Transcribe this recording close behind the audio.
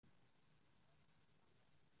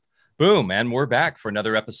Boom, and we're back for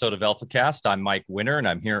another episode of AlphaCast. I'm Mike Winter, and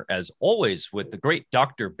I'm here as always with the great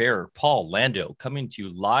Dr. Bear Paul Lando, coming to you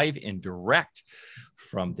live and direct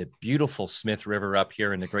from the beautiful Smith River up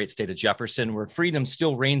here in the great state of Jefferson, where freedom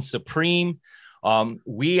still reigns supreme.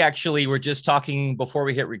 We actually were just talking before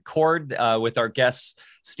we hit record with our guest,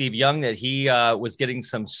 Steve Young, that he was getting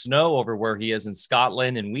some snow over where he is in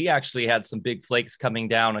Scotland. And we actually had some big flakes coming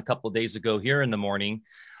down a couple of days ago here in the morning.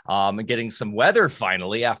 And getting some weather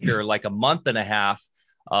finally after like a month and a half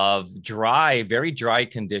of very dry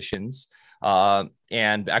conditions,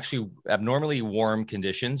 and actually abnormally warm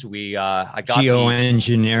conditions. I got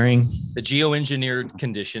geoengineering, the geoengineered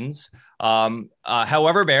conditions.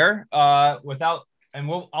 However, Bear, and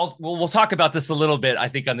we'll talk about this a little bit, I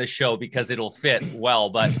think, on this show because it'll fit well.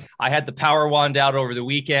 But I had the power wand out over the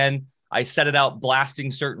weekend. I set it out blasting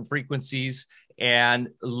certain frequencies, and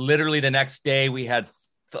literally the next day we had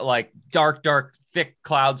like dark, thick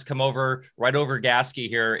clouds come right over Gasky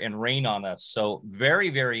here and rain on us. So very,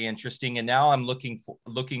 very interesting. And now I'm looking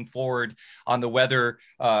forward on the weather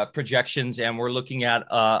projections, and we're looking at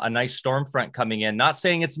a nice storm front coming in. Not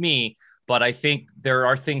saying it's me, but I think there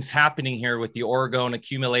are things happening here with the Oregon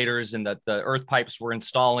accumulators and the earth pipes we're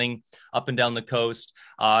installing up and down the coast,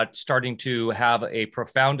 starting to have a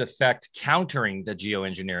profound effect countering the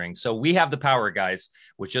geoengineering. So we have the power, guys.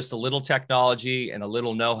 With just a little technology and a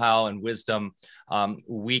little know-how and wisdom,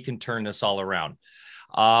 we can turn this all around.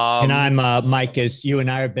 And I'm Mike, as you and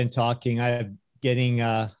I have been talking, I'm getting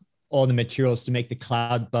all the materials to make the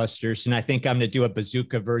cloud busters. And I think I'm going to do a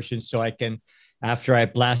bazooka version so I can, after I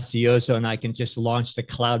blast the ozone, I can just launch the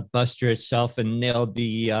cloud buster itself and nail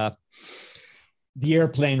the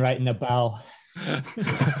airplane right in the bow.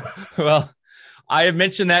 Well, I have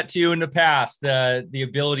mentioned that to you in the past, the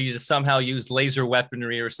ability to somehow use laser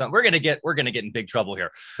weaponry or something. We're gonna get in big trouble here.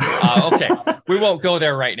 Okay, we won't go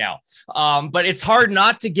there right now. But it's hard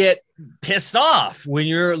not to get pissed off when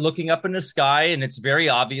you're looking up in the sky and it's very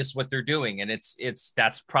obvious what they're doing. And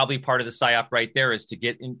that's probably part of the psyop right there, is to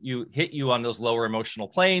hit you on those lower emotional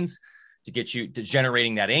planes, to get you to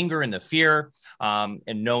generating that anger and the fear, and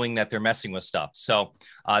knowing that they're messing with stuff. So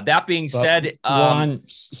that being said,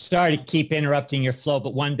 sorry to keep interrupting your flow,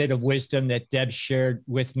 but one bit of wisdom that Deb shared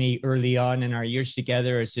with me early on in our years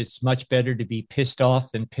together is it's much better to be pissed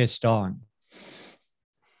off than pissed on.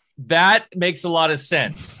 That makes a lot of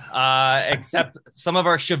sense, except some of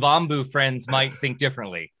our Shivambu friends might think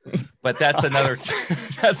differently, but that's another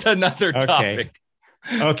topic.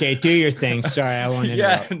 Okay, do your thing. Sorry, I won't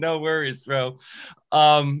interrupt. Yeah, no worries, bro.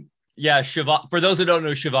 For those who don't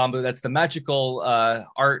know Shivambu, that's the magical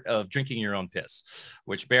art of drinking your own piss,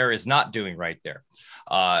 which Bear is not doing right there.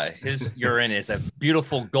 His urine is a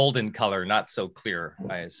beautiful golden color, not so clear,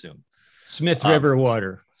 I assume. Smith River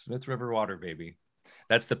water. Smith River water, baby.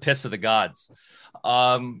 That's the piss of the gods.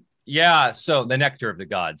 So the nectar of the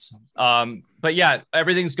gods. But yeah,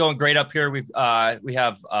 everything's going great up here. We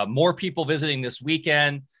have more people visiting this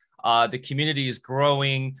weekend. The community is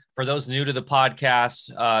growing. For those new to the podcast,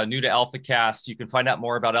 new to AlphaCast, you can find out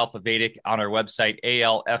more about Alpha Vedic on our website,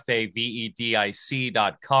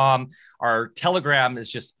 alphavedic.com. Our Telegram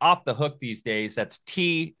is just off the hook these days. That's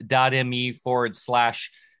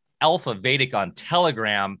t.me/Alpha Vedic on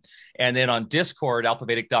Telegram, and then on Discord,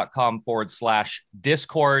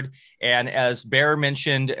 alphavedic.com/Discord. And as Bear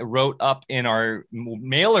wrote up in our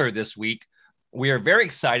mailer this week, we are very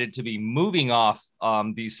excited to be moving off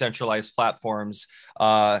these centralized platforms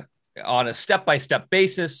on a step-by-step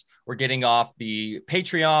basis. We're getting off the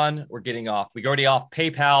Patreon. We're already off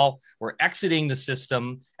PayPal. We're exiting the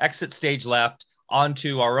system, exit stage left,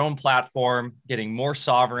 onto our own platform, getting more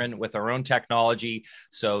sovereign with our own technology.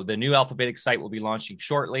 So the new Alpha Vedic site will be launching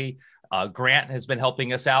shortly. Grant has been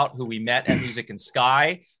helping us out, who we met at Music and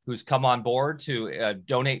Sky, who's come on board to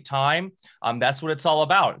donate time. That's what it's all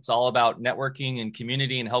about. It's all about networking and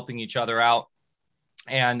community and helping each other out.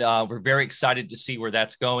 And we're very excited to see where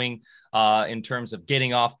that's going in terms of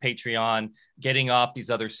getting off Patreon, getting off these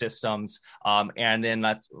other systems. And then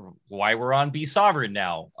that's why we're on Be Sovereign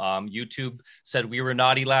now. YouTube said we were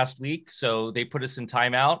naughty last week, so they put us in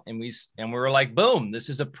timeout, and we were like, boom, this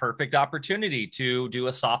is a perfect opportunity to do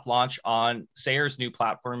a soft launch on Sayer's new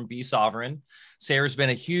platform, Be Sovereign. Sayer's been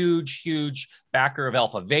a huge backer of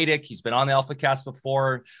Alpha Vedic. He's been on the AlphaCast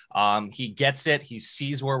before. He gets it. He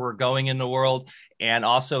sees where we're going in the world. And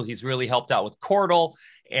also he's really helped out with Cordal.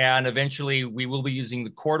 And eventually we will be using the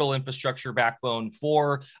Cordal infrastructure backbone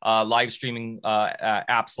for live streaming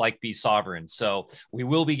apps like Be Sovereign. So we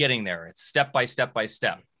will be getting there. It's step by step by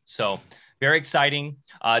step. So Very exciting.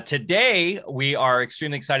 Today, we are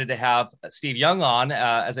extremely excited to have Steve Young on.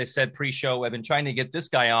 As I said pre-show, I've been trying to get this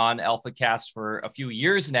guy on AlphaCast for a few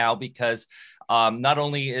years now because not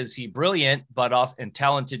only is he brilliant, but also and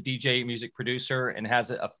talented DJ, music producer, and has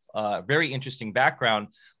a very interesting background,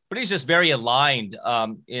 but he's just very aligned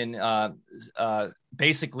in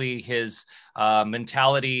basically his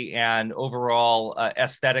mentality and overall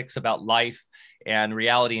aesthetics about life and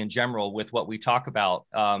reality in general with what we talk about.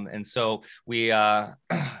 And so we're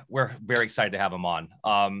very excited to have him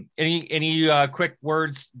on. Any quick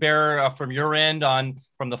words, Bear, from your end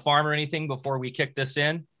from the farm or anything before we kick this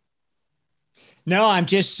in? No, I'm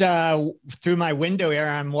just through my window here.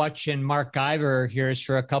 I'm watching Mark Ivor here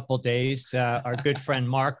for a couple of days. Our good friend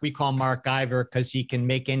Mark, we call Mark Ivor because he can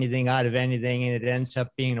make anything out of anything, and it ends up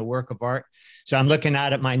being a work of art. So I'm looking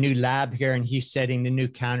out at my new lab here, and he's setting the new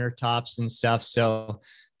countertops and stuff. So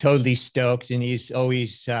totally stoked, and he's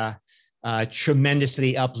always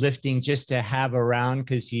tremendously uplifting just to have around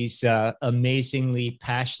because he's amazingly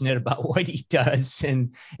passionate about what he does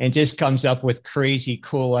and just comes up with crazy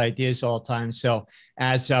cool ideas all the time. So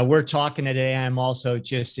as we're talking today, I'm also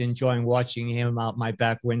just enjoying watching him out my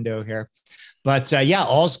back window here. But yeah,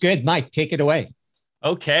 all's good. Mike, take it away.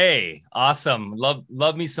 Okay, awesome.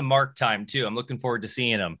 Love me some Mark time too. I'm looking forward to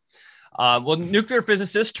seeing him. Well, nuclear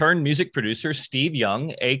physicist turned music producer Steve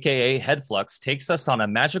Young, aka Headflux, takes us on a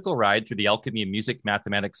magical ride through the alchemy of music,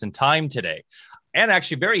 mathematics, and time today. And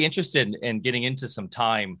actually very interested in getting into some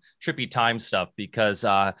trippy time stuff, because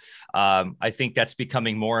I think that's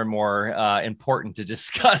becoming more and more important to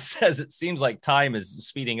discuss as it seems like time is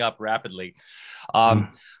speeding up rapidly.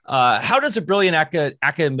 How does a brilliant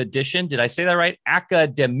academician, did I say that right?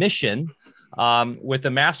 Academician, with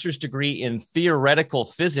a master's degree in theoretical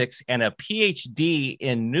physics and a PhD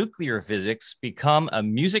in nuclear physics, become a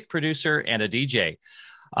music producer and a DJ?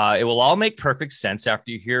 It will all make perfect sense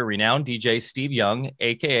after you hear renowned DJ Steve Young,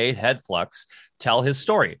 aka Headflux, tell his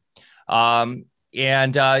story. And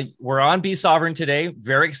we're on Be Sovereign today.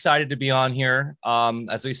 Very excited to be on here.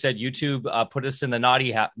 As we said, YouTube put us in the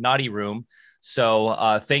naughty room.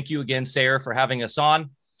 So thank you again, Sayer, for having us on.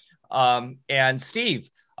 And Steve,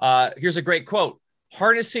 here's a great quote: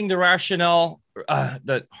 harnessing the rational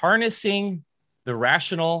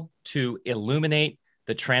to illuminate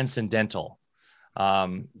the transcendental.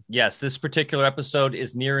 Yes, this particular episode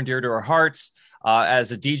is near and dear to our hearts.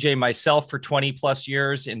 As a DJ myself for 20 plus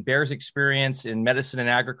years, in Bear's experience in medicine and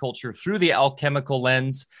agriculture through the alchemical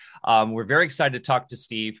lens, we're very excited to talk to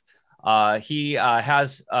Steve. He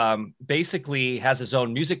basically has his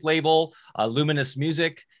own music label, Luminous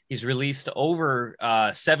Music. He's released over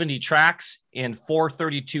 70 tracks in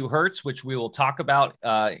 432 hertz, which we will talk about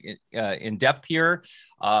in depth here.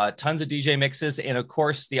 Tons of DJ mixes, and of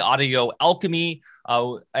course the Audio Alchemy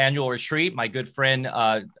annual retreat. My good friend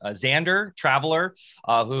Xander Traveler,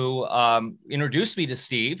 who introduced me to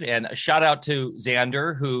Steve, and a shout out to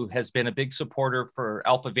Xander, who has been a big supporter for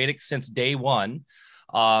Alpha Vedic since day one.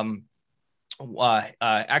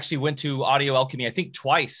 Actually went to Audio Alchemy, I think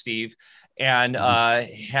twice, Steve, and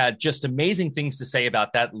had just amazing things to say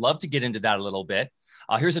about that. Love to get into that a little bit.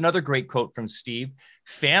 Here's another great quote from Steve: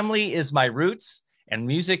 family is my roots and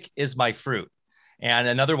music is my fruit. And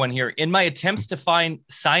another one here: in my attempts to find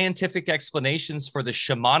scientific explanations for the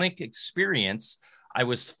shamanic experience, I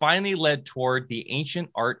was finally led toward the ancient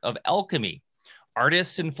art of alchemy.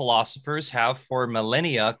 Artists and philosophers have for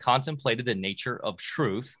millennia contemplated the nature of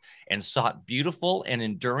truth and sought beautiful and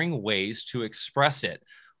enduring ways to express it,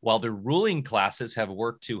 while the ruling classes have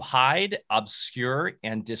worked to hide, obscure,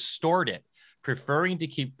 and distort it, preferring to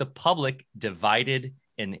keep the public divided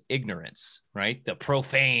in ignorance, right? The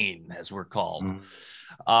profane, as we're called.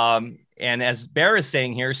 And as Bear is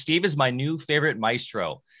saying here, Steve is my new favorite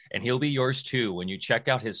maestro, and he'll be yours too when you check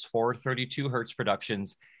out his 432 hertz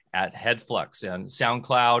productions at Headflux on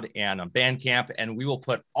SoundCloud and on Bandcamp. And we will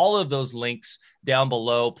put all of those links down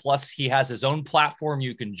below. Plus, he has his own platform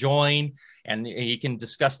you can join, and he can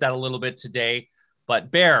discuss that a little bit today.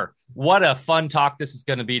 But Bear, what a fun talk this is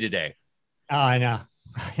going to be today. Oh, I know.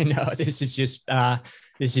 This is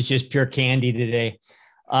just pure candy today.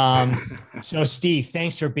 So Steve,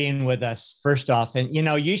 thanks for being with us first off. And,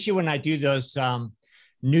 usually when I do those,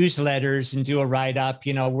 newsletters and do a write-up,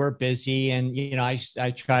 we're busy, and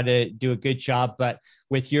I try to do a good job, but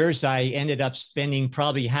with yours I ended up spending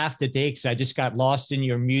probably half the day because I just got lost in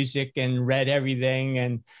your music and read everything,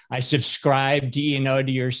 and I subscribed to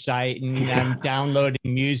your site, and I'm downloading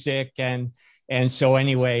music, and so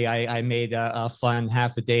anyway I made a fun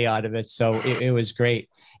half a day out of it, so it was great.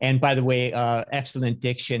 And by the way, excellent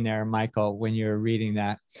diction there, Michael, when you're reading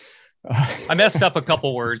that. I messed up a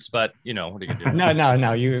couple words, but what are you gonna do?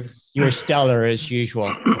 No. You're stellar as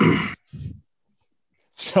usual.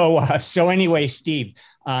 So anyway, Steve,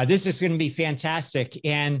 this is going to be fantastic.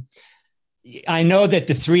 And I know that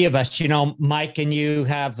the three of us, Mike and you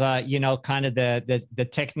have, kind of the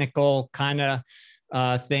technical kind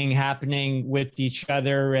of thing happening with each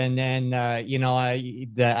other. And then,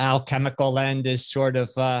 the alchemical end is sort of,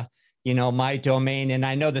 my domain. And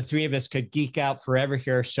I know the three of us could geek out forever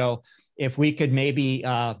here. So if we could maybe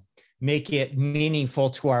make it meaningful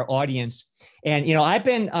to our audience. And, I've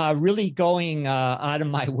been really going out of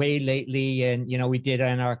my way lately. And, we did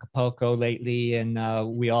an Acapulco lately. And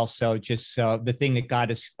we also just, the thing that got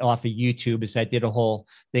us off of YouTube is I did a whole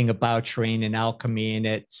thing about terrain and alchemy, and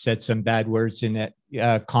it said some bad words in it,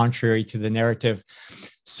 contrary to the narrative.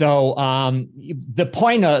 So the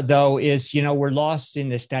point, though, is, we're lost in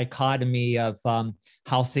this dichotomy of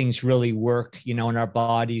how things really work, in our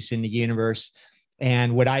bodies, in the universe.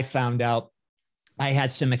 And what I found out, I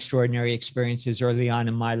had some extraordinary experiences early on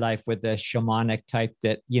in my life with the shamanic type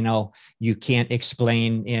that, you can't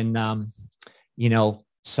explain in,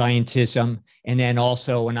 scientism. And then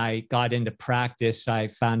also when I got into practice, I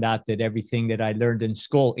found out that everything that I learned in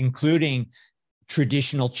school, including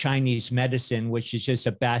traditional Chinese medicine, which is just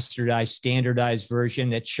a bastardized, standardized version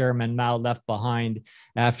that Chairman Mao left behind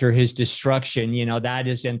after his destruction. That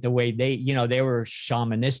isn't the way they were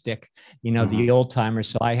shamanistic, the old timers.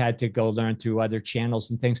 So I had to go learn through other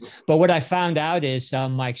channels and things. But what I found out is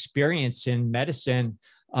my experience in medicine,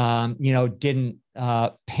 didn't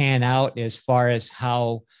pan out as far as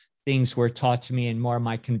how things were taught to me in more of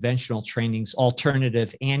my conventional trainings,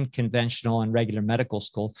 alternative and conventional and regular medical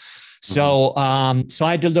school. So, so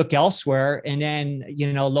I had to look elsewhere. And then,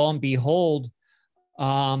 lo and behold,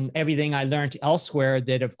 everything I learned elsewhere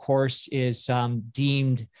that, of course, is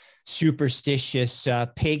deemed superstitious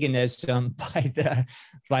paganism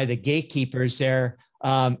by the gatekeepers there,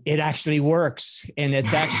 it actually works, and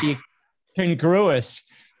it's actually congruous.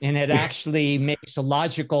 And it actually makes a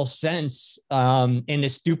logical sense, and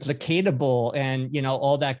it's duplicatable, and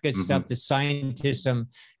all that good stuff that scientism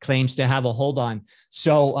claims to have a hold on.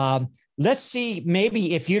 So let's see,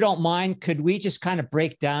 maybe if you don't mind, could we just kind of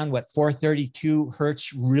break down what 432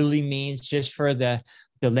 hertz really means, just for the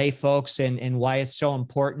lay folks, and why it's so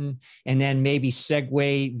important, and then maybe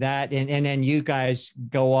segue that, and then you guys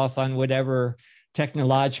go off on whatever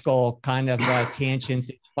technological kind of tangent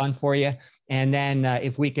that's fun for you. And then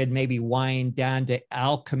if we could maybe wind down to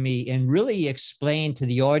alchemy and really explain to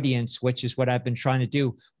the audience, which is what I've been trying to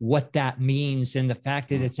do, what that means and the fact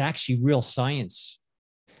that it's actually real science.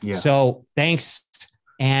 Yeah. So thanks.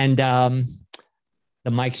 And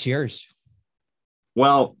the mic's yours.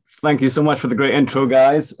 Well, thank you so much for the great intro,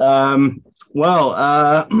 guys. Yeah,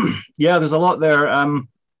 there's a lot there.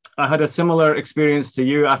 I had a similar experience to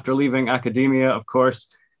you after leaving academia, of course.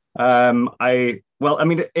 It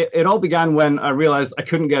all began when I realized I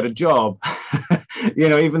couldn't get a job.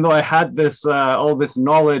 Even though I had this all this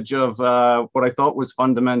knowledge of what I thought was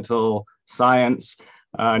fundamental science,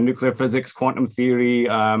 nuclear physics, quantum theory,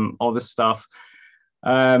 all this stuff,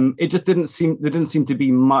 it just didn't seem to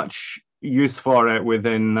be much use for it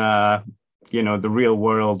within the real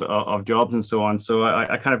world of jobs and so on. So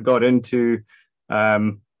I kind of got into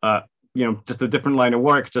just a different line of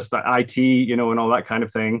work, just the IT, and all that kind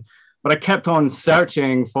of thing. But I kept on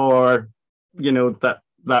searching for,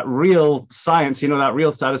 that real science, that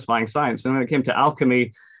real satisfying science. And when it came to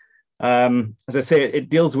alchemy, as I say, it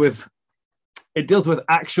deals with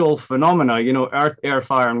actual phenomena, earth, air,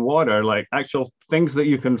 fire, and water, like actual things that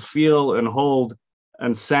you can feel and hold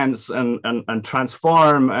and sense and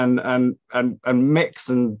transform and mix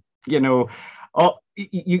and, all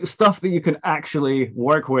stuff that you can actually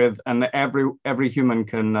work with and that every human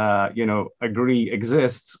can agree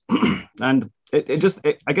exists. And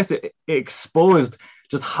I guess it exposed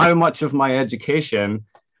just how much of my education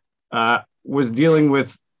was dealing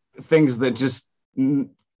with things that just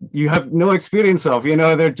you have no experience of.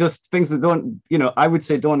 They're just things that don't, I would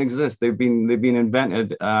say don't exist. They've been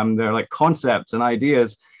invented. They're like concepts and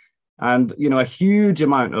ideas, and a huge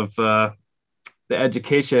amount of the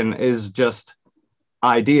education is just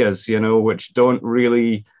ideas, which don't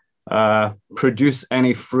really produce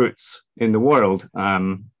any fruits in the world,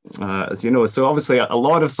 as you know. So obviously a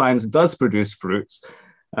lot of science does produce fruits,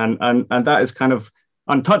 and that is kind of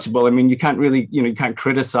untouchable. I mean, you can't really, you can't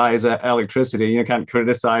criticize electricity, you can't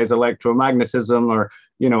criticize electromagnetism or,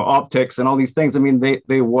 optics and all these things. I mean,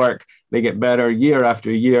 they work, they get better year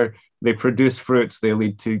after year, they produce fruits, they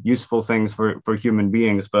lead to useful things for human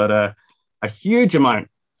beings. But a huge amount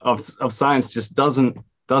of science just doesn't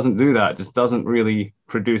do that, just doesn't really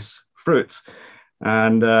produce fruits.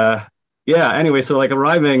 And yeah, anyway, so like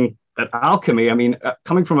arriving at alchemy, I mean,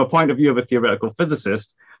 coming from a point of view of a theoretical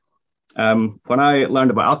physicist, when I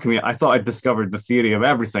learned about alchemy, I thought I'd discovered the theory of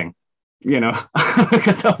everything,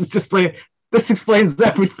 because I was just like, this explains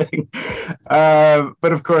everything. But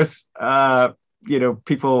of course,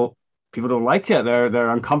 people don't like it. They're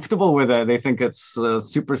uncomfortable with it. They think it's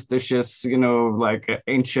superstitious, like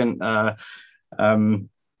ancient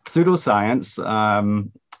pseudoscience,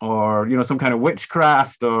 or some kind of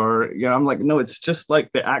witchcraft, or I'm like, no, it's just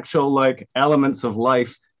like the actual like elements of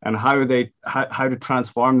life and how to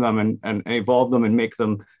transform them and evolve them and make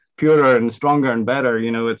them purer and stronger and better.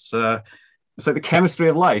 It's like the chemistry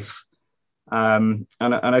of life. And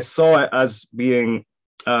I saw it as being,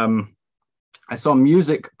 I saw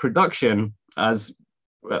music production as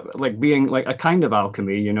like being like a kind of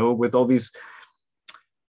alchemy, with all these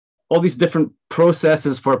different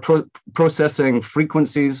processes for processing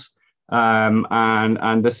frequencies,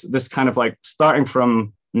 and this kind of like starting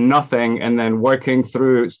from nothing and then working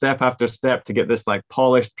through step after step to get this like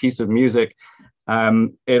polished piece of music.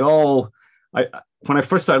 When I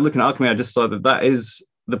first started looking at alchemy, I just saw that is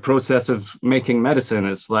the process of making medicine.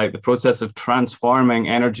 It's like the process of transforming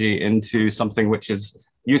energy into something which is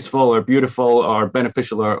useful or beautiful or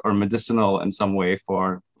beneficial or medicinal in some way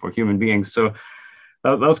for human beings. So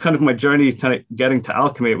that was kind of my journey to getting to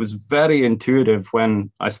alchemy. It was very intuitive when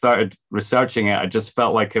I started researching it. I just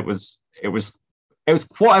felt like it was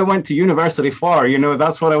what I went to university for.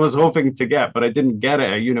 That's what I was hoping to get, but I didn't get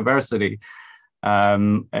it at university.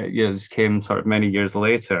 It just came sort of many years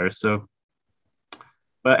later. So,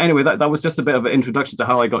 but anyway, that was just a bit of an introduction to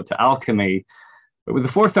how I got to alchemy. But with the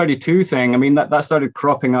 432 thing, I mean, that started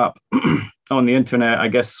cropping up on the internet, I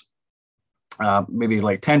guess, maybe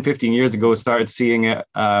like 10, 15 years ago, started seeing it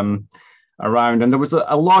around. And there was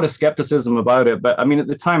a lot of skepticism about it. But I mean, at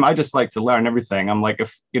the time, I just like to learn everything. I'm like,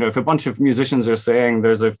 if a bunch of musicians are saying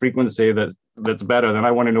there's a frequency that's better, then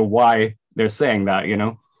I want to know why they're saying that,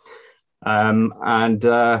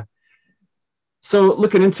 So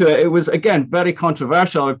looking into it, it was, again, very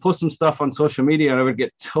controversial. I would post some stuff on social media and I would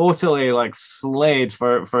get totally like slayed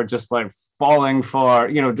for just like falling for,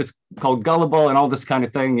 just called gullible and all this kind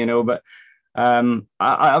of thing, But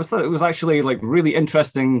I thought it was actually like really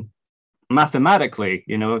interesting mathematically.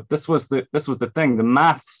 This was the thing. The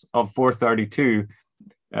maths of 432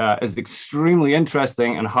 is extremely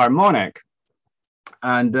interesting and harmonic.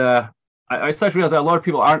 And I started to realize that a lot of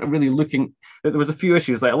people aren't really looking. There was a few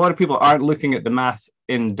issues, like a lot of people aren't looking at the math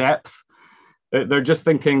in depth. They're just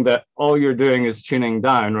thinking that all you're doing is tuning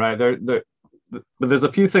down, right? But there's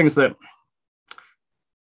a few things that,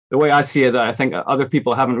 the way I see it, that I think other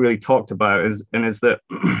people haven't really talked about is that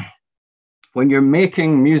when you're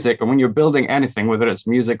making music or when you're building anything, whether it's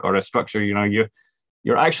music or a structure, you're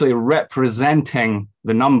actually representing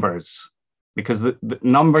the numbers, because the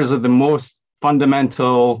numbers are the most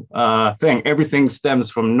fundamental thing. Everything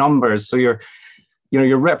stems from numbers. So you're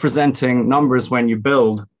representing numbers when you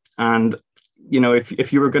build. And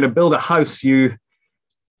if you were going to build a house,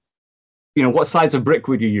 what size of brick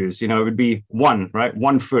would you use? It would be 1, right?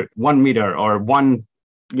 1 foot, 1 meter, or 1.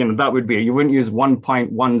 That would be. You wouldn't use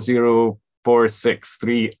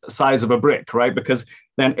 1.10463 size of a brick, right? Because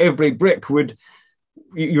then every brick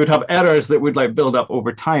you would have errors that would like build up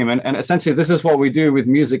over time. And essentially this is what we do with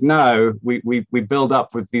music now. We build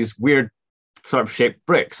up with these weird sort of shaped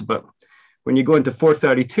bricks. But when you go into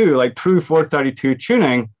 432, like true 432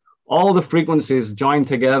 tuning, all the frequencies join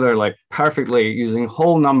together like perfectly using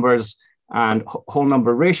whole numbers and whole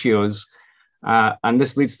number ratios. And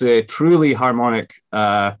this leads to a truly harmonic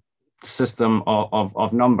system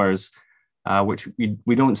of numbers, which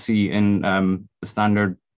we don't see in the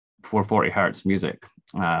standard 440 hertz music.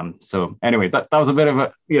 So anyway, that was a bit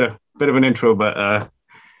of an intro, but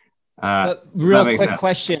real quick sense.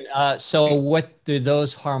 Question. So what do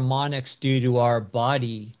those harmonics do to our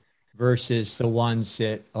body versus the ones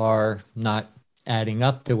that are not adding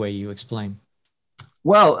up the way you explain?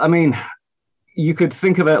 Well, I mean, you could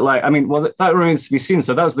think of it like, that remains to be seen.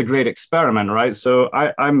 So that was the great experiment, right? So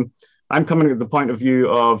I'm coming at the point of view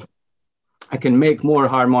of, I can make more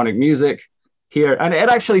harmonic music here, and it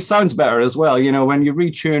actually sounds better as well. When you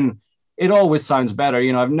retune, it always sounds better.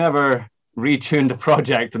 I've never retuned a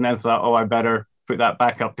project and then thought, oh, I better put that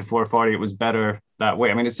back up to 440. It was better that way.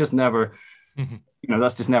 I mean, it's just never,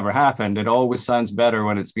 that's just never happened. It always sounds better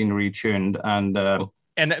when it's been retuned.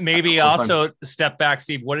 And maybe also step back,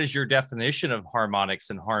 Steve. What is your definition of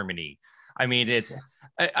harmonics and harmony? I mean,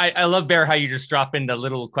 I love, Bear, how you just drop in the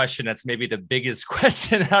little question that's maybe the biggest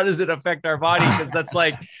question. How does it affect our body? Because that's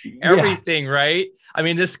like everything, right? I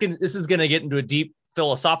mean, this is going to get into a deep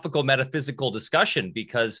philosophical, metaphysical discussion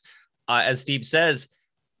because, as Steve says,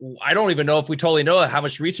 I don't even know if we totally know how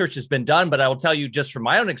much research has been done, but I will tell you just from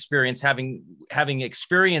my own experience, having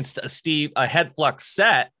experienced a Headflux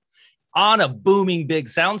set on a booming big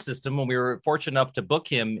sound system when we were fortunate enough to book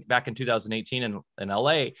him back in 2018 in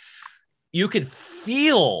LA, you could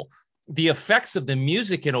feel the effects of the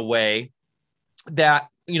music in a way that,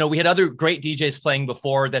 you know, we had other great DJs playing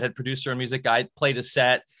before that had produced their own music. I played a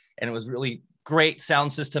set and it was really great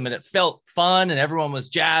sound system and it felt fun and everyone was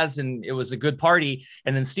jazzed and it was a good party.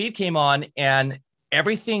 And then Steve came on and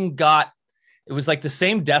everything it was like the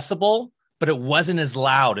same decibel, but it wasn't as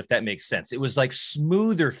loud, if that makes sense. It was like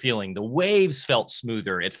smoother feeling. The waves felt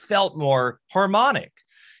smoother. It felt more harmonic.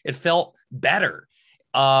 It felt better.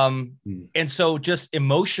 And so just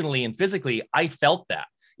emotionally and physically, I felt that,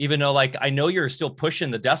 even though like, I know you're still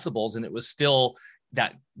pushing the decibels and it was still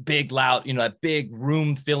that big, loud, you know, that big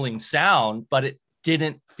room filling sound, but it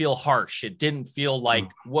didn't feel harsh. It didn't feel like,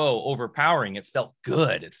 whoa, overpowering. It felt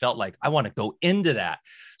good. It felt like I want to go into that.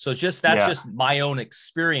 So just just my own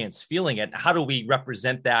experience feeling it. How do we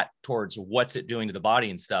represent that towards what's it doing to the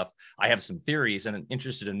body and stuff? I have some theories and I'm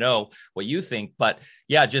interested to know what you think, but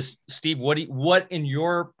yeah, just Steve, what in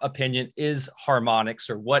your opinion is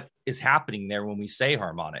harmonics, or what is happening there when we say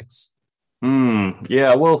harmonics?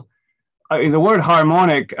 Yeah, well, the word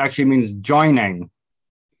harmonic actually means joining.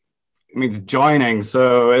 It means joining.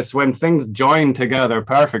 So it's when things join together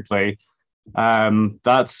perfectly.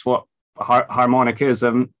 That's what harmonic is.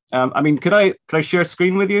 I mean, could I share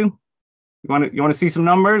screen with you? You want to see some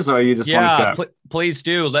numbers, or you just want to please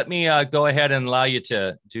do. Let me go ahead and allow you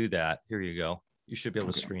to do that. Here you go. You should be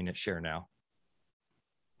able to screen it, share now.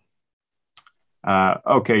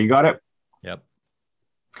 Okay, you got it? Yep.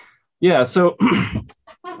 Yeah, so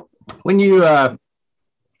when you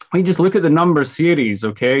just look at the number series,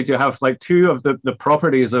 okay, you have like two of the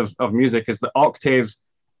properties of music is the octave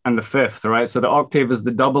and the fifth, right? So the octave is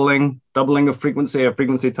the doubling of frequency. A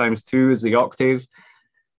frequency times 2 is the octave.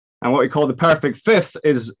 And what we call the perfect fifth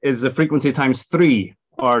is the frequency times 3,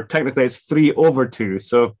 or technically it's 3 over 2.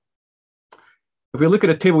 So if we look at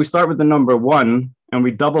a table, we start with the number 1 and we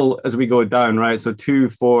double as we go down, right? So 2,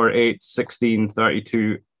 4, 8, 16,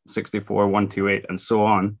 32, 64, 128, and so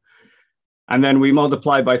on. And then we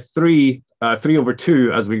multiply by 3 over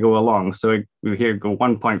 2 as we go along. So we here go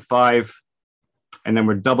 1.5, and then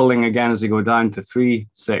we're doubling again as we go down to 3,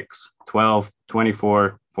 6, 12,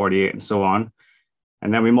 24, 48, and so on.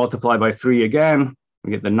 And then we multiply by 3 again,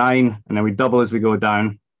 we get the 9, and then we double as we go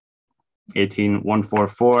down, 18,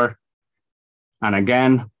 144. And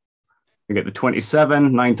again, we get the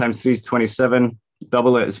 27, 9 times 3 is 27,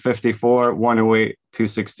 double it is 54, 108,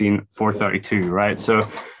 216, 432, right? So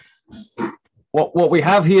what we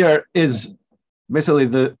have here is basically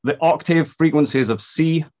the octave frequencies of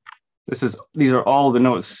C. These are all the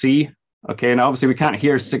notes C. Okay, and obviously we can't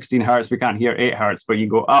hear 16 hertz, we can't hear 8 hertz, but you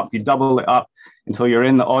go up, you double it up until you're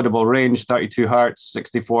in the audible range, 32 hertz,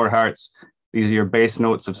 64 hertz. These are your bass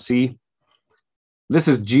notes of C. This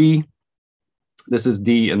is G, this is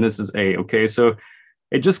D, and this is A. Okay, so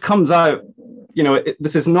it just comes out, you know,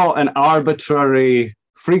 this is not an arbitrary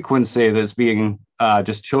frequency that's being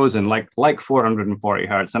just chosen like 440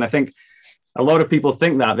 hertz. And I think a lot of people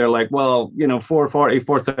think that they're like, well, you know, 440,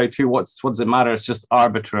 432, what does it matter? It's just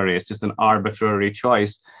arbitrary. It's just an arbitrary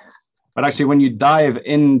choice. But actually, when you dive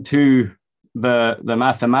into the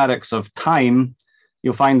mathematics of time,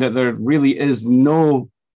 you'll find that there really is no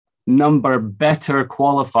number better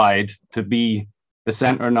qualified to be the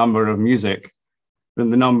center number of music than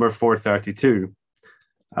the number 432.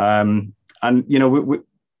 And, you know,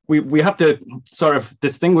 we have to sort of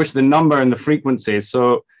distinguish the number and the frequency.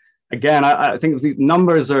 So again, I think the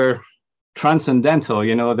numbers are transcendental,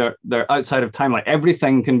 you know, they're outside of time. Like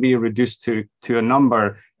everything can be reduced to a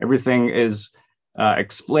number. Everything is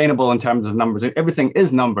explainable in terms of numbers. Everything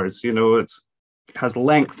is numbers, you know, it has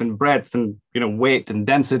length and breadth and, you know, weight and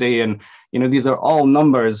density. And, you know, these are all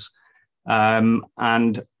numbers.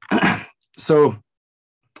 And so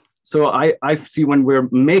I see when we're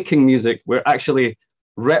making music, we're actually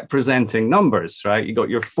representing numbers, right? You got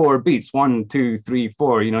your 4 beats, 1, 2, 3,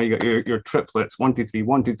 4, you know, you got your triplets, 1, 2, 3,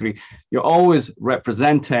 1, 2, 3. You're always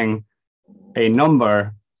representing a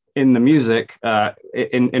number in the music,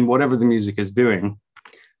 in whatever the music is doing.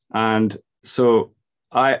 And so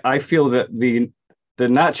I feel that the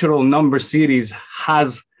natural number series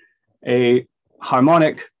has a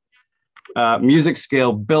harmonic music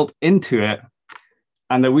scale built into it,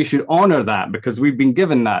 and that we should honor that because we've been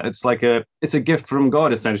given that. It's a gift from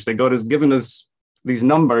God, essentially. God has given us these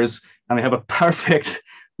numbers and they have a perfect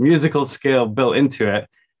musical scale built into it.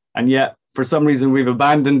 And yet for some reason we've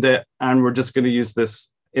abandoned it, and we're just going to use this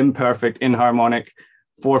imperfect inharmonic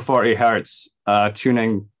 440 hertz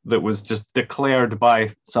tuning that was just declared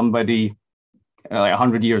by somebody like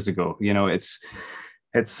 100 years ago. It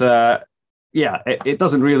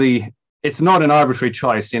doesn't really, it's not an arbitrary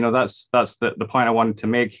choice. That's the point I wanted to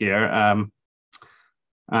make here.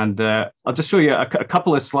 And I'll just show you a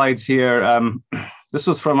couple of slides here. This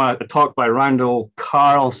was from a talk by Randall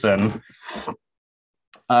Carlson.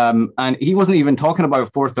 And he wasn't even talking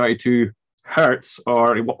about 432 hertz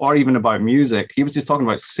or even about music. He was just talking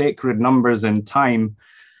about sacred numbers in time.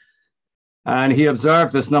 And he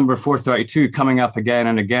observed this number 432 coming up again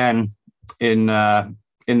and again in the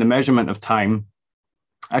measurement of time.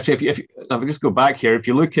 Actually, if we just go back here, if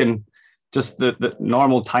you look in just the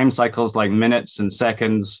normal time cycles like minutes and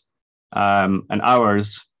seconds and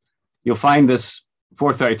hours, you'll find this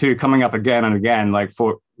 432 coming up again and again, like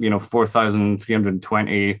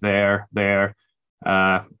 4,320 there,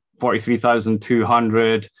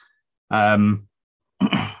 43,200, and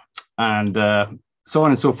so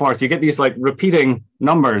on and so forth. You get these like repeating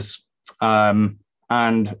numbers, and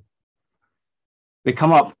they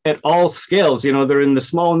come up at all scales. They're in the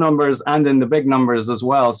small numbers and in the big numbers as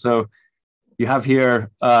well. So you have here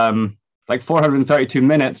like 432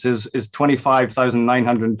 minutes is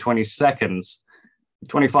 25,920 seconds.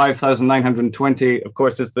 25,920, of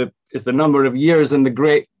course, is the number of years in the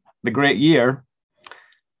great year.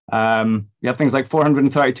 You have things like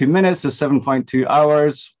 432 minutes is 7.2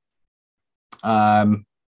 hours. Again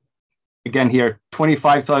here,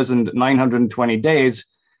 25,920 days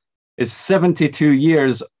is 72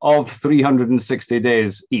 years of 360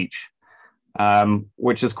 days each,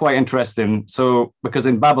 which is quite interesting. So, because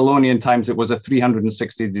in Babylonian times it was a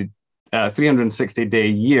 360 day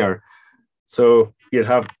year. So you'd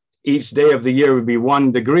have each day of the year would be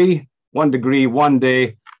 1 degree, 1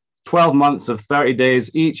 day, 12 months of 30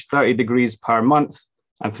 days each, 30 degrees per month,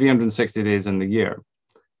 and 360 days in the year.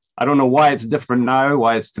 I don't know why it's different now,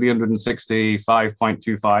 why it's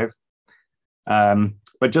 365.25.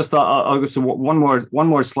 But just I'll go to one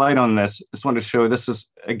more slide on this. I just want to show, this is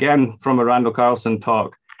again from a Randall Carlson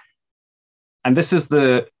talk. And this is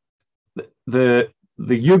the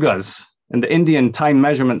yugas in the Indian time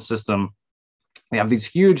measurement system. They have these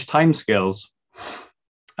huge time scales.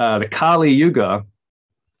 The Kali Yuga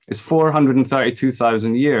is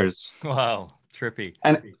 432,000 years. Wow, trippy.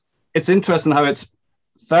 And it's interesting how it's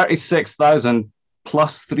 36,000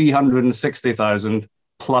 plus 360,000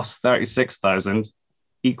 plus 36,000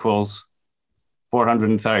 equals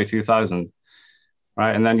 432,000,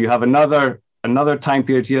 right? And then you have another time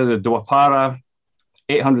period here, the Dwapara,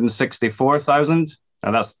 864,000.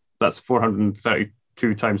 Now that's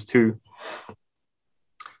 432 times 2.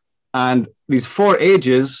 And these 4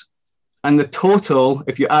 ages, and the total,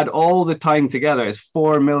 if you add all the time together, is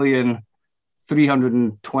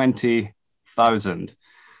 4,320,000.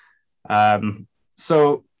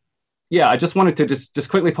 So, yeah, I just wanted to just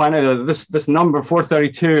quickly point out that this number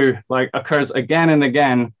 432 like occurs again and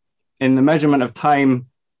again in the measurement of time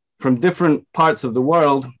from different parts of the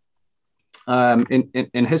world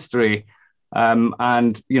in history,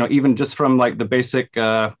 and even just from like the basic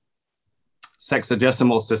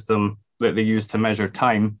sexagesimal system that they use to measure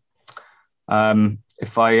time.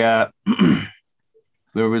 If I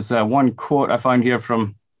there was one quote I found here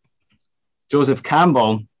from Joseph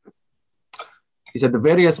Campbell. He said, the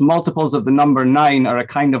various multiples of the number 9 are a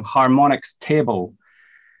kind of harmonics table.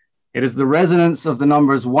 It is the resonance of the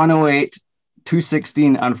numbers 108,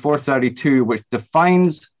 216, and 432, which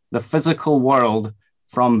defines the physical world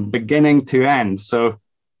from beginning to end. So,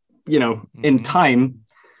 in time.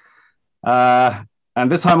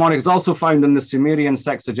 And this harmonic is also found in the Sumerian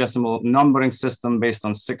sexagesimal numbering system based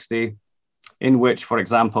on 60, in which, for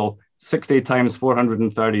example, 60 times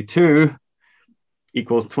 432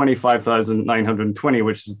 equals 25,920,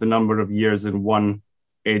 which is the number of years in one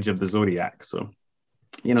age of the zodiac. So,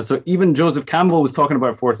 so even Joseph Campbell was talking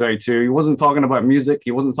about 432. He wasn't talking about music.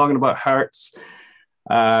 He wasn't talking about hertz.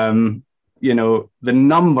 The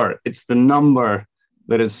number, it's the number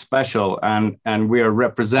that is special, and we are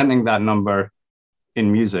representing that number in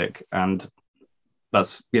music. And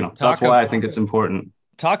that's, that's why I think it's important.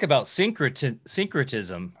 Talk about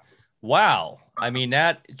syncretism. Wow. I mean,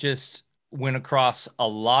 that just went across a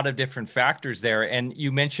lot of different factors there. And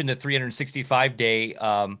you mentioned the 365-day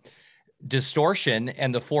distortion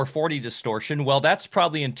and the 440 distortion. Well, that's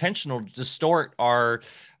probably intentional to distort our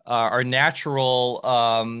natural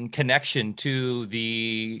connection to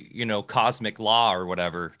the cosmic law or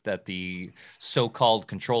whatever that the so-called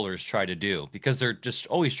controllers try to do, because they're just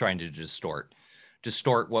always trying to distort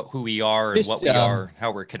who we are and what we are,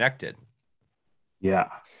 how we're connected. Yeah.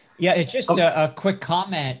 Yeah, it's just a quick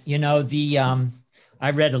comment. You know,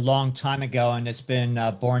 I read a long time ago, and it's been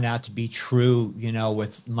borne out to be true. You know,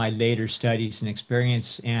 with my later studies and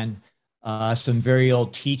experience, and some very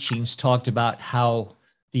old teachings talked about how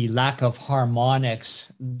the lack of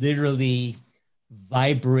harmonics literally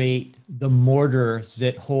vibrate the mortar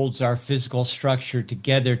that holds our physical structure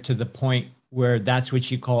together to the point where that's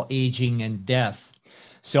what you call aging and death.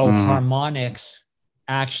 So harmonics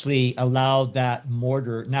actually allow that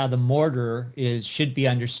mortar. Now the mortar is should be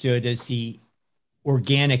understood as the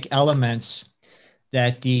organic elements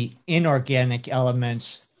that the inorganic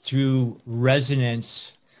elements through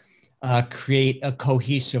resonance create a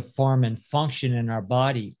cohesive form and function in our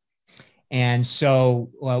body. And so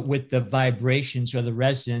with the vibrations or the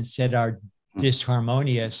resonance that are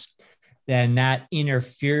disharmonious, then that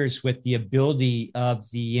interferes with the ability of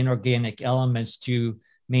the inorganic elements to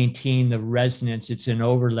maintain the resonance. It's an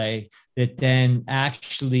overlay that then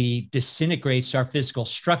actually disintegrates our physical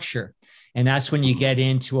structure. And that's when you get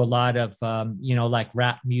into a lot of, like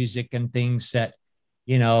rap music and things that,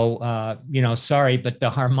 sorry, but the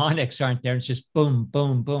harmonics aren't there. It's just boom,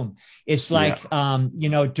 boom, boom. It's like,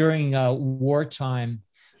 during wartime,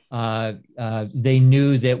 they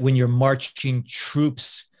knew that when you're marching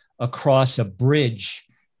troops across a bridge,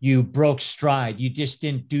 you broke stride. You just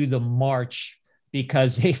didn't do the march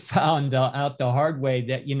because they found out the hard way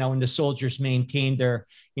that, when the soldiers maintained their,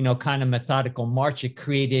 kind of methodical march, it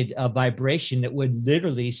created a vibration that would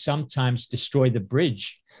literally sometimes destroy the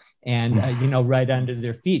bridge and, right under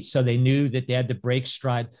their feet. So they knew that they had to break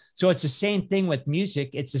stride. So it's the same thing with music.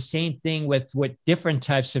 It's the same thing with what different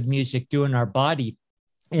types of music do in our body.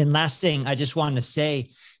 And last thing I just wanted to say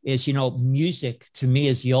is, music to me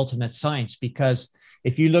is the ultimate science, because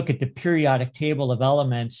if you look at the periodic table of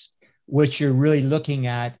elements, what you're really looking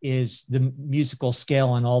at is the musical scale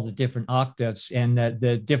on all the different octaves and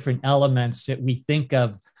the different elements that we think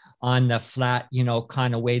of on the flat,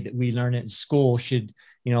 kind of way that we learn it in school should,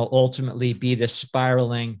 ultimately be the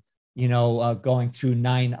spiraling, going through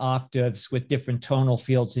 9 octaves with different tonal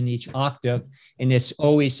fields in each octave. And it's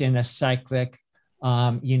always in a cyclic,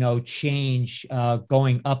 change,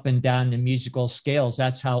 going up and down the musical scales.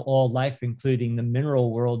 That's how all life, including the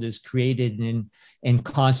mineral world, is created in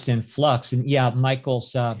constant flux. And yeah,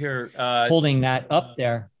 Michael's here holding that up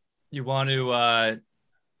there. You want to?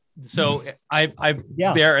 So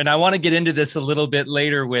Bear, and I want to get into this a little bit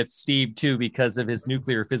later with Steve too, because of his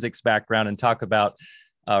nuclear physics background, and talk about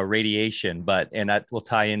radiation. And that will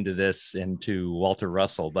tie into this into Walter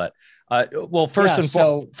Russell. But first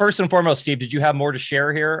and foremost, Steve, did you have more to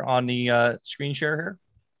share here on the screen share here?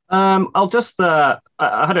 I'll just, I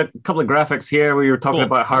had a couple of graphics here where you were talking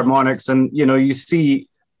about harmonics, and, you see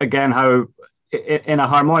again how in a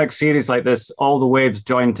harmonic series like this, all the waves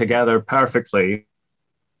join together perfectly.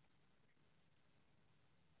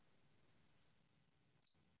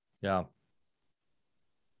 Yeah.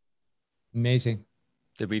 Amazing.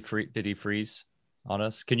 Did he freeze on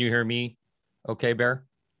us? Can you hear me? Okay, Bear?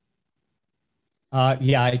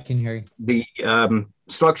 Yeah, I can hear you. The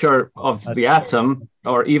structure of the atom,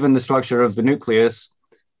 or even the structure of the nucleus,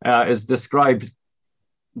 is described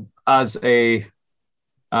as a...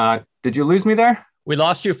 did you lose me there? We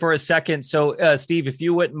lost you for a second. So, Steve, if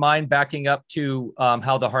you wouldn't mind backing up to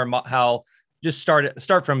how just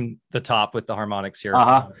start from the top with the harmonics here.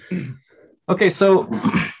 Okay, so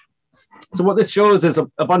what this shows is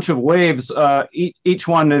a bunch of waves. Each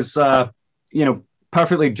one is,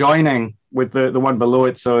 perfectly joining with the one below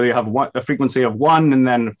it. So you have a frequency of 1, and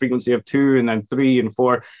then a frequency of 2, and then 3 and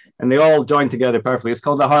 4, and they all join together perfectly. It's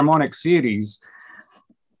called the harmonic series.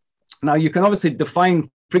 Now you can obviously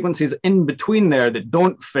define frequencies in between there that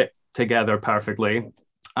don't fit together perfectly.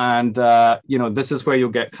 And, this is where you'll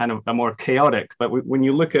get kind of a more chaotic. But when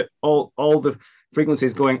you look at all the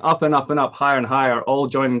frequencies going up and up and up, higher and higher, all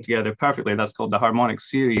joining together perfectly, that's called the harmonic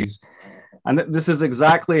series. And this is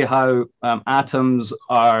exactly how atoms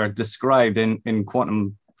are described in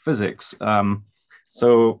quantum physics.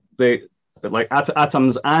 So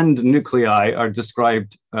atoms and nuclei are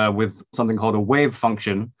described with something called a wave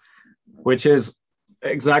function, which is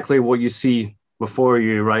exactly what you see before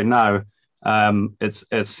you right now. It's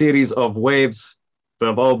a series of waves that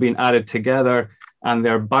have all been added together, and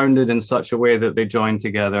they're bounded in such a way that they join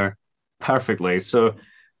together perfectly. So,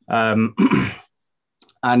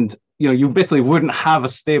 and you basically wouldn't have a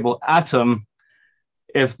stable atom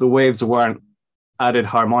if the waves weren't added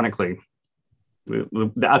harmonically.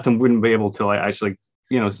 The atom wouldn't be able to actually,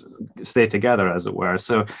 stay together, as it were.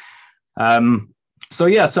 So, I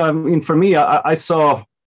mean, for me, I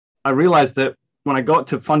realized that when I got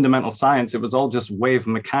to fundamental science, it was all just wave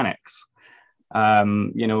mechanics.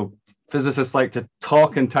 You know, physicists like to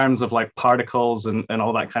talk in terms of like particles and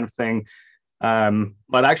all that kind of thing.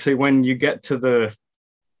 But actually, when you get to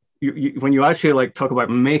when you actually like talk about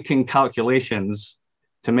making calculations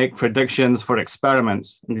to make predictions for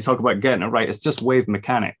experiments, and you talk about getting it right, it's just wave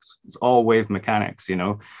mechanics. It's all wave mechanics, you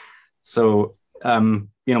know. So, you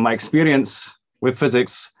know, my experience with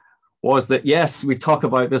physics was that, yes, we talk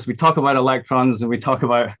about this, we talk about electrons and we talk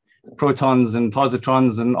about protons and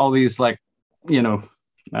positrons and all these like, you know,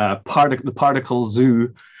 the particle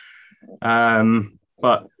zoo.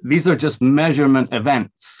 But these are just measurement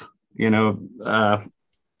events, you know.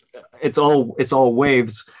 It's all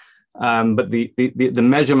waves. But the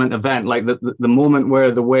measurement event, like the moment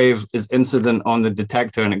where the wave is incident on the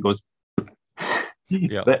detector and it goes,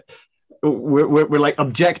 yeah. that we're like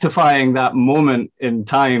objectifying that moment in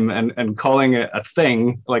time and calling it a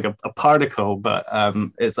thing, like a particle, but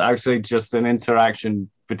it's actually just an interaction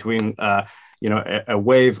between you know, a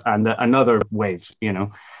wave and another wave, you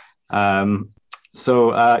know.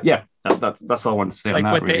 Yeah, that's all I want to say.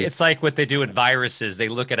 It's like what they do with viruses. They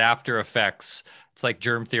look at after effects. It's like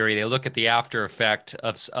germ theory. They look at the after effect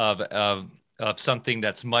of something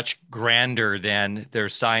that's much grander than their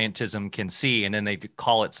scientism can see, and then they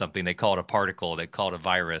call it something. They call it a particle. They call it a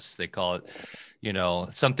virus. They call it, you know,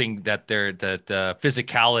 something that the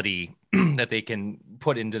physicality that they can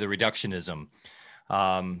put into the reductionism.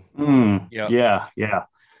 Yeah,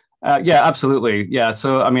 absolutely. Yeah.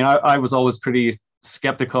 So, I mean, I was always pretty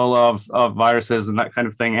skeptical of viruses and that kind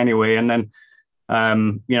of thing anyway. And then,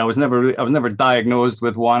 you know, I was never diagnosed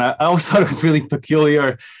with one. I always thought it was really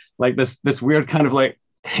peculiar, like this weird kind of like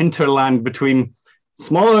hinterland between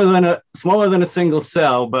smaller than a single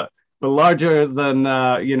cell, but larger than,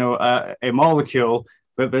 you know, a molecule.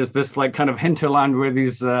 But there's this like kind of hinterland where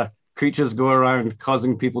these creatures go around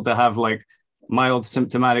causing people to have like mild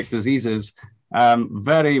symptomatic diseases.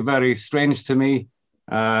 Very, very strange to me.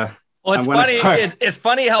 Well, it's funny. It's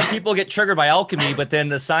funny how people get triggered by alchemy, but then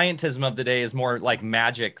the scientism of the day is more like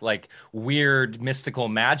magic, like weird mystical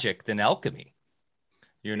magic than alchemy.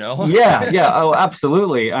 You know? Yeah. Oh,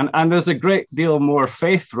 absolutely. And there's a great deal more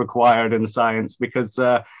faith required in science because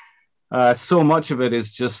so much of it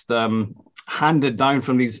is just handed down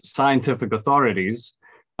from these scientific authorities.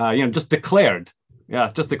 You know, just declared. Yeah,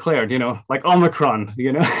 just declared. You know, like Omicron.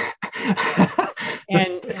 You know.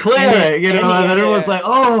 And declare it, you know, and everyone's like,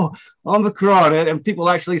 oh, Omicron. And people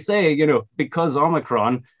actually say, you know, because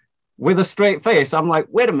Omicron, with a straight face. I'm like,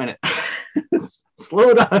 wait a minute,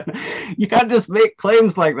 slow down. You can't just make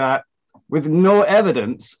claims like that with no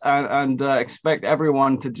evidence and expect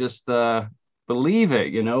everyone to just believe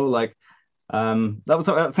it, you know, like that was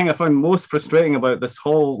the thing I found most frustrating about this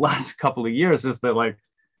whole last couple of years is that like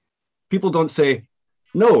people don't say,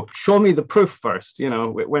 no, show me the proof first. You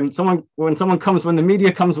know, when the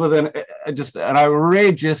media comes with just an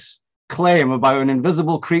outrageous claim about an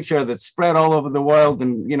invisible creature that's spread all over the world,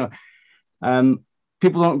 and you know,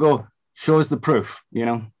 people don't go, show us the proof. You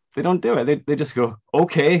know, they don't do it. They just go,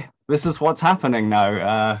 okay, this is what's happening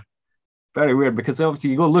now. Very weird, because obviously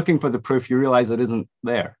you go looking for the proof, you realize it isn't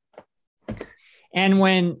there. And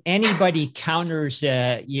when anybody counters,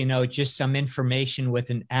 you know, just some information with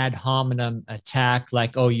an ad hominem attack,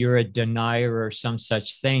 like, oh, you're a denier or some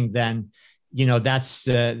such thing, then, you know, that's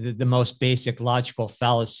the most basic logical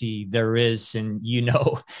fallacy there is. And,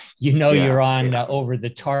 you're on over the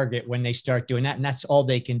target when they start doing that. And that's all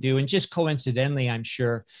they can do. And just coincidentally, I'm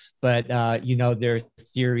sure, but, you know, their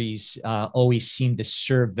theories always seem to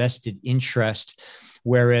serve vested interest.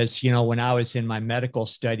 Whereas, you know, when I was in my medical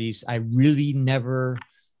studies, I really never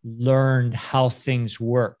learned how things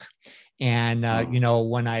work. And, you know,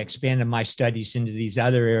 when I expanded my studies into these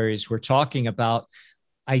other areas we're talking about,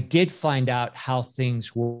 I did find out how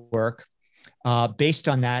things work. Based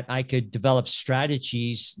on that, I could develop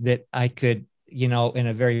strategies that I could, you know, in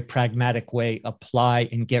a very pragmatic way, apply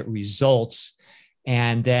and get results.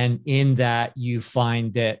 And then in that, you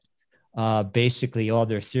find that basically all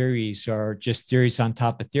their theories are just theories on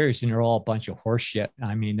top of theories, and they're all a bunch of horseshit.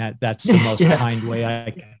 I mean, that's the most kind way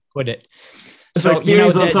I can put it. It's so, like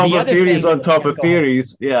theories on top of theories on top of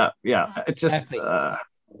theories. Yeah. It just, exactly.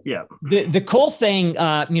 Yeah. The cool thing, you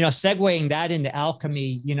know, segueing that into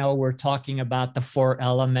alchemy, you know, we're talking about the 4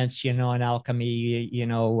 elements, you know, in alchemy, you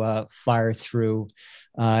know, fire through,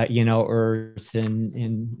 you know, earth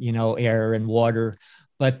and, you know, air and water.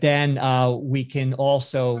 But then we can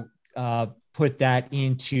also put that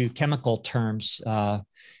into chemical terms,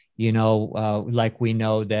 you know, like we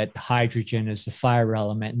know that hydrogen is the fire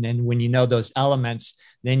element. And then when you know those elements,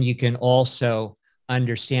 then you can also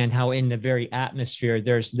understand how in the very atmosphere,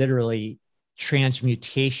 there's literally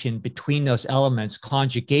transmutation between those elements,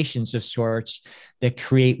 conjugations of sorts that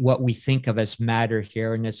create what we think of as matter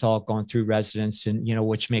here. And it's all going through resonance and,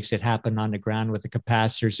 which makes it happen on the ground with the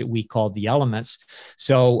capacitors that we call the elements.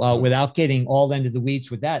 So without getting all into the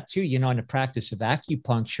weeds with that too, in the practice of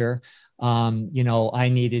acupuncture, I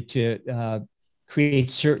needed to create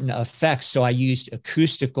certain effects. So I used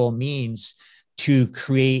acoustical means to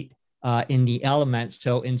create in the elements.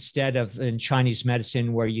 So instead of in Chinese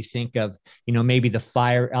medicine, where you think of, maybe the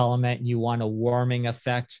fire element, and you want a warming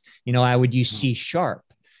effect, I would use C sharp,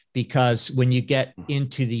 because when you get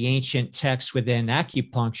into the ancient texts within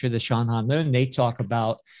acupuncture, the Shan Han Lun, they talk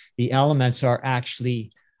about the elements are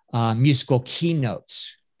actually musical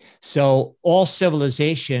keynotes. So all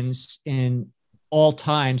civilizations in all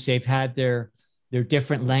times, they've had their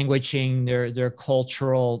different languaging, their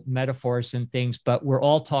cultural metaphors and things, but we're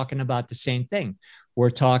all talking about the same thing. We're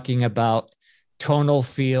talking about tonal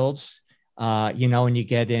fields, and you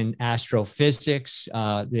get in astrophysics,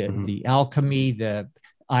 the alchemy, the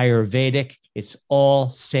Ayurvedic, it's all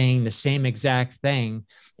saying the same exact thing.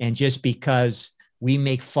 And just because we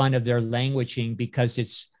make fun of their languaging because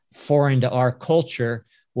it's foreign to our culture,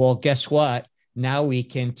 well, guess what? Now we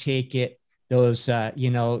can take it, those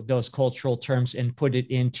cultural terms, and put it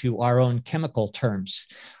into our own chemical terms: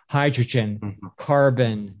 hydrogen,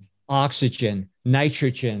 carbon, oxygen,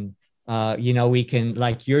 nitrogen. We can,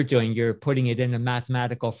 like you're doing, you're putting it in a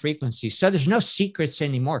mathematical frequency. So there's no secrets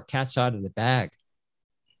anymore. Cat's out of the bag.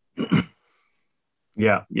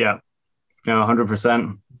 Yeah,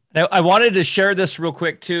 100%. Now, I wanted to share this real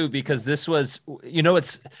quick too, because this was,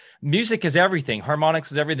 it's music is everything.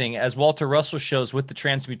 Harmonics is everything. As Walter Russell shows with the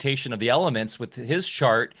transmutation of the elements with his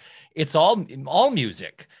chart, it's all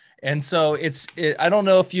music. And so I don't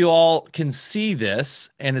know if you all can see this,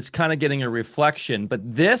 and it's kind of getting a reflection, but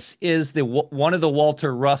this is one of the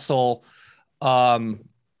Walter Russell, and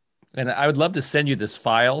I would love to send you this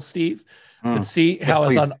file, Steve, and see how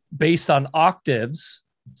it's based on octaves.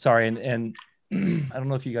 Sorry. And I don't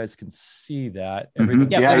know if you guys can see that.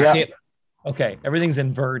 Yeah. Okay. Everything's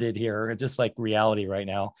inverted here, just like reality right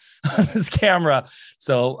now on this camera.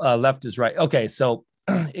 So left is right. Okay. So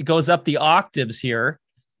it goes up the octaves here.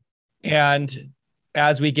 And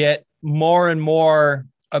as we get more and more,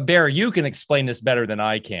 Bear, you can explain this better than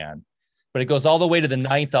I can, but it goes all the way to the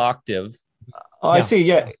 9th octave. I see.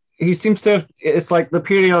 Yeah. He seems to have, it's like the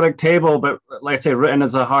periodic table, but like I say, written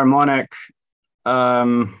as a harmonic,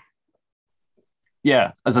 as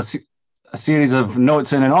a series of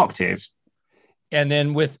notes in an octave. And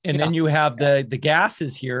then then you have the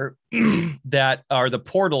gases here that are the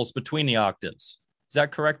portals between the octaves. Is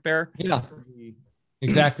that correct, Bear? Yeah,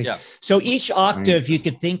 exactly. Yeah. So each octave, you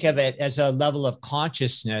could think of it as a level of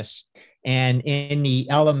consciousness. And in the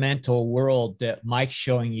elemental world that Mike's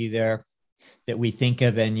showing you there, that we think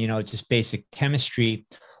of in, just basic chemistry,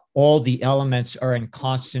 all the elements are in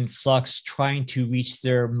constant flux, trying to reach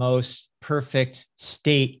their most perfect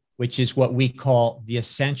state, which is what we call the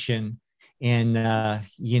ascension in the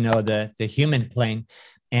human plane.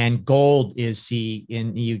 And gold is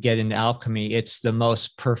you get into alchemy, it's the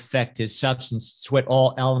most perfected substance. It's what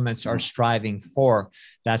all elements are striving for.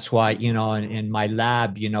 That's why, in my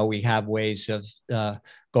lab, we have ways of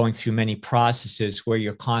going through many processes where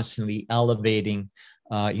you're constantly elevating,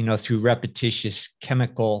 through repetitious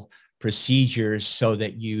chemical procedures, so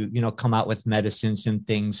that you come out with medicines and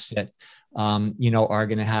things that are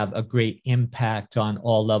going to have a great impact on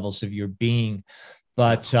all levels of your being.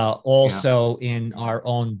 But also in our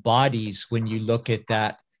own bodies, when you look at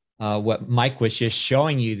that, what Mike was just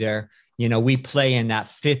showing you there, we play in that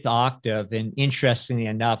 5th octave. And interestingly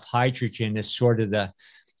enough, hydrogen is sort of the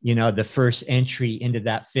first entry into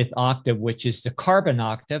that 5th octave, which is the carbon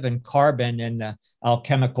octave. And carbon in the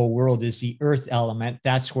alchemical world is the earth element.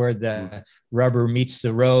 That's where the rubber meets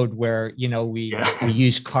the road, where, we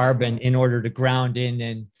use carbon in order to ground in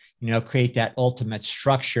and, create that ultimate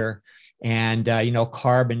structure. And,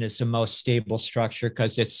 carbon is the most stable structure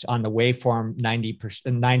because it's on the waveform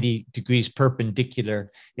 90 degrees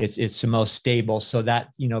perpendicular. It's the most stable. So that,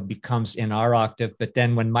 becomes in our octave. But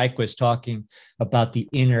then when Mike was talking about the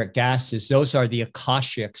inert gases, those are the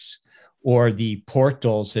akashics, or the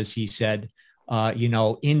portals, as he said,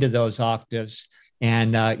 into those octaves.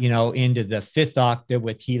 And, into the 5th octave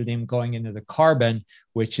with helium going into the carbon,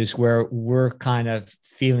 which is where we're kind of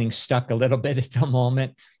feeling stuck a little bit at the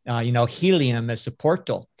moment. Helium is a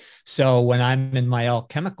portal. So when I'm in my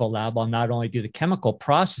alchemical lab, I'll not only do the chemical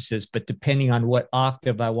processes, but depending on what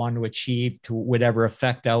octave I want to achieve, to whatever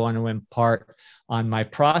effect I want to impart on my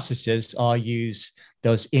processes, I'll use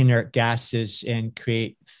those inert gases and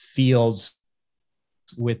create fields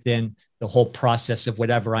within the whole process of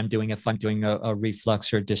whatever I'm doing, if I'm doing a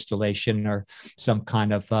reflux or distillation or some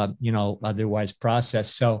kind of, otherwise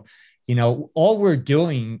process. So, all we're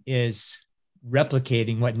doing is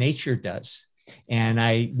replicating what nature does. And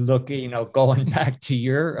I look, going back to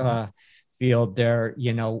your field there,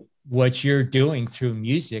 what you're doing through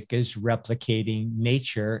music is replicating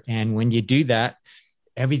nature. And when you do that,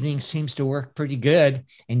 everything seems to work pretty good,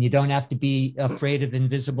 and you don't have to be afraid of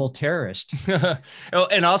invisible terrorists. Oh,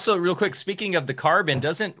 and also, real quick, speaking of the carbon,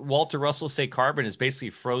 doesn't Walter Russell say carbon is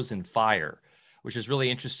basically frozen fire, which is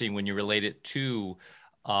really interesting when you relate it to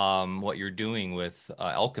what you're doing with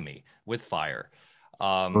alchemy, with fire.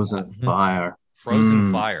 Frozen fire.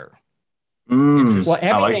 Frozen fire. Well,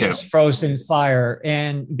 everything is frozen fire.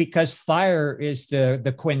 And because fire is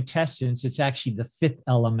the quintessence, it's actually the fifth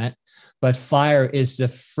element, but fire is the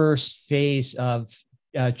first phase of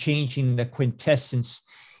changing the quintessence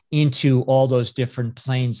into all those different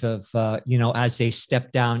planes of, as they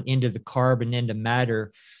step down into the carbon, into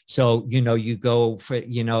matter. So, you go for,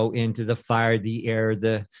 into the fire, the air,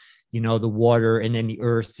 the water, and then the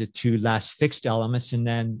earth, the two last fixed elements. And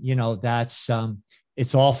then, that's,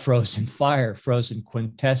 it's all frozen fire, frozen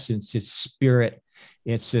quintessence. It's spirit.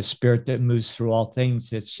 It's the spirit that moves through all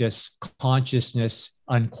things. It's just consciousness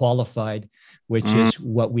unqualified, which is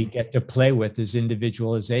what we get to play with, is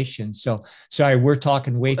individualization. So sorry, we're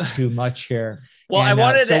talking way too much here. Well, I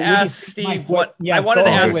wanted to ask Steve one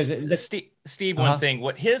thing,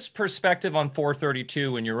 what his perspective on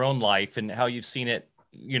 432 in your own life and how you've seen it,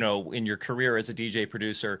 in your career as a DJ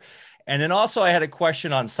producer. And then also I had a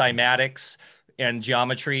question on cymatics and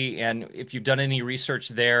geometry, and if you've done any research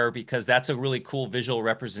there, because that's a really cool visual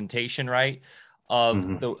representation, right,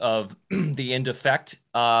 of the end effect,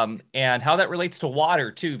 and how that relates to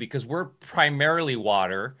water too, because we're primarily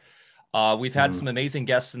water. We've had some amazing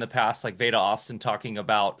guests in the past, like Veda Austin, talking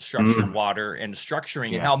about structured water and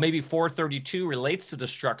structuring, and how maybe 432 relates to the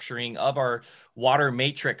structuring of our water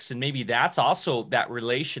matrix. And maybe that's also that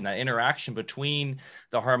relation, that interaction between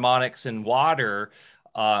the harmonics and water.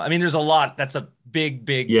 There's a lot. That's a big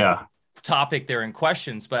topic there in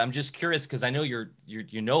questions, but I'm just curious because I know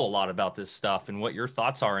you know a lot about this stuff and what your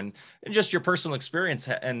thoughts are, and just your personal experience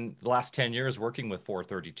in the last 10 years working with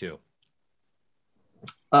 432.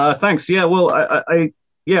 Thanks. Yeah. Well, I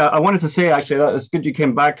wanted to say, actually, that it's good you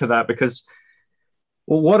came back to that, because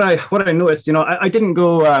what I noticed, I didn't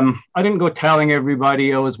go telling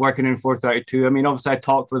everybody I was working in 432. I mean, obviously I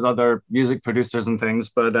talked with other music producers and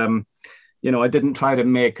things, but I didn't try to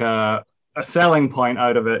make a selling point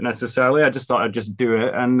out of it necessarily. I just thought I'd just do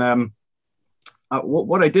it. And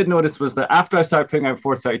what I did notice was that after I started putting out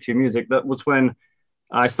 432 music, that was when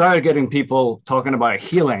I started getting people talking about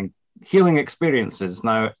healing experiences.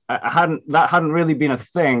 Now, that hadn't really been a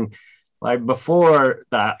thing like before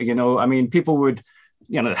that. People would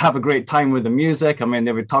have a great time with the music.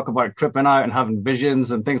 They would talk about tripping out and having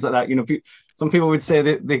visions and things like that. Some people would say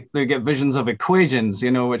that they get visions of equations,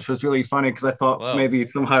 which was really funny, because I thought maybe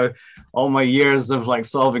somehow all my years of like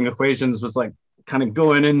solving equations was like kind of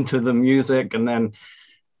going into the music, and then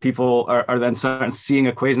people are then starting seeing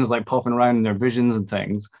equations like popping around in their visions and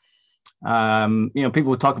things.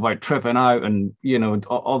 People would talk about tripping out and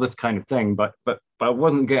all this kind of thing, but I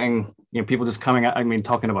wasn't getting people just coming out.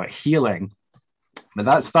 Talking about healing, but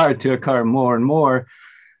that started to occur more and more,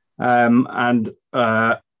 and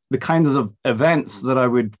the kinds of events that I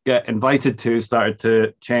would get invited to started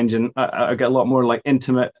to change, and I get a lot more like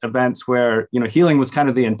intimate events where healing was kind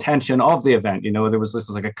of the intention of the event. There was this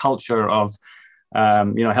like a culture of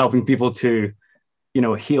helping people to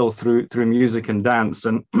heal through music and dance,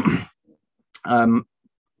 and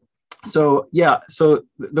so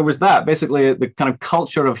there was that. Basically, the kind of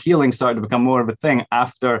culture of healing started to become more of a thing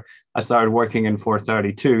after I started working in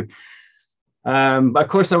 432. But of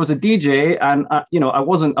course, I was a DJ, and I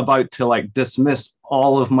wasn't about to like dismiss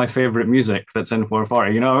all of my favorite music that's in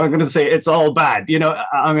 440. I'm going to say it's all bad.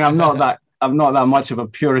 I'm not that much of a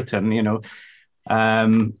Puritan.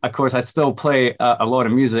 Of course, I still play a lot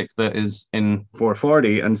of music that is in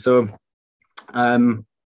 440, and so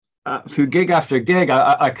through gig after gig,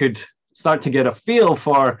 I could start to get a feel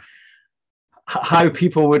for how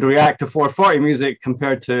people would react to 440 music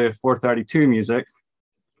compared to 432 music.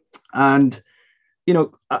 And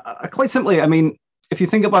quite simply, if you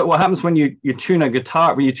think about what happens when you tune a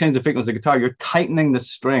guitar, when you change the frequency of the guitar, you're tightening the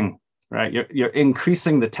string, right? You're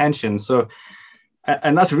increasing the tension. So,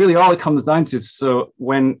 and that's really all it comes down to. So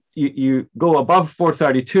when you go above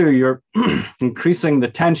 432, you're increasing the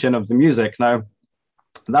tension of the music. Now,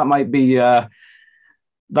 that might be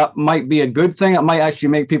that might be a good thing. It might actually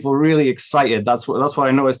make people really excited. That's what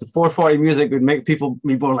I noticed. The 440 music would make people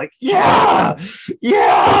be more like, yeah,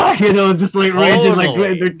 just like raging, like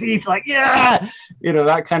gritting their teeth, like, yeah,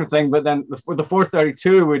 that kind of thing. But then the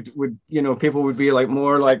 432 would people would be like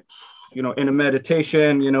more like, in a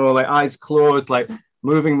meditation, like eyes closed, like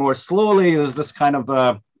moving more slowly. There's this kind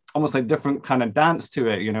of almost like different kind of dance to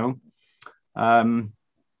it,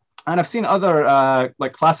 and I've seen other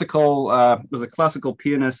like classical. There's a classical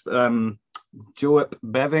pianist, Joep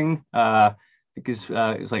Beving. I think he's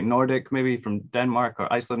like Nordic, maybe from Denmark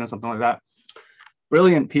or Iceland or something like that.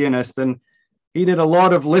 Brilliant pianist, and he did a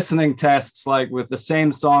lot of listening tests, like with the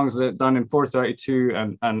same songs that done in 432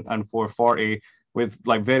 and 440, with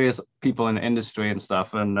like various people in the industry and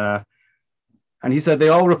stuff. And he said they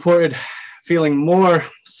all reported feeling more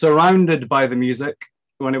surrounded by the music.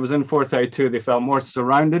 When it was in 432, they felt more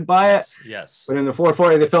surrounded by it. Yes. But in the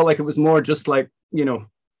 440, they felt like it was more just like,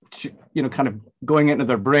 kind of going into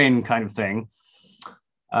their brain kind of thing.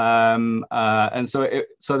 And so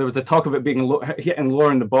there was a talk of it being hitting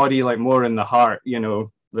lower in the body, like more in the heart,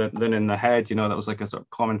 than in the head. That was like a sort of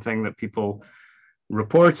common thing that people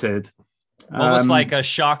reported. Almost like a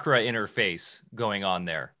chakra interface going on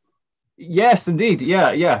there. Yes, indeed.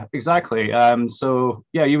 Yeah, exactly. So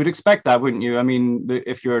yeah, you would expect that, wouldn't you? I mean,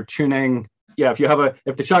 if you're tuning, if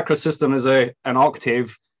the chakra system is an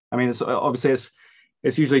octave, I mean, it's obviously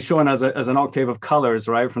it's usually shown as an octave of colors,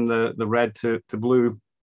 right? From the red to blue,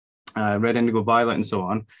 red, indigo, violet, and so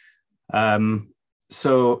on.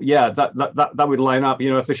 So yeah, that would line up.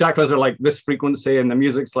 If the chakras are like this frequency and the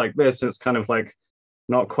music's like this, it's kind of like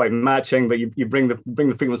not quite matching, but you bring the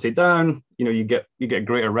frequency down, you get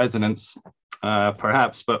greater resonance,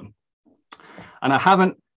 perhaps. And I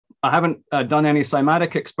haven't done any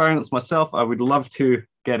cymatic experiments myself. I would love to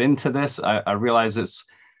get into this. I realize it's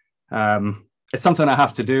something I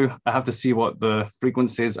have to do. I have to see what the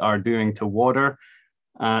frequencies are doing to water.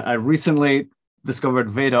 I recently discovered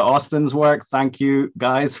Veda Austin's work. Thank you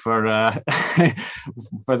guys for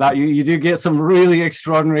for that. You do get some really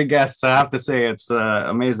extraordinary guests. I have to say, it's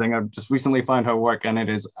amazing. I've just recently found her work, and it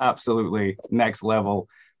is absolutely next level,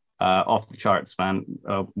 off the charts, man.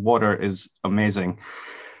 Water is amazing.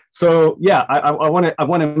 So yeah, I want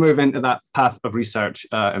to move into that path of research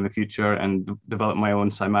in the future and develop my own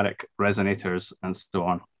cymatic resonators and so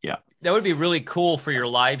on. Yeah, that would be really cool for your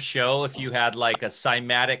live show if you had like a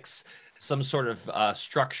cymatics, some sort of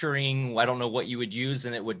structuring. I don't know what you would use,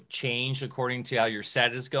 and it would change according to how your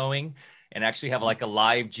set is going, and actually have like a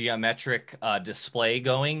live geometric display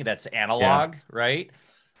going that's analog, right?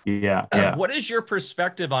 Yeah. What is your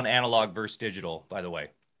perspective on analog versus digital, by the way?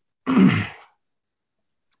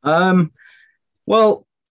 Well,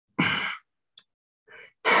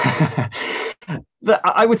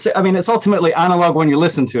 I would say, I mean, it's ultimately analog when you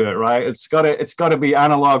listen to it, right? It's got to be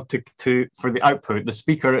analog to for the output. The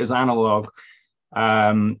speaker is analog,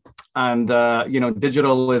 and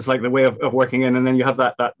digital is like the way of working in, and then you have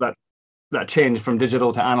that change from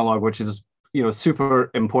digital to analog, which is super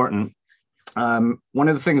important. One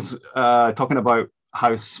of the things talking about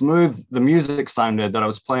how smooth the music sounded that I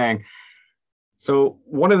was playing. So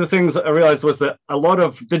one of the things I realized was that a lot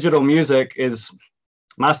of digital music is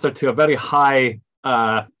mastered to a very high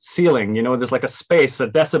ceiling. There's like a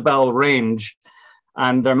decibel range,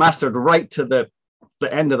 and they're mastered right to the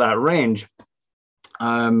end of that range.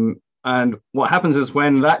 And what happens is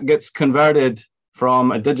when that gets converted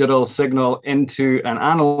from a digital signal into an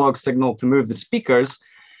analog signal to move the speakers,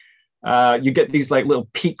 you get these like little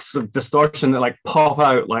peaks of distortion that like pop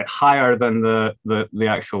out like higher than the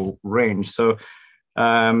actual range. So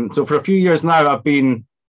for a few years now, I've been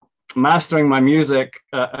mastering my music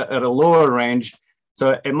at a lower range.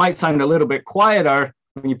 So it might sound a little bit quieter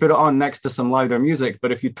when you put it on next to some louder music,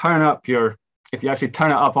 but if you actually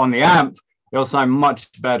turn it up on the amp, it'll sound much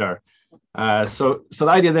better. So the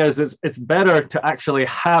idea there is it's better to actually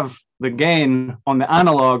have the gain on the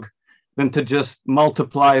analog than to just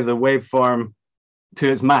multiply the waveform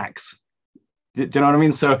to its max. Do you know what I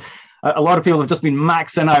mean? So a lot of people have just been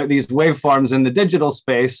maxing out these waveforms in the digital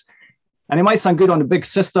space, and it might sound good on a big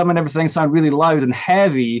system and everything sound really loud and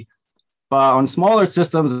heavy, but on smaller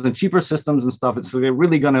systems and cheaper systems and stuff, it's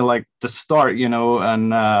really going to like distort,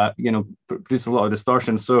 and produce a lot of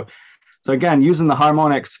distortion. So again, using the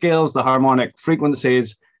harmonic scales, the harmonic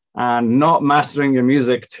frequencies, and not mastering your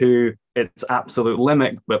music to its absolute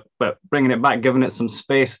limit, but bringing it back, giving it some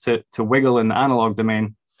space to wiggle in the analog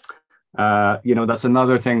domain. That's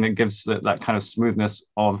another thing that gives that kind of smoothness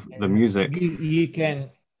of the music.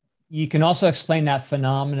 You can also explain that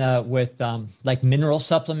phenomena with like mineral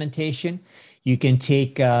supplementation. You can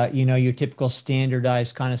take, your typical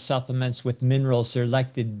standardized kind of supplements with minerals. They're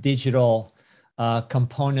like the digital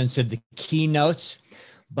components of the keynotes.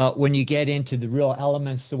 But when you get into the real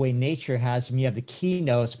elements, the way nature has them, you have the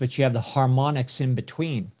keynotes, but you have the harmonics in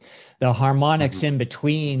between. The harmonics in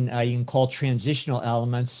between, you can call transitional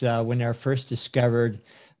elements. When they were first discovered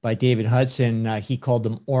by David Hudson, he called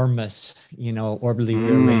them ORMUS, orbitally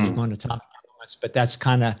rearranged monatomic elements. But that's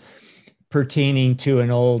kind of pertaining to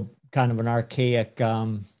an old, kind of an archaic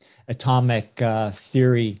atomic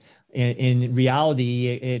theory. In reality,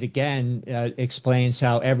 it again explains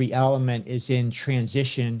how every element is in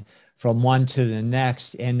transition from one to the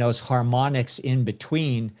next, and those harmonics in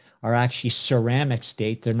between are actually ceramic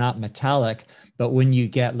state. They're not metallic. But when you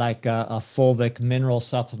get like a fulvic mineral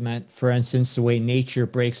supplement, for instance, the way nature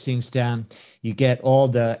breaks things down, you get all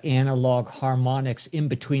the analog harmonics in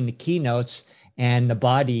between the keynotes, and the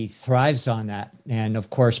body thrives on that. And of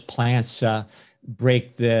course, plants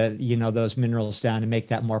break those minerals down and make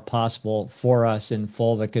that more possible for us. And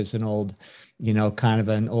fulvic is an old, kind of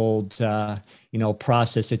an old,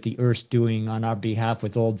 process that the Earth's doing on our behalf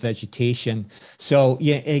with old vegetation. So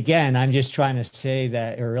yeah, again, I'm just trying to say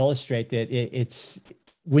that, or illustrate that it's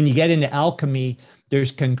when you get into alchemy,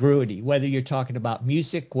 there's congruity, whether you're talking about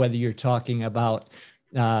music, whether you're talking about,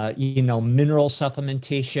 mineral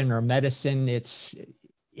supplementation or medicine,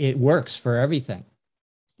 it works for everything.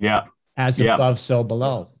 Yeah. As above, so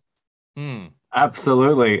below.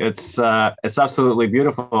 Absolutely. It's absolutely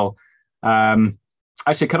beautiful.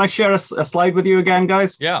 Actually, can I share a slide with you again,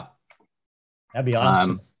 guys? Yeah. That'd be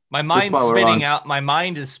awesome. My mind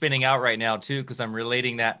is spinning out right now too, because I'm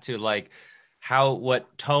relating that to like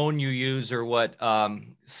what tone you use or what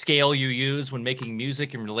scale you use when making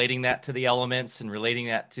music, and relating that to the elements and relating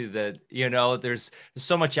that to the, there's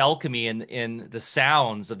so much alchemy in the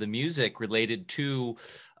sounds of the music related to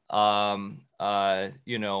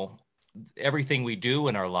everything we do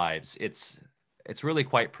in our lives. It's really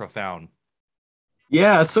quite profound.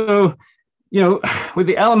 Yeah. So, with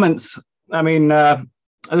the elements, I mean, this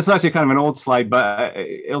is actually kind of an old slide, but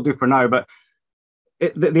it'll do for now. But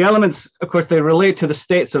the elements, of course, they relate to the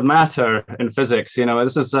states of matter in physics.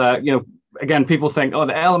 This is, again, people think, oh,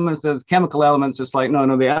 the elements, the chemical elements. It's like,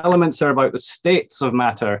 no, the elements are about the states of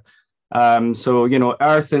matter. So,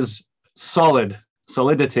 Earth is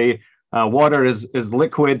solidity, water is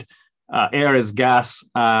liquid, air is gas,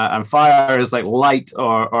 and fire is like light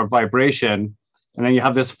or vibration. And then you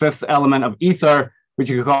have this fifth element of ether, which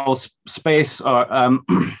you could call space. Or now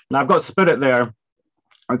I've got spirit there.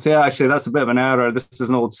 I'd say actually that's a bit of an error. This is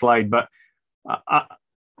an old slide, but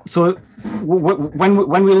so when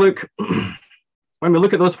we look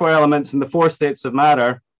at those four elements and the four states of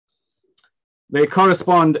matter, they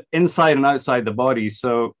correspond inside and outside the body.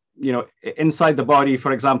 So inside the body,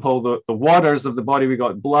 for example, the waters of the body, we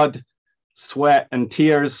got blood, sweat, and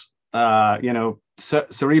tears.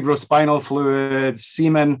 Cerebrospinal fluid,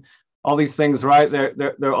 semen, all these things, right?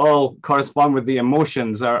 They're all correspond with the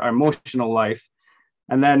emotions, our emotional life.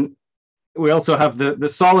 And then we also have the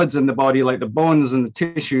solids in the body, like the bones and the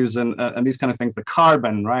tissues and these kind of things, the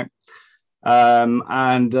carbon, right?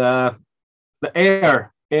 And the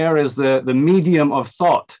air is the medium of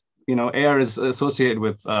thought. Air is associated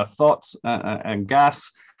with thoughts and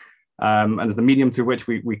gas, and is the medium through which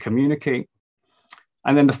we communicate.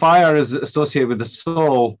 And then the fire is associated with the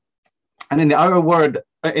soul. And in the outer world,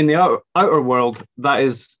 that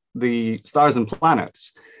is the stars and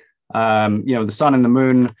planets. The sun and the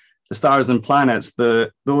moon, the stars and planets.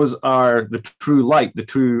 Those are the true light, the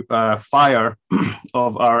true fire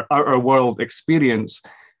of our outer world experience.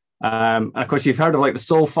 And of course, you've heard of like the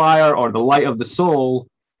soul fire or the light of the soul.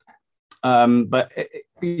 But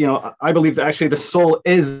I believe that actually the soul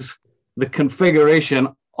is the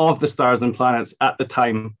configuration of the stars and planets at the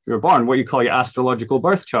time you're born, what you call your astrological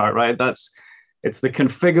birth chart, right? It's the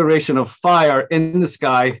configuration of fire in the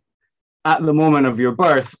sky at the moment of your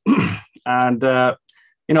birth. And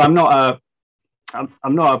I'm not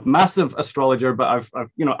a massive astrologer, but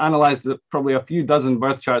I've analyzed probably a few dozen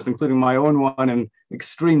birth charts, including my own one in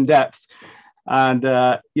extreme depth. And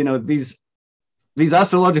these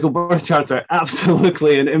astrological birth charts are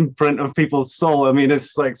absolutely an imprint of people's soul. I mean,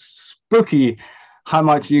 it's like spooky how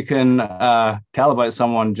much you can tell about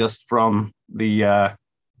someone just from the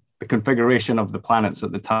configuration of the planets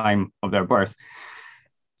at the time of their birth.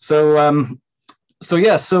 So I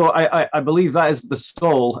believe that is the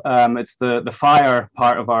soul. It's the fire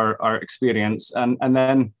part of our experience, and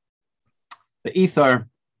then the ether.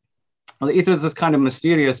 Well, the ether is this kind of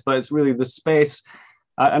mysterious, but it's really the space.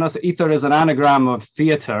 And also, ether is an anagram of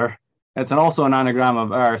theater. It's also an anagram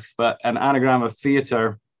of earth, but an anagram of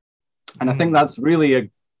theater. And I think that's really a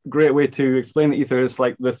great way to explain the ether. Is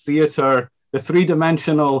like the theater, the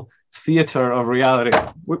three-dimensional theater of reality.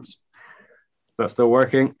 Whoops. Is that still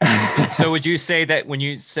working? So would you say that when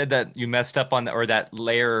you said that you messed up on or that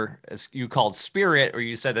layer as you called spirit, or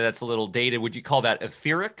you said that that's a little dated, would you call that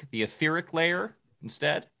etheric, the etheric layer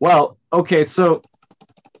instead? Well, okay. So,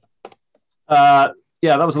 yeah,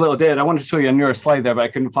 that was a little dated. I wanted to show you a newer slide there, but I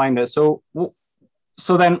couldn't find it. So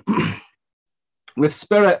then with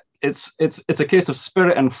spirit, it's a case of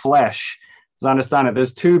spirit and flesh, as I understand it.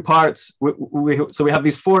 There's two parts. So we have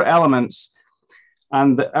these four elements,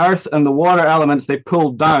 and the earth and the water elements, they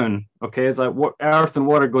pull down. Okay, it's like earth and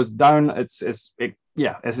water goes down. It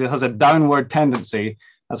has a downward tendency.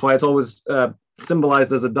 That's why it's always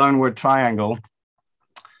symbolized as a downward triangle.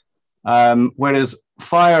 Whereas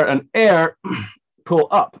fire and air pull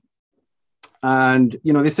up. And,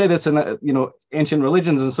 they say this in, ancient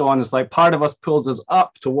religions and so on. It's like part of us pulls us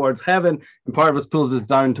up towards heaven and part of us pulls us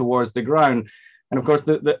down towards the ground. And of course,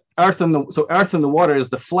 the earth and the water is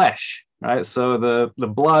the flesh, right? So the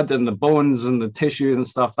blood and the bones and the tissue and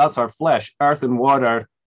stuff, that's our flesh. Earth and water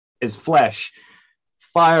is flesh.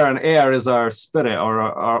 Fire and air is our spirit or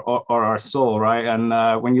our soul, right?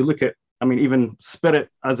 And when you look at, even spirit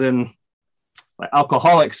as in like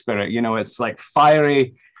alcoholic spirit, it's like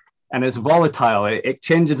fiery and it's volatile. It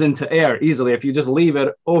changes into air easily. If you just leave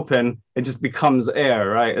it open, it just becomes air,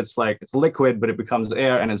 right? It's like it's liquid, but it becomes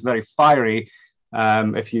air, and it's very fiery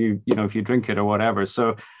if you drink it or whatever.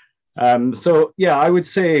 So yeah, I would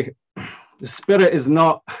say the spirit is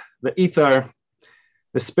not the ether.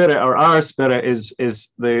 The spirit or our spirit is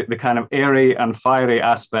the kind of airy and fiery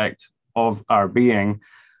aspect of our being.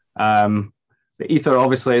 The ether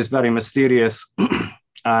obviously is very mysterious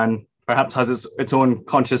and perhaps has its own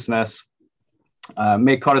consciousness,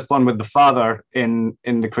 may correspond with the Father in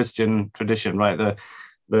the Christian tradition, right?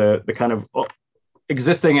 The kind of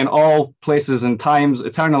existing in all places and times,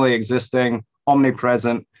 eternally existing,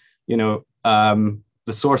 omnipresent, the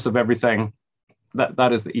source of everything.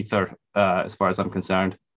 That is the ether, as far as I'm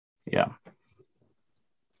concerned. Yeah.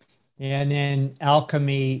 And in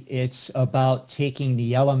alchemy, it's about taking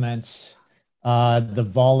the elements, the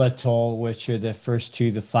volatile, which are the first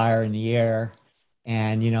two, the fire and the air,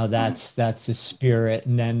 and that's the spirit,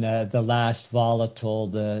 and then the last volatile,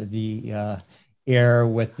 the air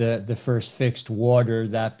with the first fixed water,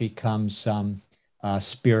 that becomes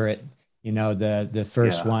spirit. The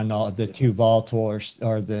first one, the two volatile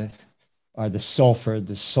are the sulfur,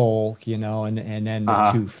 the soul, and then the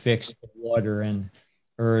two fixed, water and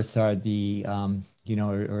earth, are the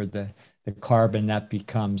or the carbon, that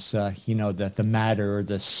becomes the matter, or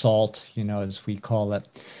the salt, as we call it.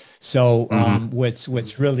 So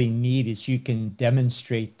what's really neat is you can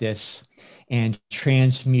demonstrate this and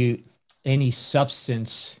transmute any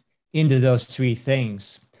substance into those three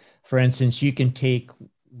things. For instance, you can take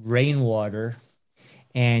rainwater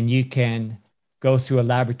and you can go through a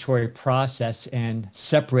laboratory process and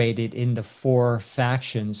separate it into four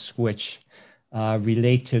factions, which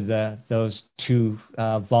relate to those two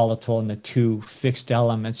volatile and the two fixed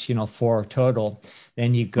elements, four total.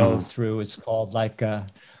 Then you go through, it's called like a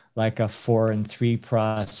 4 and 3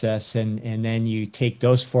 process, and then you take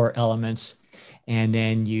those four elements and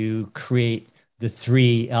then you create the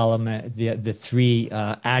three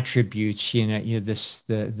attributes,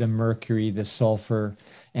 the mercury, the sulfur,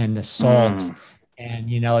 and the salt.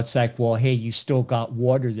 And, it's like, well, hey, you still got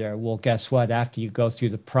water there. Well, guess what? After you go through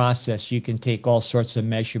the process, you can take all sorts of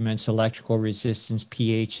measurements, electrical resistance,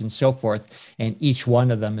 pH, and so forth. And each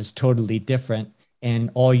one of them is totally different.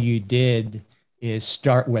 And all you did is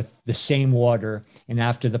start with the same water. And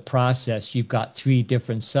after the process, you've got three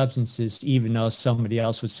different substances, even though somebody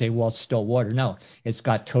else would say, well, it's still water. No, it's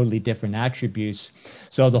got totally different attributes.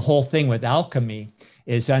 So the whole thing with alchemy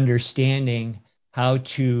is understanding how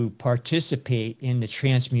to participate in the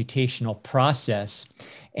transmutational process.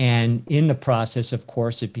 And in the process, of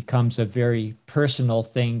course, it becomes a very personal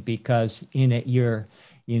thing, because in it, you're,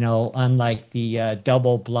 unlike the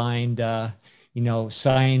double-blind,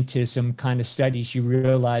 scientism kind of studies, you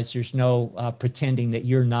realize there's no pretending that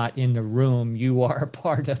you're not in the room. You are a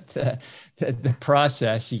part of the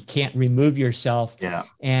process. You can't remove yourself. Yeah.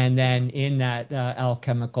 And then in that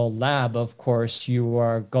alchemical lab, of course, you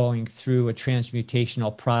are going through a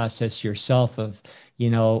transmutational process yourself of,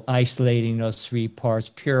 isolating those three parts,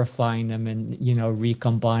 purifying them, and,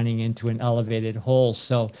 recombining into an elevated whole.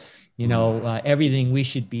 So, everything we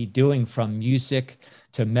should be doing, from music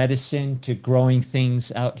to medicine to growing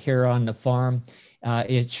things out here on the farm,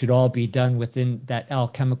 it should all be done within that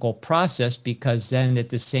alchemical process, because then at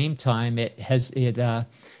the same time it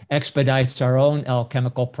expedites our own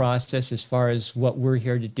alchemical process as far as what we're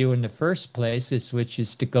here to do in the first place, which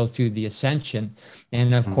is to go through the ascension.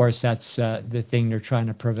 And of course, that's the thing they're trying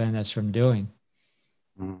to prevent us from doing.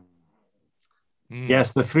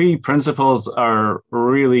 Yes, the three principles are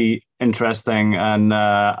really interesting, and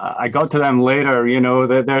I got to them later. You know,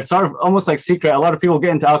 they're sort of almost like secret. A lot of people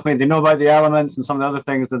get into alchemy, they know about the elements and some of the other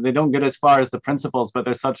things, that they don't get as far as the principles, but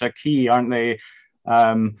they're such a key, aren't they?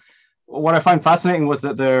 What I find fascinating was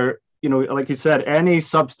that they're, you know, like you said, any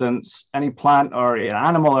substance, any plant or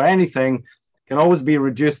animal or anything can always be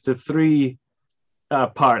reduced to three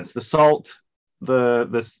parts: the salt,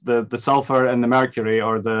 the sulfur, and the mercury,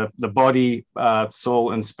 or the body,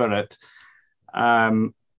 soul, and spirit.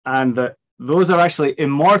 And that those are actually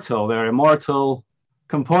immortal. They're immortal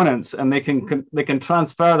components, and they can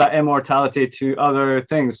transfer that immortality to other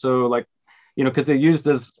things. So, like, you know, because they're used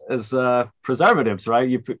as preservatives, right?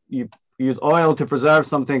 You use oil to preserve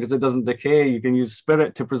something because it doesn't decay. You can use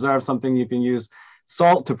spirit to preserve something. You can use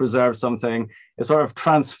salt to preserve something. It sort of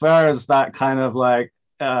transfers that kind of like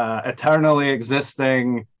eternally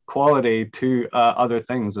existing quality to other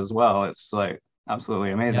things as well. It's like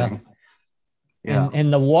absolutely amazing. Yeah.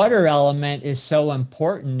 And the water element is so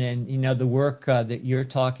important. And, you know, the work that you're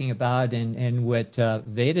talking about and what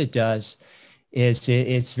Veda does is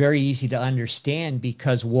it's very easy to understand,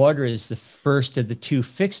 because water is the first of the two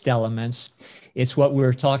fixed elements. It's what we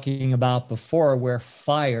were talking about before, where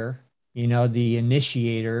fire, you know, the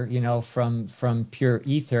initiator, you know, from pure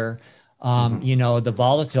ether, you know, the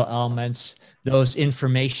volatile elements, those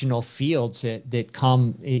informational fields that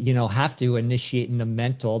come, you know, have to initiate in the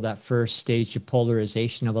mental, that first stage of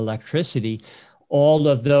polarization of electricity. All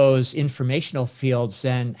of those informational fields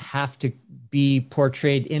then have to be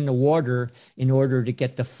portrayed in the water in order to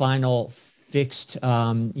get the final fixed,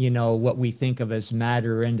 you know, what we think of as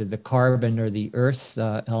matter into the carbon or the earth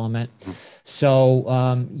element.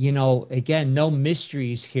 So, you know, again, no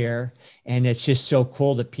mysteries here. And it's just so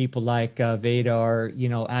cool that people like Veda are, you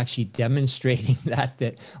know, actually demonstrating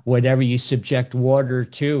that whatever you subject water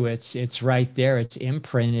to, it's right there. It's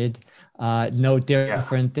imprinted. No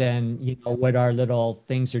different than, you know, what our little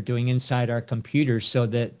things are doing inside our computers, so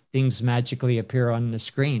that things magically appear on the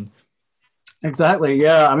screen. Exactly.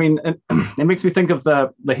 Yeah. I mean, it makes me think of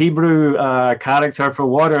the Hebrew character for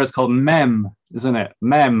water is called mem, isn't it?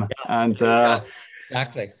 Mem. And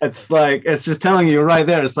exactly. It's like, it's just telling you right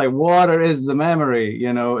there. It's like water is the memory.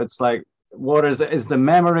 You know, it's like water is the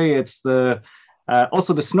memory. It's the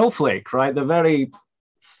also the snowflake, right? The very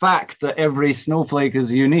fact that every snowflake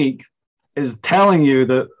is unique is telling you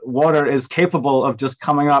that water is capable of just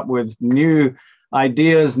coming up with new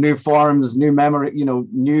ideas, new forms, new memory, you know,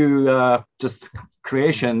 new just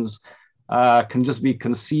creations can just be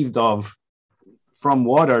conceived of from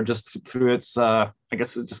water just through its, I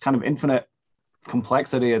guess, it's just kind of infinite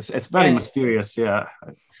complexity. It's very mysterious. Yeah.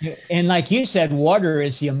 And like you said, water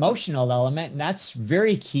is the emotional element, and that's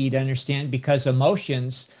very key to understand, because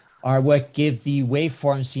emotions are what give the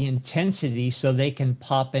waveforms the intensity so they can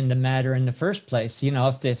pop into matter in the first place. You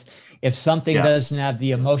know, if something doesn't have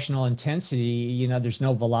the emotional intensity, you know, there's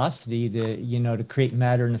no velocity to, you know, to create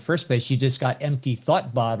matter in the first place. You just got empty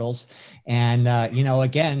thought bottles. And, you know,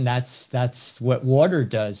 again, that's what water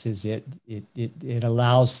does, is it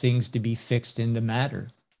allows things to be fixed into matter.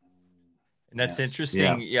 And that's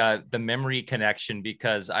interesting. Yeah. The memory connection,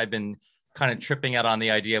 because I've been kind of tripping out on the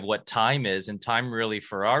idea of what time is, and time really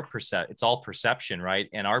for our it's all perception, right?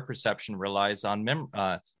 And our perception relies on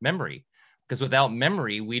memory, because without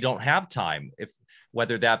memory, we don't have time.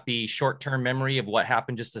 Whether that be short-term memory of what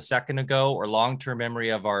happened just a second ago, or long-term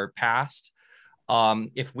memory of our past.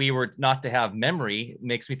 If we were not to have memory, it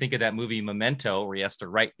makes me think of that movie Memento, where he has to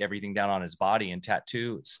write everything down on his body and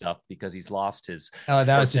tattoo stuff because he's lost his. Oh,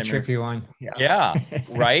 that was a tricky one. Yeah.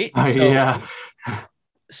 Right.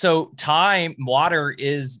 So time, water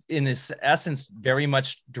is in its essence very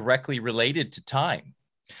much directly related to time.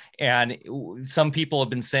 And some people have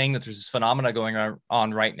been saying that there's this phenomena going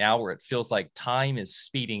on right now where it feels like time is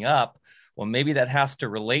speeding up. Well, maybe that has to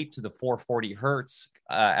relate to the 440 hertz.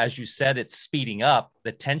 As you said, it's speeding up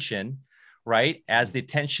the tension, right? As the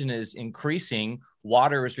tension is increasing,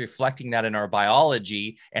 water is reflecting that in our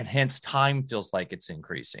biology, and hence time feels like it's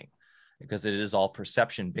increasing, because it is all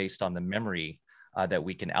perception based on the memory that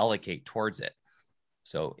we can allocate towards it.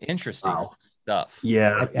 So interesting stuff.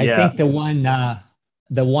 I think the one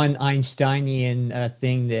the one Einsteinian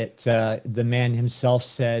thing that the man himself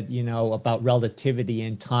said, about relativity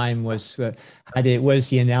and time was was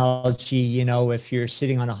the analogy, if you're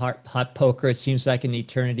sitting on a hot poker, it seems like an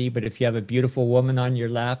eternity, but if you have a beautiful woman on your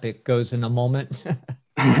lap, it goes in a moment.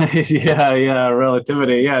 Yeah,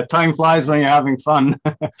 relativity. Yeah, time flies when you're having fun.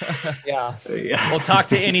 Yeah. Well, talk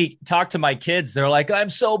to my kids. They're like, I'm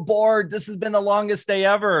so bored. This has been the longest day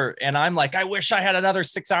ever. And I'm like, I wish I had another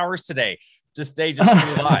 6 hours today. Day just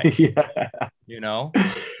flew by. Yeah.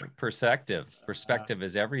 Perspective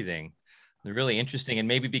is everything. They're really interesting. And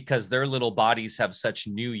maybe because their little bodies have such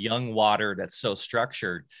new young water that's so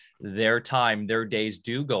structured, their days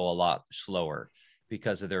do go a lot slower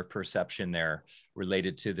because of their perception there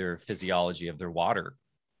related to their physiology of their water.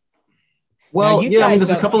 Well, there's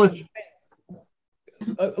a couple of...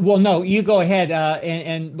 well, no, you go ahead.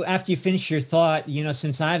 And after you finish your thought,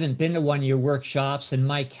 since I haven't been to one of your workshops and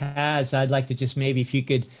Mike has, I'd like to just maybe if you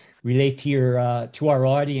could relate to your to our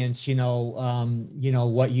audience,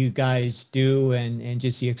 what you guys do and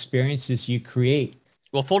just the experiences you create.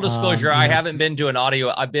 Well, full disclosure, I haven't been to an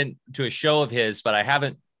audio. I've been to a show of his, but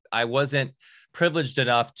I wasn't privileged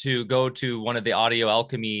enough to go to one of the Audio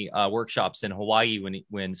Alchemy workshops in Hawaii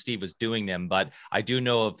when Steve was doing them. But I do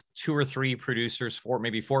know of 2 or 3 producers,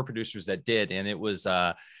 maybe 4 producers that did. And it was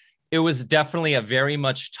definitely a very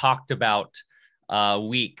much talked about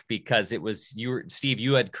week because it was Steve,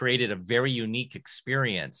 you had created a very unique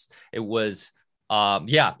experience. It was,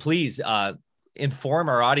 please inform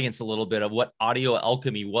our audience a little bit of what Audio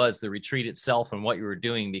Alchemy was, the retreat itself, and what you were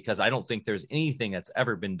doing, because I don't think there's anything that's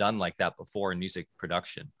ever been done like that before in music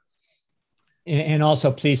production. And also,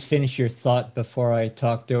 please finish your thought before I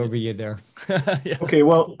talked over you there. Yeah. Okay,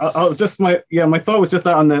 well, I'll just my thought was just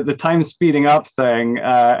that on the time speeding up thing.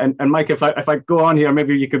 And Mike, if I go on here,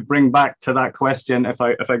 maybe you could bring back to that question if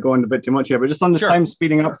I go into a bit too much here. But just on the time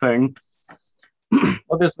speeding up thing,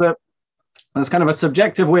 well, there's kind of a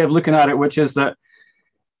subjective way of looking at it, which is that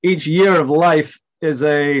each year of life is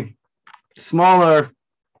a smaller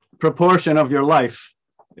proportion of your life.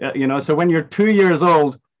 So when you're 2 years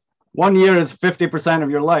old, 1 year is 50% of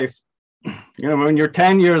your life. When you're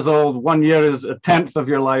 10 years old, 1 year is 1/10 of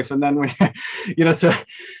your life. And then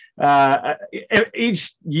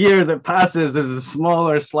each year that passes is a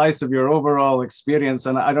smaller slice of your overall experience.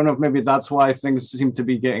 And I don't know if maybe that's why things seem to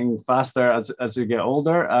be getting faster as you get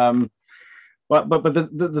older. But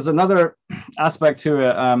there's another aspect to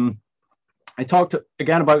it. I talked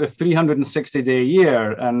again about the 360-day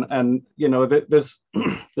year, and there's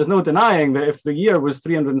no denying that if the year was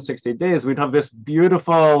 360 days, we'd have this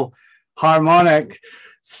beautiful harmonic,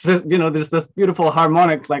 there's this beautiful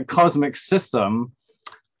harmonic like cosmic system,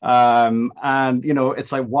 and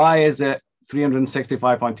it's like, why is it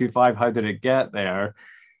 365.25? How did it get there?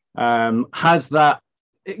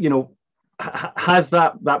 Has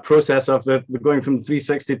that process of the going from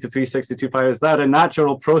 360 to 362 pi, is that a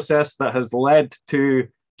natural process that has led to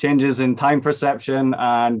changes in time perception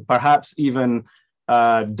and perhaps even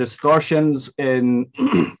distortions in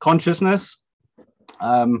consciousness?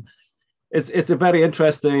 It's a very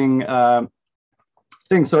interesting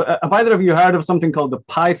thing. So have either of you heard of something called the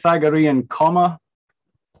Pythagorean comma?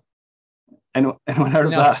 Anyone heard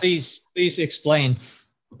of that? Please explain.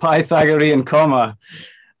 Pythagorean comma.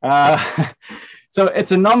 So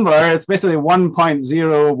it's a number. It's basically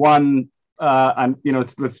 1.01, and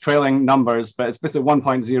it's with trailing numbers, but it's basically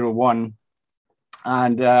 1.01,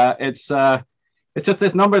 and it's just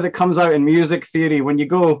this number that comes out in music theory when you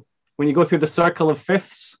go through the circle of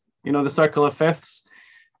fifths. The circle of fifths.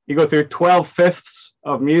 You go through 12 fifths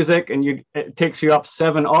of music, and it takes you up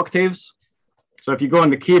 7 octaves. So if you go on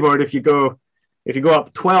the keyboard, if you go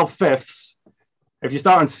up 12 fifths. If you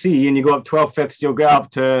start on C and you go up 12 fifths, you'll get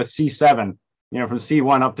up to C7, from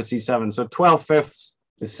C1 up to C7. So 12 fifths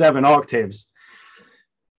is 7 octaves.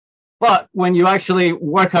 But when you actually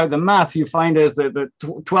work out the math, you find is that the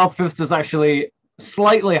 12 fifths is actually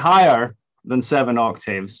slightly higher than 7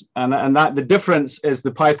 octaves. And that the difference is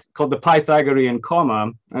called the Pythagorean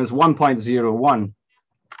comma, and it's 1.01.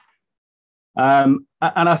 And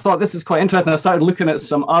I thought this is quite interesting. I started looking at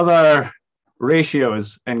some other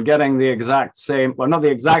ratios and getting the exact same, well, not the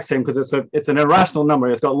exact same, because it's an irrational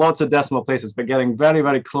number. It's got lots of decimal places, but getting very,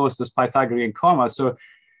 very close to this Pythagorean comma. So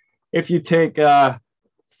if you take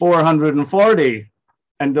 440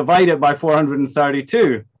 and divide it by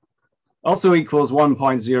 432, also equals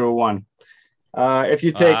 1.01. If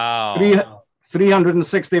you take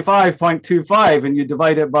 365.25 and you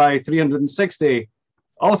divide it by 360,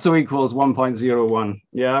 also equals 1.01.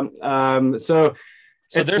 Yeah. So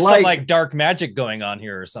there's some like dark magic going on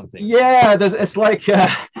here or something. Yeah, it's like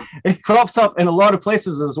it crops up in a lot of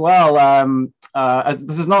places as well.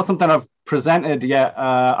 This is not something I've presented yet.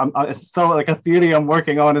 It's still like a theory I'm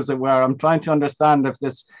working on, as it were. I'm trying to understand if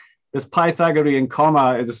this Pythagorean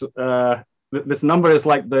comma is this number is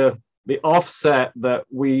like the offset that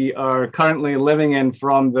we are currently living in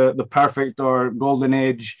from the perfect or golden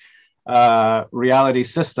age reality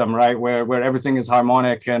system, right? Where everything is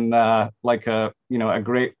harmonic and like a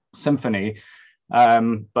great symphony.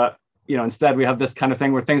 But instead we have this kind of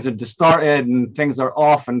thing where things are distorted and things are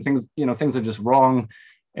off and things are just wrong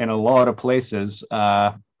in a lot of places.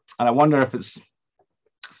 And I wonder if it's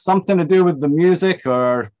something to do with the music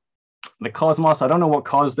or the cosmos. I don't know what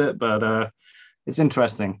caused it, but it's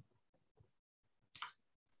interesting.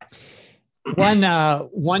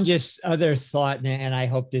 One just other thought, and I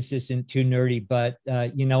hope this isn't too nerdy, but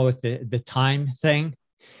with the time thing,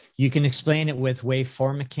 you can explain it with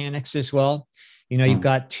waveform mechanics as well. You've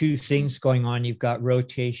got two things going on. You've got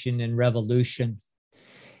rotation and revolution.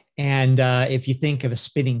 And if you think of a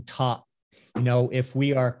spinning top, if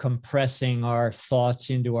we are compressing our thoughts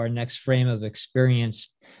into our next frame of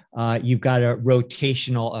experience, you've got a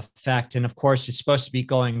rotational effect. And of course, it's supposed to be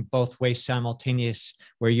going both ways simultaneous,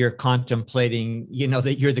 where you're contemplating,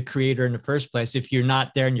 that you're the creator in the first place. If you're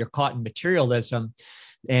not there and you're caught in materialism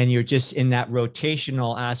and you're just in that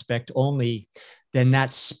rotational aspect only, then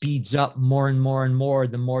that speeds up more and more and more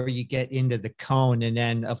the more you get into the cone. And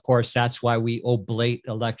then, of course, that's why we oblate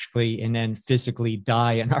electrically and then physically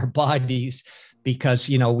die in our bodies, because,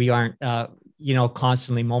 we aren't,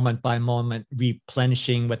 constantly moment by moment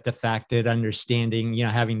replenishing with the fact that understanding,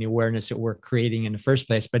 having the awareness that we're creating in the first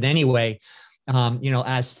place. But anyway,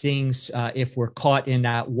 as things, if we're caught in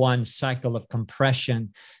that one cycle of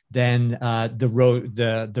compression, then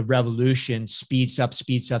the revolution speeds up.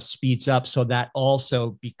 So that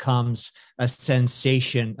also becomes a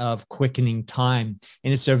sensation of quickening time.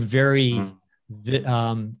 And it's a very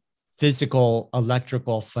physical,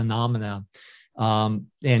 electrical phenomena. And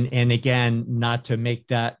again, not to make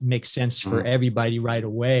that make sense for everybody right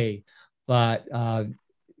away, but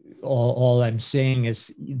all I'm saying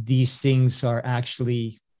is these things are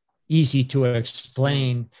actually easy to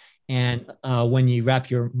explain. And when you wrap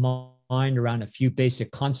your mind around a few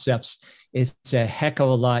basic concepts, it's a heck of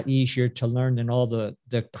a lot easier to learn than all the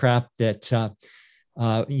crap that,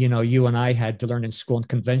 you and I had to learn in school in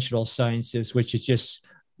conventional sciences, which is just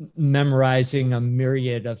memorizing a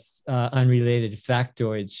myriad of unrelated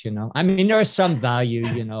factoids. I mean, there is some value,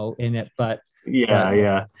 in it, but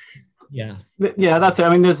yeah, that's it. I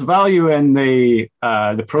mean, there's value in the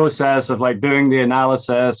process of like doing the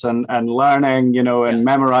analysis and learning, and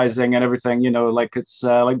memorizing and everything, like it's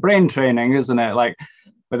like brain training, isn't it? Like,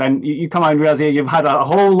 but then you come out and realize you've had a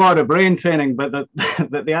whole lot of brain training, but that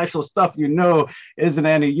the actual stuff isn't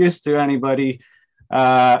any use to anybody.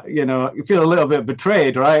 You feel a little bit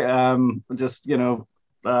betrayed, right?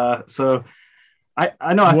 So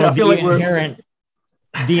I know. I feel like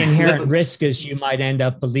the inherent risk is you might end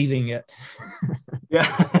up believing it.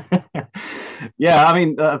 Yeah. I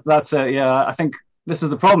mean, that's it. Yeah. I think this is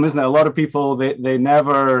the problem, isn't it? A lot of people, they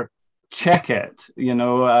never check it,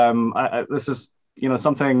 this is,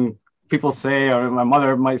 something people say, or my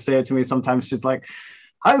mother might say it to me sometimes. She's like,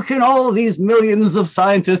 how can all these millions of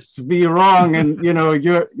scientists be wrong? And,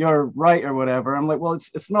 you're right or whatever. I'm like, well,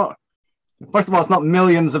 it's not, first of all, it's not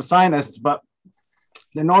millions of scientists, but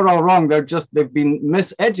they're not all wrong. They've been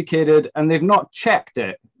miseducated and they've not checked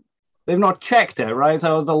it. Right?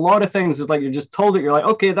 So a lot of things is like, you're just told it. You're like,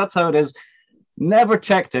 okay, that's how it is. Never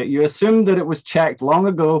checked it. You assumed that it was checked long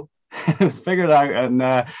ago. It was figured out, and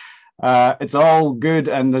it's all good.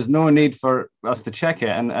 And there's no need for us to check it.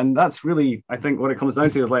 And that's really, I think, what it comes down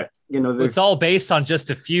to is like, it's all based on just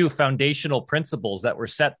a few foundational principles that were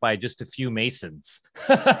set by just a few Masons.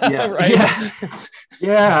 Yeah. Right.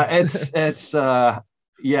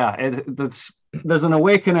 There's an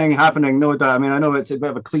awakening happening, no doubt. I mean, I know it's a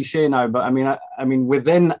bit of a cliche now, but I mean,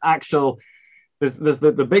 within actual, there's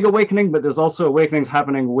the big awakening, but there's also awakenings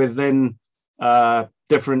happening within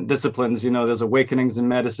different disciplines. There's awakenings in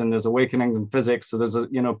medicine, there's awakenings in physics. So there's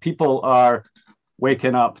people are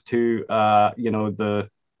waking up to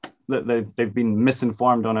they've been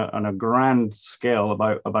misinformed on a grand scale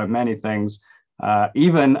about many things.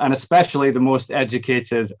 Even and especially the most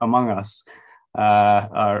educated among us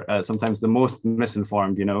are sometimes the most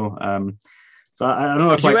misinformed. So I don't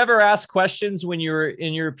know. Did you ever ask questions when you were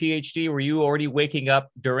in your PhD? Were you already waking up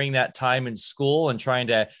during that time in school and trying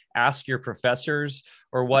to ask your professors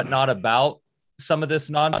or whatnot about some of this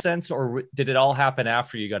nonsense, or did it all happen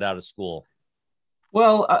after you got out of school?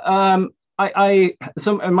 Well,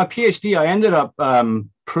 so in my PhD, I ended up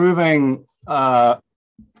proving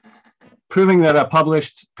proving that a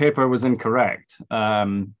published paper was incorrect.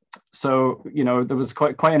 So, there was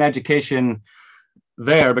quite an education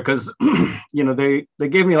there, because, they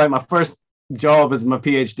gave me like my first job as my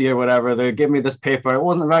PhD or whatever. They gave me this paper. It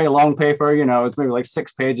wasn't a very long paper, it was maybe like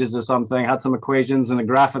 6 pages or something, had some equations and a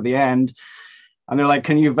graph at the end. And they're like,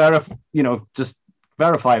 can you just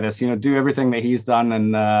verify this, do everything that he's done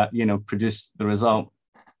and, produce the result.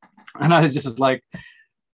 And I just like,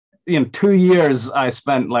 2 years I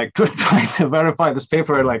spent like trying to verify this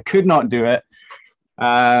paper, like could not do it.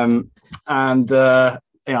 I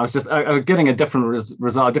was getting a different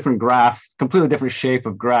result, a different graph, completely different shape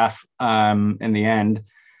of graph in the end.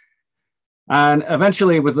 And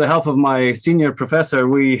eventually, with the help of my senior professor,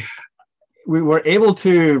 we were able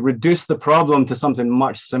to reduce the problem to something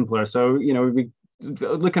much simpler. So, we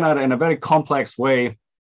looking at it in a very complex way,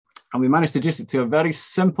 and we managed to reduce it to a very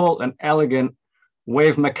simple and elegant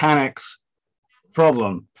wave mechanics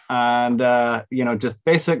problem. And, just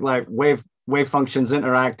basic like wave functions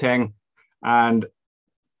interacting. And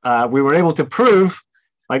we were able to prove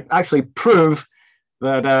that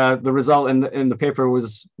the result in the paper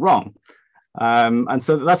was wrong. And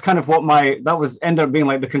so that's kind of what ended up being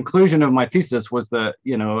like the conclusion of my thesis was that,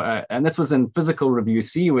 and this was in Physical Review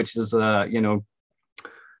C, which is,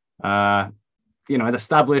 an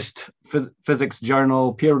established physics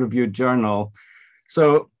journal, peer-reviewed journal.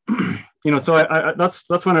 So,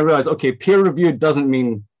 that's when I realized, okay, peer-reviewed doesn't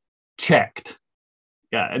mean checked.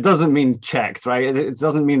 Yeah, it doesn't mean checked, right? It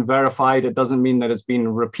doesn't mean verified. It doesn't mean that it's been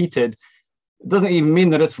repeated. It doesn't even mean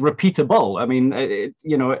that it's repeatable. I mean,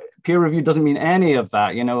 peer review doesn't mean any of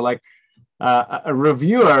that. A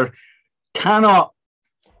reviewer cannot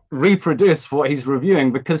reproduce what he's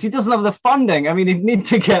reviewing because he doesn't have the funding. I mean, he'd need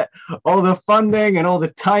to get all the funding and all the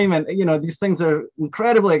time. And, these things are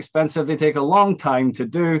incredibly expensive. They take a long time to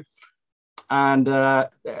do. And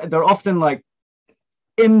they're often like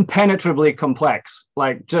impenetrably complex,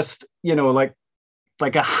 like just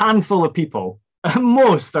like a handful of people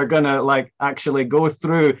most are gonna like actually go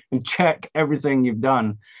through and check everything you've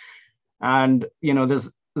done. And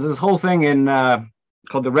there's this whole thing in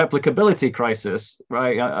called the replicability crisis,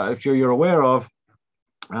 right? I'm sure you're aware of.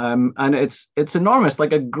 And it's enormous.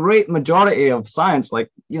 Like a great majority of science,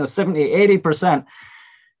 like 70-80%,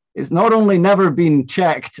 is not only never been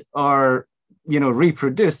checked or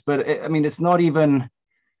reproduced, but it's never even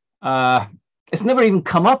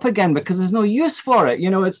come up again because there's no use for it.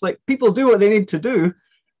 It's like people do what they need to do.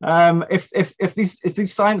 If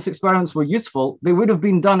these science experiments were useful, they would have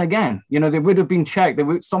been done again. They would have been checked.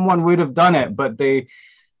 Someone would have done it, but they're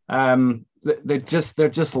just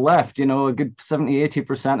left. A good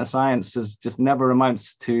 70-80% of science is just never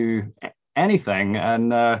amounts to anything,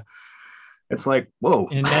 and it's like, whoa.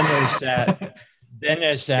 And then there's that. Then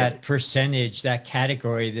there's that percentage, that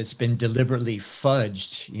category that's been deliberately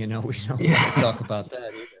fudged. We don't want to talk about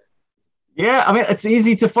that either. Yeah, I mean, it's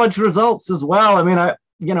easy to fudge results as well. I mean, I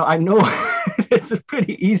know it's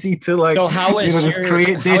pretty easy to like. So how is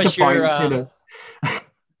create data points?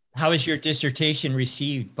 How is your dissertation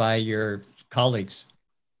received by your colleagues?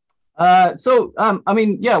 Well,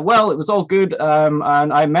 it was all good. And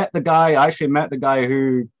I actually met the guy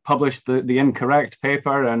who published the incorrect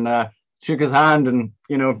paper, and shook his hand and,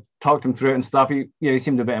 talked him through it and stuff. He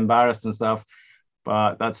seemed a bit embarrassed and stuff,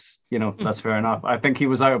 but that's fair enough. I think he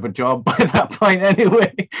was out of a job by that point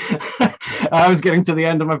anyway. I was getting to the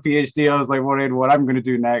end of my PhD. I was like worried what I'm going to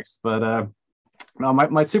do next. But no,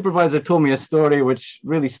 my supervisor told me a story which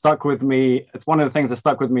really stuck with me. It's one of the things that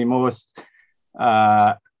stuck with me most.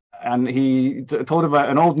 And he told about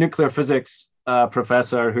an old nuclear physics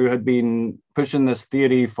professor who had been pushing this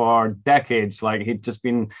theory for decades. Like he'd just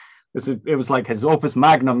been, it was like his opus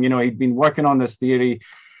magnum. He'd been working on this theory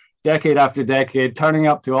decade after decade, turning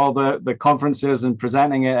up to all the conferences and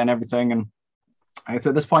presenting it and everything. And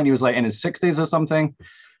so at this point, he was like in his 60s or something.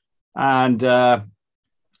 And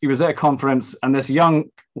he was at a conference, and this young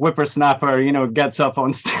whippersnapper, gets up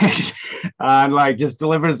on stage and like just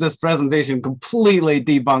delivers this presentation, completely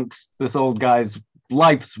debunks this old guy's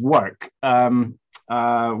life's work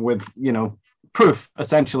with, proof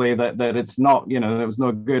essentially that it's not, that it was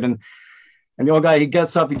no good. And the old guy, he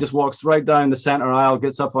gets up, he just walks right down the center aisle,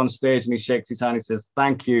 gets up on stage, and he shakes his hand. He says,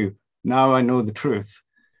 "Thank you. Now I know the truth."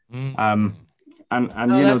 And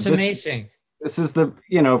that's amazing. This is the,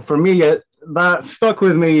 for me, that stuck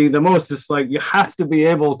with me the most. It's like you have to be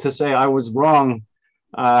able to say I was wrong,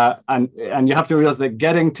 and you have to realize that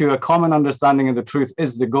getting to a common understanding of the truth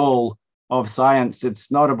is the goal of science.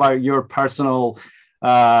 It's not about your personal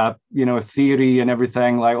theory and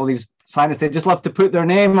everything. Like all these scientists, they just love to put their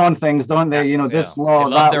name on things, don't they? You know, this law,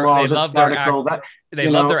 that law, this article, that. They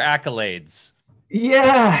love their accolades.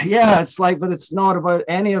 Yeah. It's like, but it's not about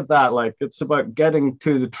any of that. Like, it's about getting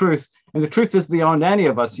to the truth, and the truth is beyond any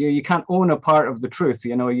of us. You can't own a part of the truth.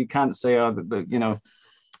 You know, you can't say, I mean,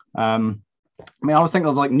 I was thinking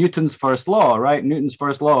of like Newton's first law, right? Newton's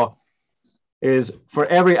first law is for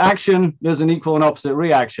every action, there's an equal and opposite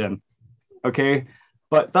reaction. Okay.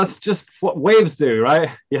 But that's just what waves do, right?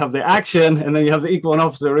 You have the action and then you have the equal and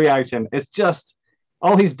opposite reaction. It's just,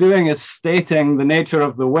 all he's doing is stating the nature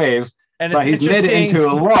of the wave, and but he's made it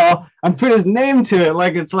into a law and put his name to it.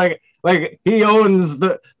 Like, it's like he owns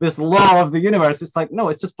this law of the universe. It's like, no,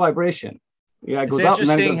 it's just vibration. Yeah, it goes up and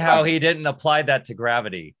then it goes how back. he didn't apply that to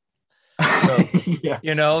gravity. So, yeah.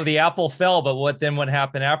 You know, the apple fell, but what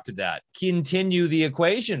happened after that? Continue the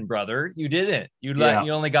equation, brother. You didn't. You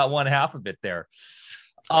only got one half of it there.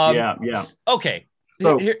 Yeah. Okay.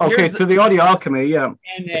 So, to the audio alchemy, yeah.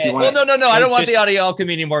 Well, no. I don't want the audio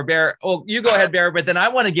alchemy anymore, Bear. Oh, you go ahead, Bear. But then I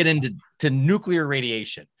want to get into nuclear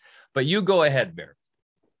radiation. But you go ahead, Bear.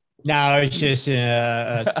 No, it's just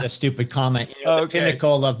a stupid comment. You know, the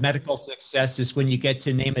pinnacle of medical success is when you get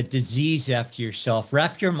to name a disease after yourself.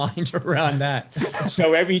 Wrap your mind around that.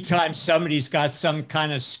 So every time somebody's got some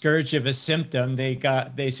kind of scourge of a symptom,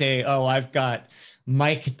 they say, "Oh, I've got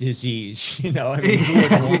Mike disease." You know, I mean, who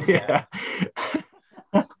would want that?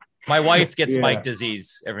 My wife gets Mike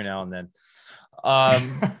disease every now and then.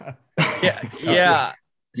 Yeah.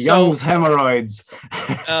 Young's hemorrhoids.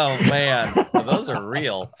 Oh man, those are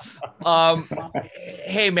real.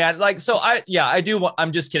 Hey man, like, so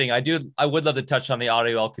I'm just kidding. I would love to touch on the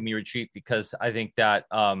audio alchemy retreat because I think that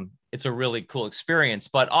it's a really cool experience.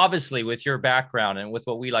 But obviously, with your background and with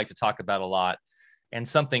what we like to talk about a lot, and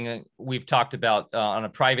something we've talked about on a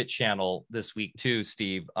private channel this week too,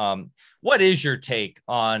 Steve. What is your take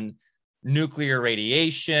on nuclear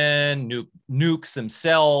radiation, nukes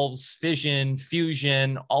themselves, fission,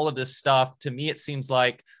 fusion, all of this stuff? To me, it seems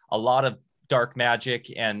like a lot of dark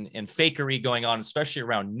magic and fakery going on, especially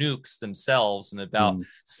around nukes themselves, and about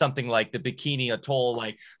something like the Bikini Atoll,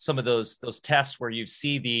 like some of those tests where you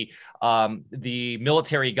see the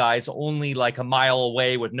military guys only like a mile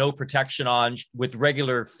away with no protection on, with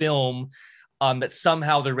regular film. That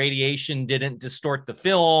somehow the radiation didn't distort the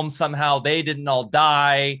film. Somehow they didn't all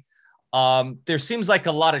die. There seems like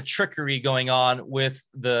a lot of trickery going on with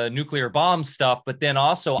the nuclear bomb stuff, but then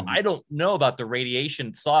also I don't know about the radiation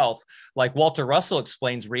itself. Like Walter Russell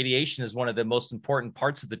explains, radiation is one of the most important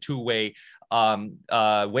parts of the two-way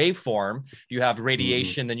waveform. You have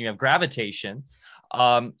radiation, then you have gravitation.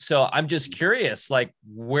 So I'm just curious, like,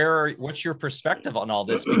 what's your perspective on all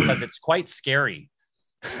this? Because it's quite scary.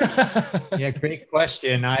 Yeah, great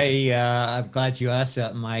question. I'm glad you asked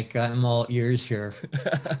that, Mike. I'm all ears here.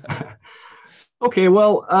 Okay,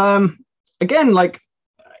 well, again, like,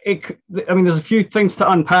 there's a few things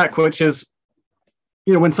to unpack, which is,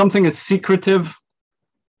 you know, when something is secretive,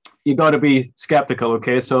 you got to be skeptical.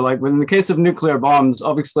 Okay, so like in the case of nuclear bombs,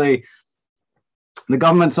 obviously, the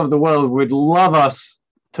governments of the world would love us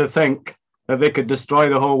to think that they could destroy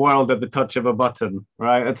the whole world at the touch of a button,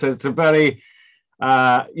 right? It's a very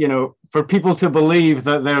for people to believe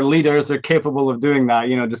that their leaders are capable of doing that,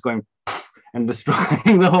 you know, just going and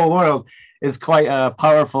destroying the whole world, is quite a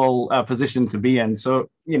powerful position to be in. So,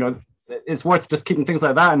 you know, it's worth just keeping things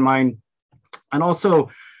like that in mind. And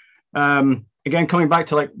also, again, coming back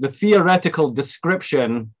to like the theoretical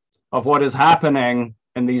description of what is happening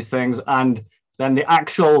in these things, and then the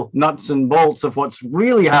actual nuts and bolts of what's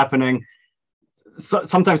really happening,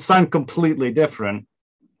 sometimes sound completely different.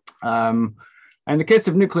 In the case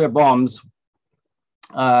of nuclear bombs,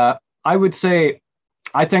 I would say,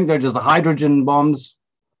 I think they're just hydrogen bombs,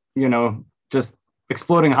 you know, just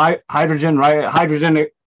exploding hydrogen, right? Hydrogen,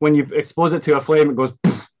 when you expose it to a flame, it goes,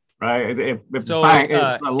 right? It's a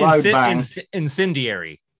loud bang.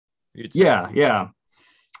 Incendiary. Yeah.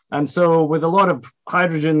 And so with a lot of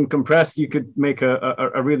hydrogen compressed, you could make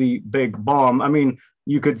a really big bomb. I mean,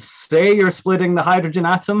 you could say you're splitting the hydrogen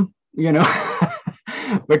atom, you know,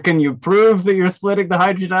 but can you prove that you're splitting the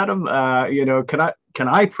hydrogen atom? You know, can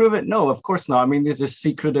I prove it? No, of course not. I mean, these are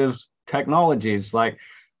secretive technologies. Like,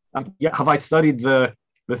 have I studied the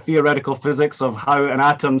theoretical physics of how an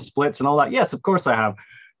atom splits and all that? Yes, of course I have.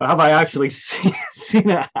 But have I actually seen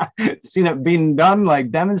it being done,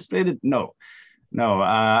 like demonstrated? No,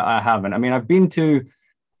 I haven't. I mean, I've been to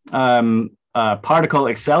particle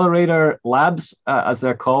accelerator labs, as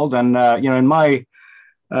they're called, and you know, in my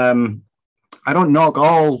I don't knock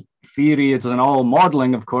all theories and all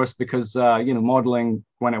modeling, of course, because you know, modeling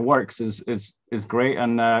when it works is great.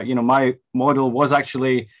 And you know, my model was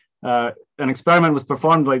actually an experiment was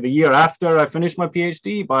performed like the year after I finished my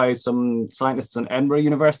PhD by some scientists in Edinburgh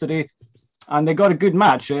University, and they got a good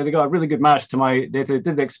match. They got a really good match to my data. They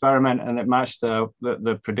did the experiment, and it matched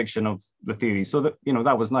the prediction of the theory. So that, you know,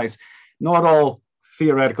 that was nice. Not all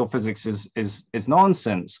theoretical physics is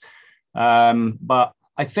nonsense, but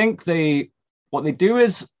I think what they do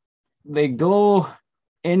is they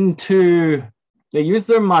use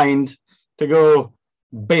their mind to go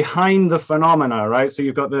behind the phenomena, right? So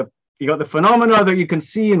you got the phenomena that you can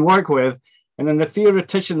see and work with, and then the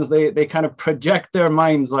theoreticians they kind of project their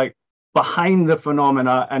minds like behind the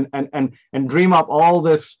phenomena and dream up all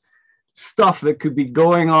this stuff that could be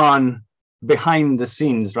going on behind the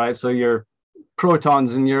scenes, right? So your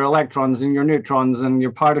protons and your electrons and your neutrons and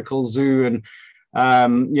your particle zoo and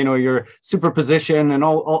you know, your superposition and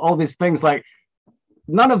all these things. Like,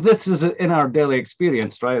 none of this is in our daily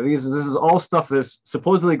experience, right? This is all stuff that's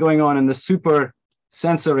supposedly going on in the super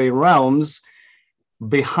sensory realms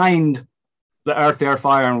behind the earth, air,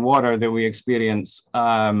 fire, and water that we experience,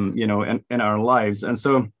 you know, in our lives. And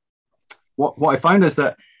so what I found is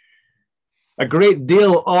that a great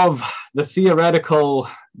deal of the theoretical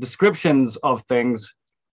descriptions of things,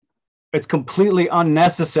 it's completely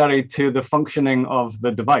unnecessary to the functioning of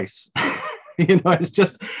the device. You know, it's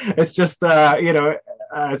just you know,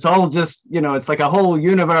 it's all just, you know, it's like a whole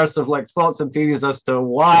universe of like thoughts and theories as to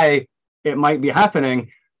why it might be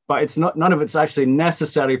happening, but it's not, none of it's actually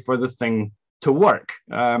necessary for the thing to work.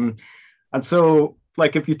 And so,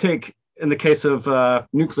 like, if you take in the case of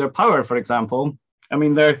nuclear power, for example, I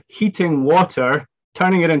mean, they're heating water,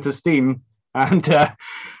 turning it into steam, and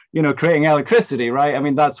you know, creating electricity, right? I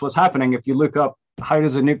mean, that's what's happening. If you look up how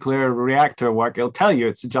does a nuclear reactor work, it'll tell you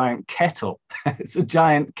it's a giant kettle. It's a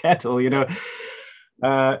giant kettle, you know.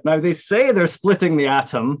 Now, they say they're splitting the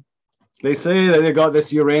atom. They say that they've got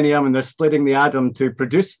this uranium and they're splitting the atom to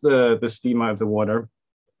produce the steam out of the water.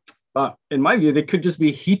 But in my view, they could just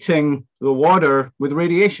be heating the water with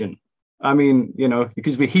radiation. I mean, you know, you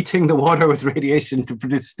could be heating the water with radiation to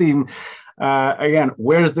produce steam. Again,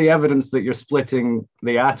 where's the evidence that you're splitting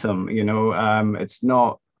the atom? You know, it's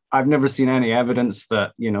not, I've never seen any evidence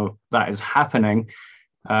that, you know, that is happening.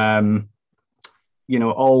 You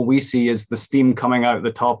know, all we see is the steam coming out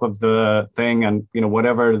the top of the thing and, you know,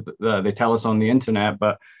 whatever they tell us on the internet.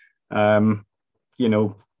 But, you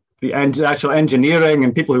know, the actual engineering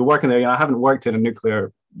and people who work in there, you know, I haven't worked in a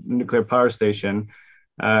nuclear power station.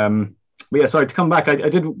 But yeah, sorry, to come back, I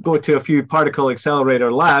did go to a few particle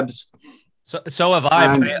accelerator labs. So have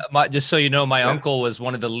I. Just so you know, my uncle was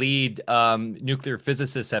one of the lead nuclear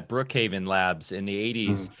physicists at Brookhaven Labs in the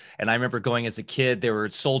 80s. And I remember going as a kid, there were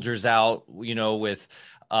soldiers out, you know, with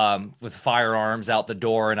firearms out the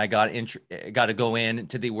door. And I got to go in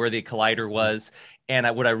to where the collider was. And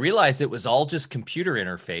what I realized, it was all just computer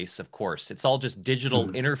interface, of course. It's all just digital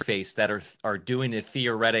interface that are doing the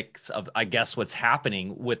theoretics of, I guess, what's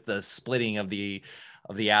happening with the splitting of the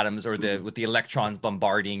atoms or with the electrons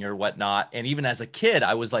bombarding or whatnot. And even as a kid,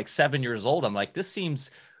 I was like 7 years old. I'm like, this seems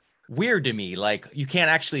weird to me. Like, you can't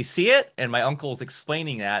actually see it. And my uncle's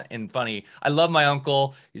explaining that. And funny, I love my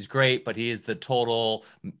uncle. He's great, but he is the total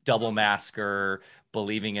double masker,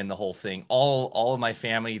 believing in the whole thing. All of my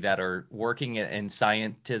family that are working in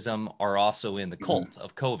scientism are also in the cult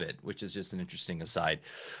of COVID, which is just an interesting aside.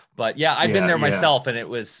 But yeah, I've been there myself, and it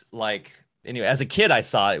was like, anyway, as a kid, I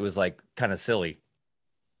saw it was like kind of silly.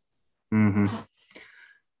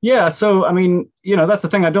 Yeah, so I mean, you know, that's the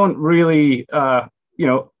thing. I don't really, you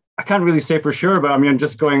know, I can't really say for sure, but I mean,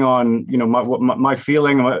 just going on, you know, my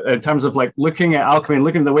feeling in terms of like looking at alchemy and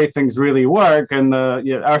looking at the way things really work, and the,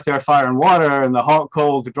 you know, earth, air, fire, and water, and the hot,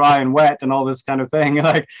 cold, dry, and wet, and all this kind of thing.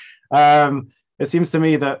 Like, it seems to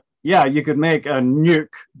me that, yeah, you could make a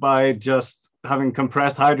nuke by just having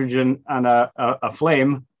compressed hydrogen and a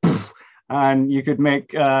flame. And you could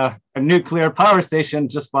make a nuclear power station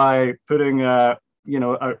just by putting, you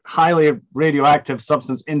know, a highly radioactive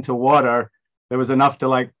substance into water. There was enough to,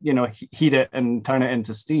 like, you know, heat it and turn it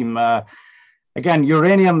into steam. Again,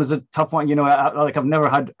 uranium is a tough one. You know, like, I've never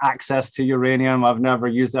had access to uranium. I've never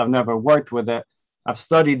used it. I've never worked with it. I've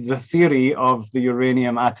studied the theory of the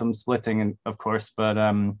uranium atom splitting, and of course, but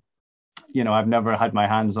you know, I've never had my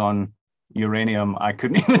hands on uranium. I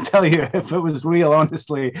couldn't even tell you if it was real,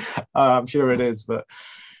 honestly. I'm sure it is, but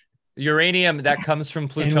uranium, that comes from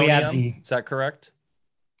plutonium. Is that correct?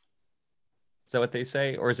 Is that what they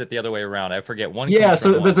say, or is it the other way around? I forget. Yeah,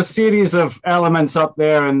 so there's a series of elements up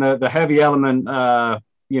there in the heavy element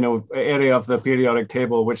you know, area of the periodic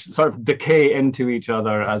table, which sort of decay into each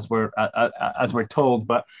other as we're told,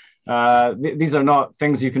 but these are not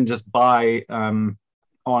things you can just buy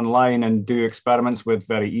online and do experiments with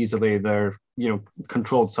very easily. They're, you know,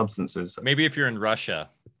 controlled substances. Maybe if you're in Russia.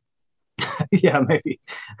 Yeah, maybe.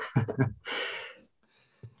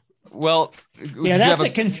 Well, yeah, that's a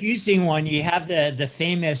confusing one. You have the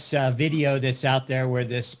famous video that's out there where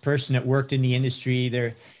this person that worked in the industry,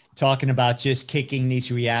 they're talking about just kicking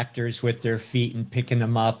these reactors with their feet and picking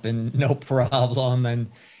them up and no problem,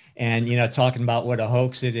 and you know, talking about what a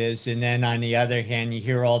hoax it is. And then on the other hand, you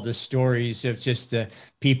hear all the stories of just the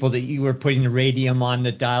people that you were putting the radium on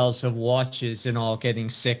the dials of watches and all getting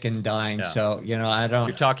sick and dying. Yeah. So, you know, I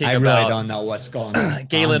really don't know what's going on.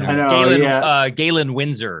 Galen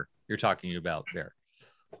Windsor, you're talking about there.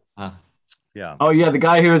 Yeah. Oh yeah, the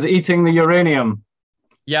guy who was eating the uranium.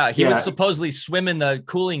 Yeah, he would supposedly swim in the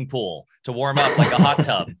cooling pool to warm up like a hot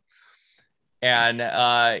tub. And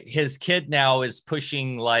his kid now is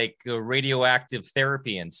pushing like radioactive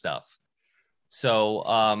therapy and stuff. So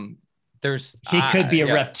he could be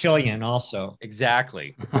a reptilian also.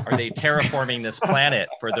 Exactly. Are they terraforming this planet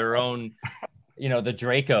for their own, you know, the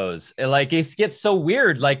Dracos? Like, it gets so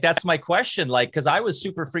weird. Like, that's my question. Like, because I was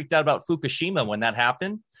super freaked out about Fukushima when that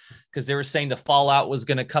happened, because they were saying the fallout was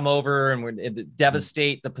going to come over and would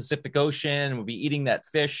devastate the Pacific Ocean and would be eating that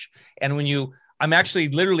fish. And I'm actually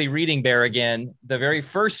literally reading, Bear, again, the very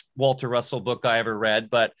first Walter Russell book I ever read,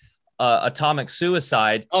 but Atomic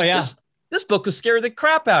Suicide. Oh, yeah. This book will scare the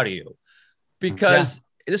crap out of you, because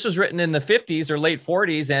this was written in the 50s or late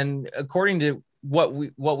 40s. And according to what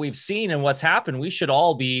we've seen and what's happened, we should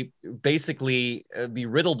all be basically be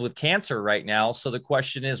riddled with cancer right now. So the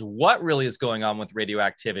question is, what really is going on with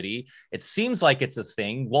radioactivity? It seems like it's a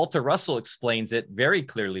thing. Walter Russell explains it very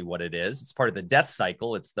clearly what it is. It's part of the death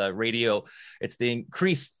cycle. It's the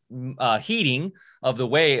increased heating of the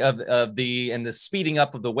wave and the speeding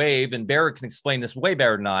up of the wave. And Barrett can explain this way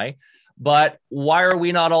better than I. But why are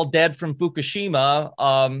we not all dead from Fukushima?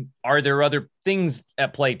 Are there other things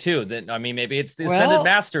at play too? Maybe it's the Ascended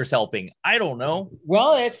Masters helping. I don't know.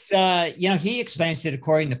 Well, it's he explains it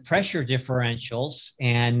according to pressure differentials,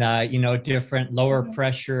 and different lower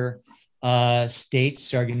pressure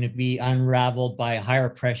states are going to be unraveled by higher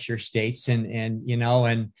pressure states,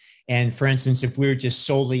 and for instance, if we were just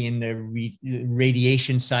solely in the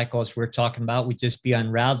radiation cycles we're talking about, we'd just be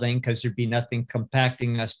unraveling because there'd be nothing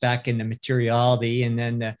compacting us back into materiality. And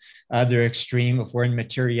then the other extreme, if we're in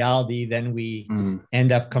materiality, then we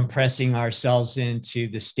end up compressing ourselves into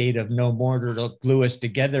the state of no mortar to glue us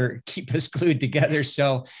together, keep us glued together.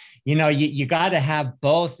 So, you got to have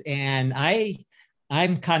both. And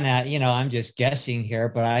I'm kind of, I'm just guessing here,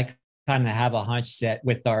 but I kind of have a hunch that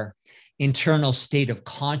with our internal state of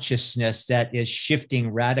consciousness that is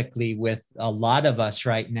shifting radically with a lot of us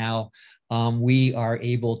right now, we are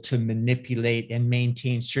able to manipulate and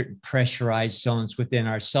maintain certain pressurized zones within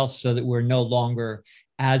ourselves so that we're no longer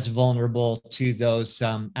as vulnerable to those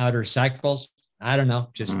outer cycles. I don't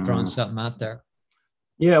know, just throwing something out there.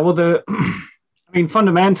 Yeah, well,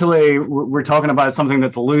 fundamentally, we're talking about something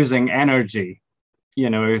that's losing energy.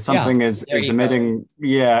 Something is emitting.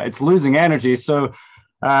 Yeah, it's losing energy. So,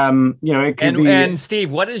 it could be. And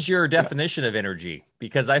Steve, what is your definition of energy?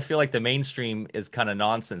 Because I feel like the mainstream is kind of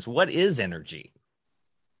nonsense. What is energy?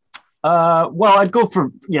 Well, I'd go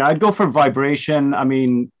for vibration.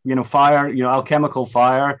 Fire. Alchemical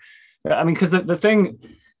fire. Because the thing,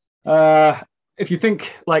 if you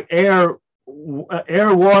think like air,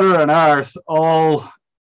 water, and earth all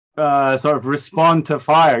sort of respond to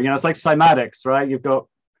fire. It's like cymatics, right? You've got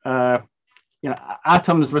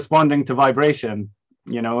atoms responding to vibration.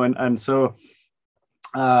 So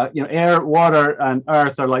air, water, and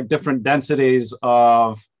earth are like different densities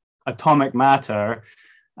of atomic matter,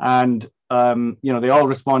 and they all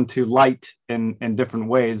respond to light in different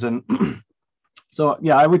ways. And so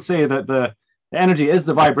I would say that the energy is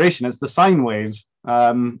the vibration, it's the sine wave.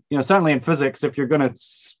 Certainly in physics, if you're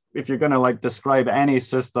gonna like describe any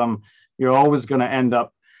system, you're always going to end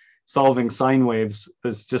up solving sine waves.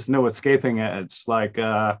 There's just no escaping it. It's like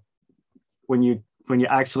when you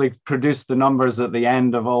actually produce the numbers at the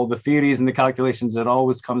end of all the theories and the calculations, it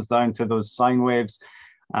always comes down to those sine waves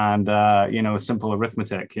and simple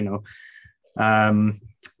arithmetic.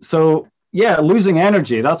 Losing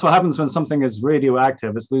energy, that's what happens when something is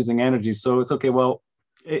radioactive. It's losing energy. So it's okay, well,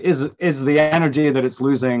 is the energy that it's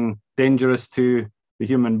losing dangerous to the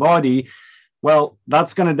human body? Well,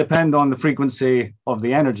 that's going to depend on the frequency of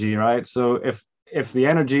the energy, right? So if the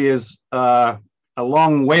energy is a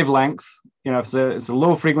long wavelength, if it's a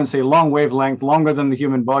low frequency, long wavelength, longer than the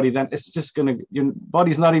human body, then it's just your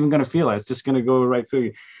body's not even going to feel it. It's just going to go right through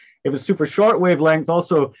you. If it's super short wavelength,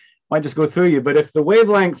 also might just go through you. But if the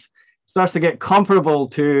wavelength starts to get comparable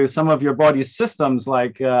to some of your body's systems,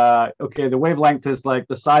 like okay, the wavelength is like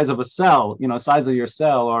the size of a cell, size of your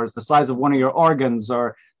cell, or it's the size of one of your organs,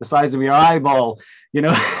 or the size of your eyeball,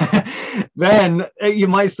 then you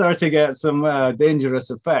might start to get some dangerous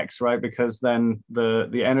effects, right? Because then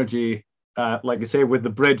the energy, like you say, with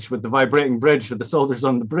the vibrating bridge, with the soldiers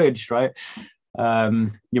on the bridge, right?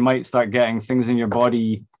 You might start getting things in your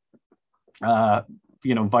body,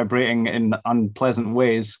 vibrating in unpleasant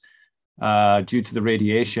ways due to the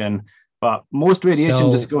radiation. But most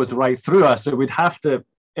radiation just goes right through us. So it would have to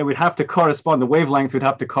correspond. The wavelength would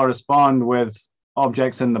have to correspond with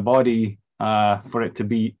objects in the body for it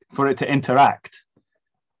to interact.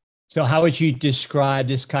 So how would you describe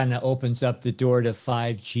this? Kind of opens up the door to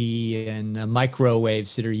 5G and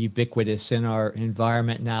microwaves that are ubiquitous in our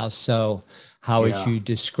environment now. So how would you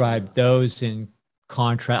describe those in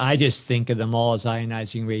contrast? I just think of them all as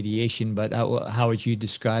ionizing radiation, but how would you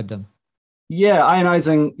describe them?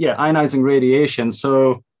 Ionizing radiation.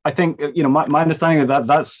 So I think, my understanding of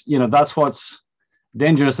that's what's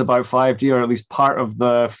dangerous about 5G, or at least part of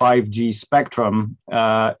the 5G spectrum,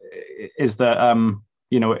 is that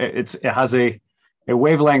it has a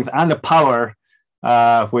wavelength and a power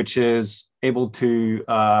which is able to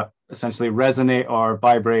essentially resonate or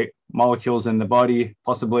vibrate molecules in the body,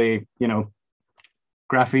 possibly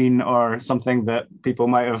graphene or something that people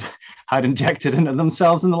might have had injected into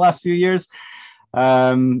themselves in the last few years.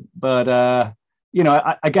 Again, I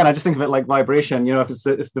just think of it like vibration.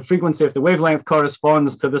 If the frequency, if the wavelength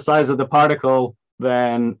corresponds to the size of the particle,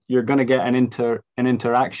 then you're going to get an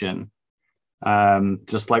interaction,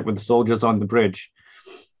 just like with the soldiers on the bridge.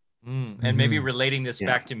 And maybe relating this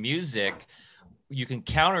back to music, you can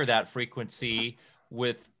counter that frequency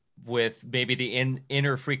with maybe the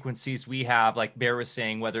inner frequencies we have, like Bear was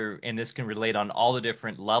saying, and this can relate on all the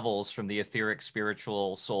different levels, from the etheric,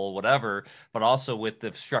 spiritual, soul, whatever, but also with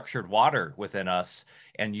the structured water within us,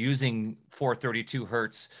 and using 432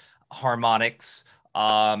 hertz harmonics,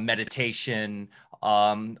 meditation,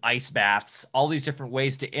 ice baths, all these different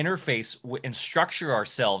ways to interface and structure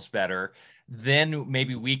ourselves better. Then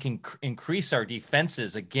maybe we can increase our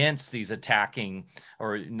defenses against these attacking,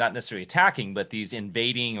 or not necessarily attacking, but these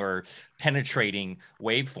invading or penetrating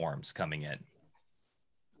waveforms coming in.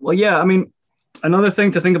 Well, yeah, I mean, another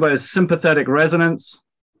thing to think about is sympathetic resonance.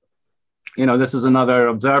 This is another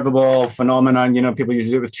observable phenomenon. People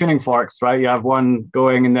usually do it with tuning forks, right? You have one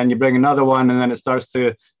going and then you bring another one, and then it starts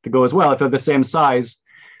to go as well. If they're the same size,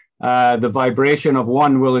 the vibration of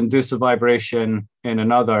one will induce a vibration in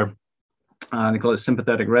another. They call it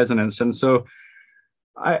sympathetic resonance. And so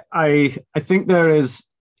I think there is,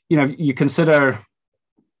 you consider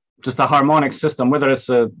just a harmonic system, whether it's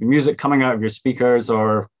music coming out of your speakers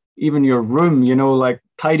or even your room, like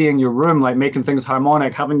tidying your room, like making things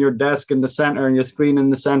harmonic, having your desk in the center and your screen in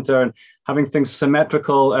the center, and having things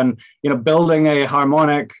symmetrical, and, building a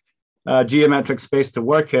harmonic geometric space to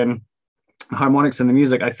work in, harmonics in the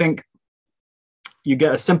music. I think you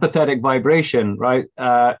get a sympathetic vibration, right,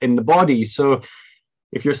 in the body. So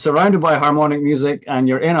if you're surrounded by harmonic music and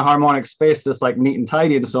you're in a harmonic space that's like neat and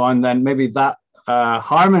tidy and so on, then maybe that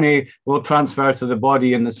harmony will transfer to the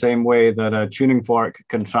body in the same way that a tuning fork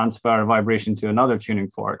can transfer a vibration to another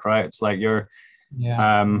tuning fork, right? It's like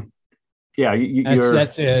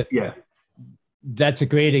that's a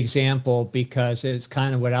great example, because it's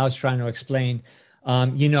kind of what I was trying to explain.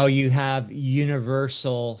 You have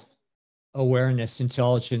universal awareness,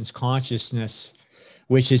 intelligence, consciousness,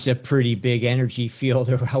 which is a pretty big energy field,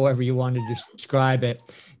 or however you want to describe it.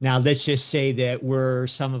 Now, let's just say that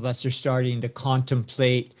some of us are starting to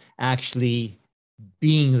contemplate actually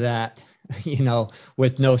being that,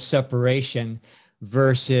 with no separation,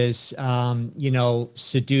 versus,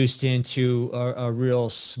 seduced into a real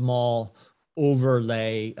small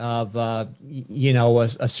overlay of,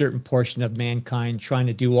 a certain portion of mankind trying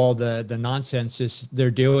to do all the nonsenses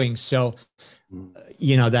they're doing. So,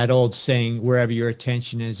 that old saying, wherever your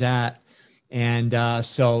attention is at. And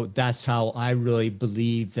so that's how I really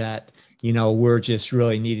believe that, we're just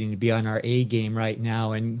really needing to be on our A game right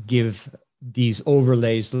now and give these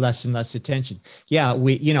overlays less and less attention. Yeah,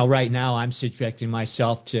 right now I'm subjecting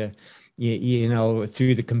myself to,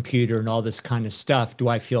 through the computer and all this kind of stuff. Do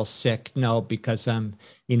I feel sick? No, because I'm,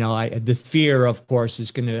 the fear, of course,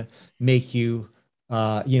 is going to make you,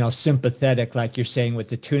 sympathetic, like you're saying with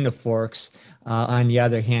the tuna forks. On the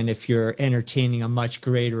other hand, if you're entertaining a much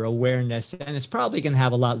greater awareness, and it's probably going to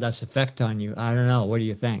have a lot less effect on you. I don't know. What do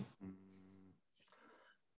you think?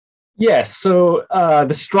 Yes. So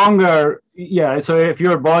so if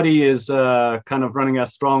your body is kind of running a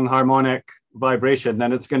strong harmonic vibration,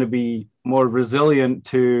 then it's going to be more resilient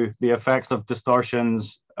to the effects of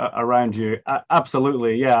distortions around you.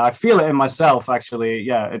 Absolutely. Yeah. I feel it in myself, actually.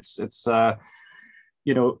 Yeah. It's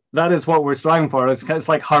that is what we're striving for. It's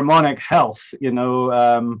like harmonic health, which,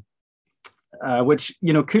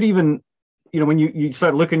 could even, when you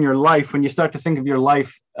start looking your life, when you start to think of your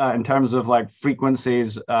life in terms of like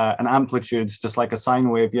frequencies and amplitudes, just like a sine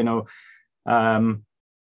wave,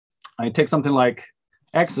 I take something like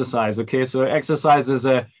exercise. Okay, so exercise is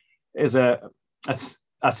a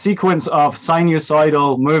sequence of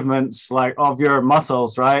sinusoidal movements, like of your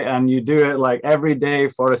muscles, right? And you do it like every day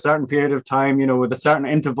for a certain period of time, with a certain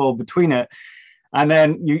interval between it, and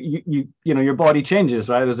then your body changes,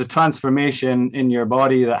 right? There's a transformation in your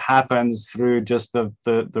body that happens through just the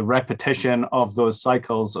repetition of those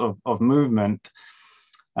cycles of movement.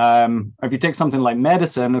 If you take something like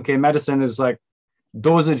medicine, okay, medicine is like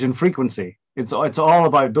dosage and frequency. It's all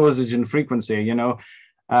about dosage and frequency.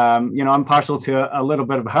 I'm partial to a little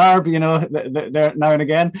bit of herb, there now and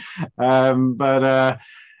again, but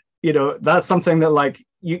that's something that like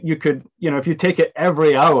you could, if you take it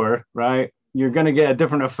every hour, right, you're going to get a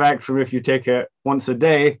different effect from if you take it once a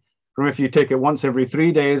day, from if you take it once every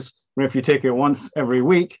 3 days, from if you take it once every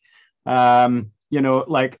week.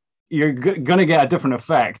 Like you're going to get a different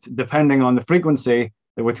effect depending on the frequency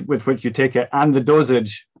with which you take it and the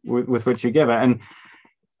dosage with which you give it. And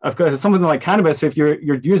of course, something like cannabis, if you're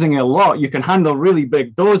using it a lot, you can handle really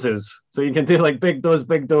big doses. So you can do like big dose,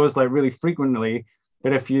 like really frequently.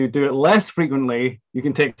 But if you do it less frequently, you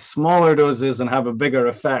can take smaller doses and have a bigger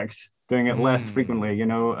effect doing it less frequently,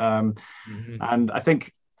 And I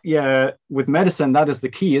think, with medicine, that is the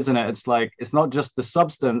key, isn't it? It's like, it's not just the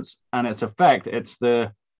substance and its effect, it's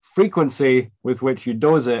the frequency with which you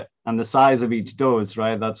dose it and the size of each dose,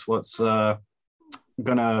 right? That's what's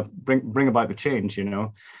gonna bring about the change,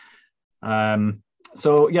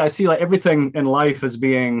 So I see like everything in life as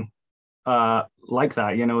being like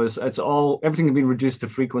that, it's all, everything can be reduced to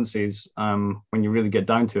frequencies when you really get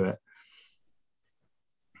down to it.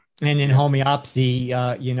 And in homeopathy,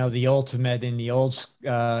 the ultimate in the old,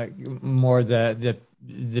 more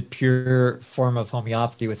the pure form of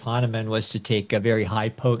homeopathy with Hahnemann was to take a very high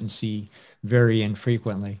potency very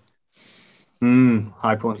infrequently.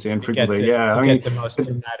 High potency infrequently, get the most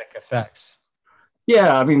dramatic effects.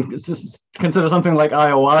 Yeah, I mean, just consider something like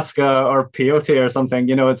ayahuasca or peyote or something.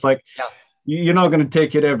 It's like you're not going to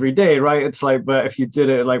take it every day, right? It's like, but if you did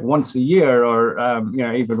it like once a year or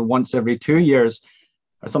even once every 2 years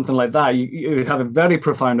or something like that, you would have a very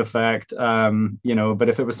profound effect. But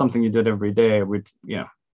if it was something you did every day, it would,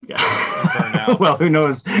 well, who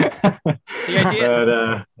knows? The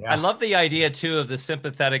idea, I love the idea too of the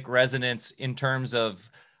sympathetic resonance in terms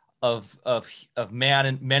of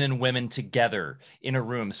men and women together in a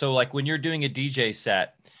room. So like when you're doing a DJ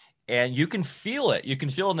set and you can feel it,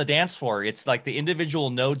 on the dance floor, it's like the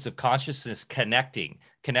individual nodes of consciousness connecting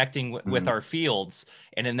with our fields,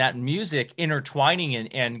 and in that music intertwining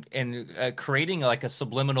and creating like a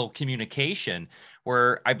subliminal communication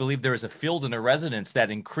where I believe there is a field and a resonance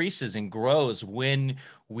that increases and grows when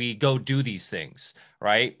we go do these things,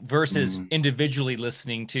 right? Versus individually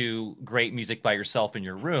listening to great music by yourself in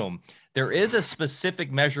your room. There is a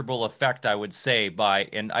specific measurable effect, I would say,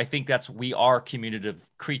 and I think we are communicative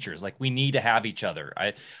creatures. Like we need to have each other.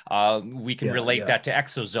 We can relate that to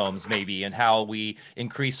exosomes maybe, and how we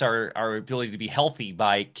increase our ability to be healthy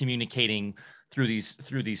by communicating through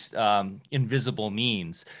these invisible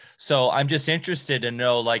means. So I'm just interested to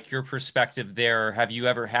know like your perspective there. Have you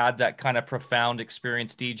ever had that kind of profound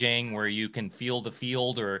experience DJing where you can feel the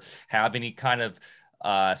field or have any kind of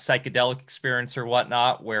psychedelic experience or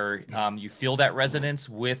whatnot where you feel that resonance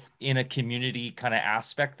in a community kind of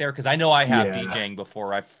aspect there? Because I know I have DJing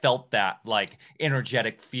before. I've felt that like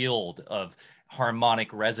energetic field of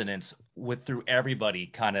harmonic resonance through everybody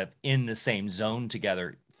kind of in the same zone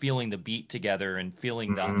together, feeling the beat together and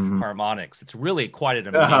feeling the harmonics. It's really quite an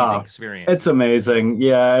amazing experience. It's amazing.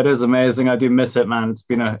 Yeah, it is amazing. I do miss it, man. It's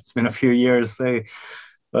been a few years,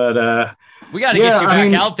 but we got to get you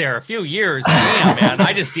back out there. A few years. Damn, man.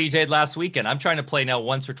 I just DJ'd last weekend. I'm trying to play now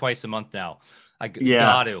once or twice a month now. I think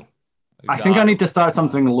I need to start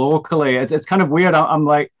something locally. It's kind of weird. I'm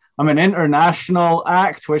an international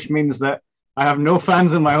act, which means that I have no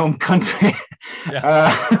fans in my home country.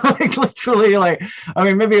 Like literally,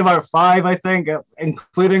 maybe about 5, I think,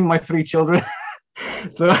 including my 3 children.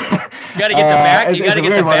 So you got to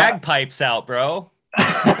get the bagpipes out, bro.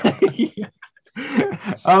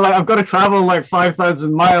 I've got to travel like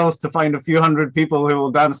 5,000 miles to find a few hundred people who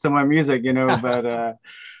will dance to my music, But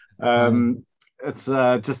it's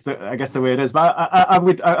just I guess the way it is. But I've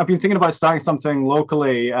been thinking about starting something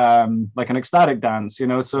locally, like an ecstatic dance, you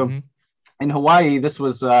know. So in Hawaii, this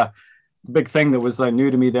was a big thing that was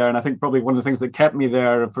new to me there, and I think probably one of the things that kept me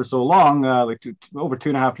there for so long, like over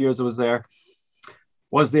 2.5 years I was there,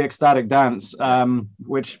 was the ecstatic dance,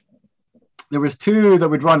 which there was two that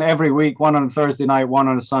would run every week, one on a Thursday night, one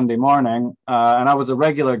on a Sunday morning, and I was a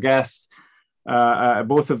regular guest at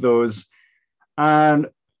both of those. And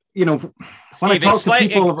you know, when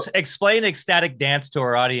Steve, explain ecstatic dance to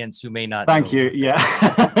our audience who may not. Thank you.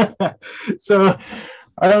 Yeah. So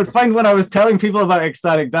I would find when I was telling people about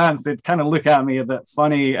ecstatic dance, they'd kind of look at me a bit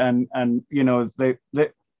funny, and you know, they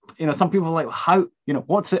you know, some people are like, how, you know,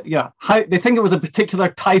 what's it? Yeah, how they think it was a particular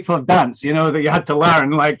type of dance, you know, that you had to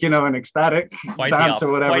learn, like, you know, an ecstatic dance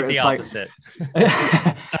or whatever. Quite the opposite.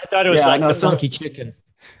 I thought it was the funky chicken.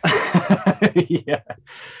 Yeah.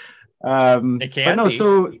 It can be.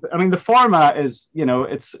 So I mean, the format is, you know,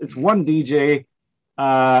 it's one DJ,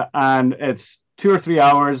 and it's 2 or 3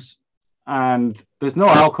 hours, and there's no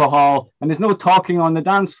alcohol, and there's no talking on the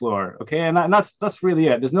dance floor. Okay, and that's really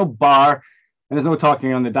it. There's no bar, and there's no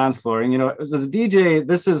talking on the dance floor. And you know, as a DJ,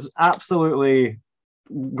 this is absolutely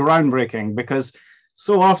groundbreaking, because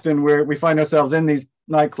so often we find ourselves in these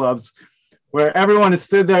nightclubs where everyone is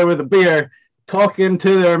stood there with a beer talking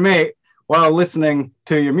to their mate while listening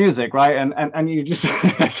to your music, right? And you just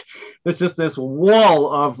there's just this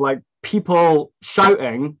wall of like people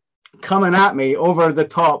shouting coming at me over the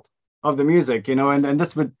top of the music, you know. And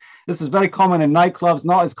this is very common in nightclubs,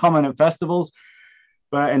 not as common at festivals,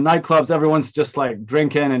 but in nightclubs everyone's just like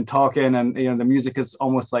drinking and talking, and you know, the music is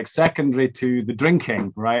almost like secondary to the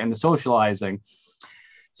drinking, right, and the socializing.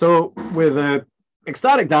 So with a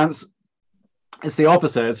ecstatic dance, it's the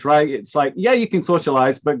opposite. It's right. It's like, yeah, you can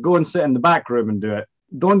socialize, but go and sit in the back room and do it.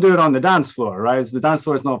 Don't do it on the dance floor, right? It's the dance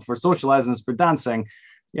floor is not for socializing, it's for dancing.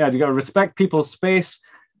 Yeah, you got to respect people's space.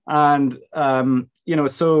 And, you know,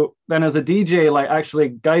 so then as a DJ, like actually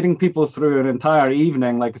guiding people through an entire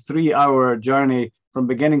evening, like a 3-hour journey from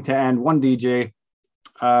beginning to end, one DJ.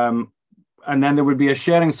 And then there would be a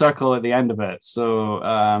sharing circle at the end of it. So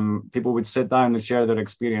people would sit down and share their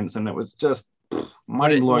experience. And it was just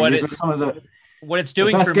mind-blowing. These are some of the what it's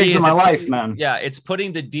doing for me is my life, man. Yeah, it's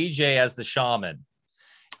putting the DJ as the shaman,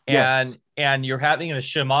 and you're having a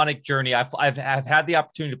shamanic journey. I've had the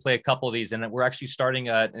opportunity to play a couple of these, and we're actually starting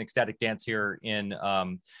an ecstatic dance here in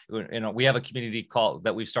we have a community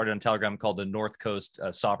that we've started on Telegram called the North Coast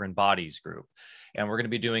Sovereign Bodies Group, and we're going to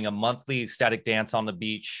be doing a monthly ecstatic dance on the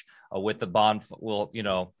beach with the bond.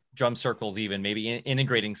 Drum circles, even maybe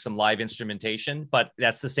integrating some live instrumentation, but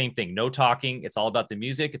that's the same thing. No talking. It's all about the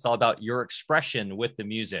music. It's all about your expression with the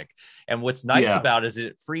music. And what's nice about it is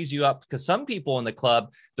it frees you up, because some people in the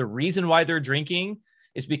club, the reason why they're drinking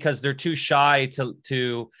is because they're too shy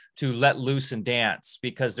to let loose and dance,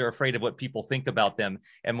 because they're afraid of what people think about them.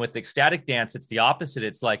 And with ecstatic dance, it's the opposite.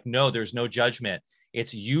 It's like, no, there's no judgment.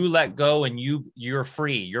 It's you let go, and you're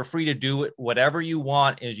free. You're free to do whatever you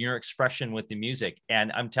want is your expression with the music.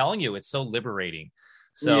 And I'm telling you, it's so liberating.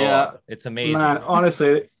 So it's amazing. Man,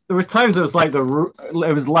 honestly, there was times it was like the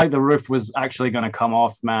roof was actually going to come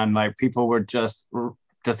off, man. Like people were just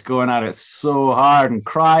going at it so hard and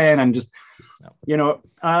crying and just, you know,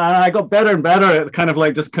 and I got better and better at kind of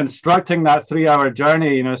like just constructing that 3-hour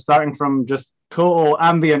journey, you know, starting from just total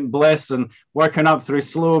ambient bliss and working up through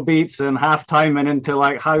slow beats and halftime and into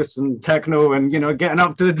like house and techno, and you know, getting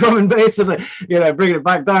up to the drum and bass and you know, bringing it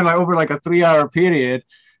back down like over like a 3-hour period,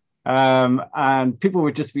 and people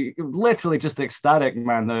would just be literally just ecstatic,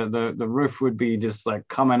 man. The roof would be just like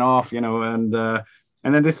coming off, you know, and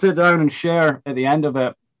then they sit down and share at the end of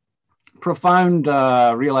it profound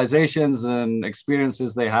realizations and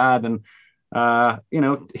experiences they had, and you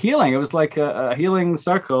know, healing. It was like a healing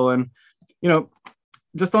circle. And you know,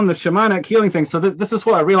 just on the shamanic healing thing. So this is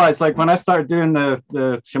what I realized, like when I started doing the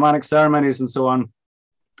shamanic ceremonies and so on,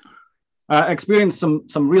 I experienced some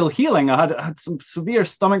real healing. I had some severe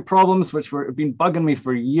stomach problems, which had been bugging me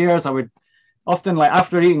for years. I would often, like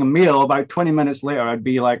after eating a meal, about 20 minutes later, I'd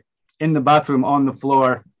be like in the bathroom on the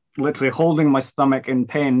floor, literally holding my stomach in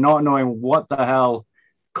pain, not knowing what the hell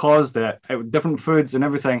caused it. Different foods and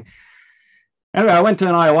everything. Anyway, I went to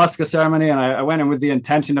an ayahuasca ceremony, and I went in with the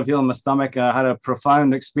intention of healing my stomach. I had a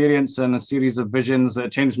profound experience and a series of visions that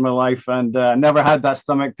changed my life, and never had that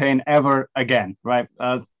stomach pain ever again, right?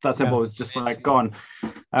 That simple. It was just like gone.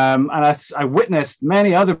 And I witnessed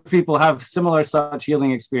many other people have similar such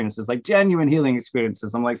healing experiences, like genuine healing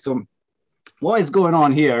experiences. I'm like, so what is going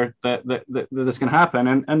on here that this can happen?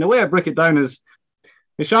 And the way I break it down is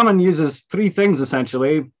the shaman uses 3 things,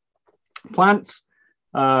 essentially: plants,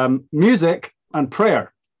 music, and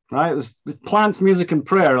prayer, right? There's plants, music, and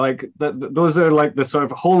prayer. Like those are like the sort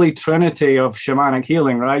of holy trinity of shamanic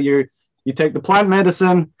healing, right? You take the plant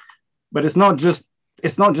medicine, but it's not just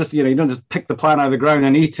you don't just pick the plant out of the ground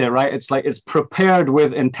and eat it, right? It's like it's prepared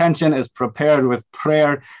with intention, it's prepared with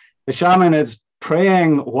prayer. The shaman is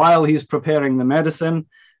praying while he's preparing the medicine,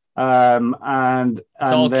 and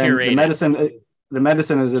all then curated. the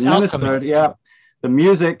medicine is administered. Alchemy. Yeah, the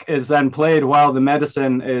music is then played while the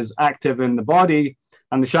medicine is active in the body,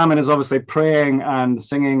 and the shaman is obviously praying and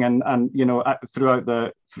singing and throughout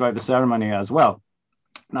the ceremony as well.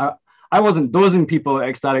 Now, I wasn't dosing people at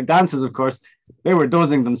ecstatic dances, of course. They were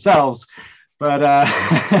dosing themselves, but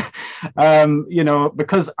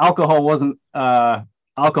because alcohol wasn't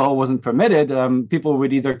permitted, people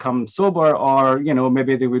would either come sober or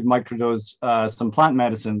maybe they would microdose some plant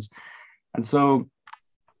medicines. And so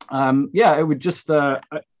it would just I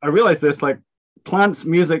realized this, like, plants,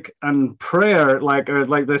 music, and prayer are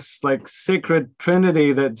like this like sacred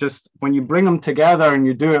trinity that just, when you bring them together and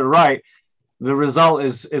you do it right, the result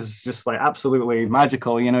is just like absolutely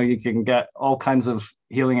magical. You can get all kinds of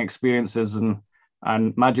healing experiences and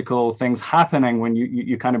magical things happening when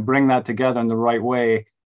you kind of bring that together in the right way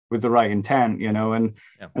with the right intent, and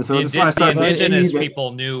so the indigenous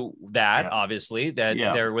people knew that, obviously, that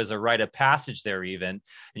there was a rite of passage there even. And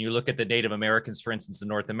you look at the Native Americans, for instance, in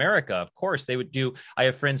North America, of course, they would do, I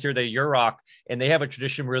have friends here, the Yurok, and they have a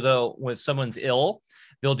tradition where when someone's ill,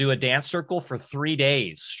 they'll do a dance circle for 3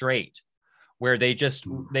 days straight, where they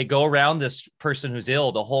go around this person who's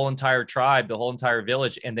ill, the whole entire tribe, the whole entire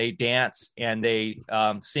village, and they dance and they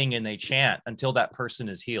sing and they chant until that person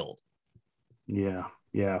is healed. Yeah,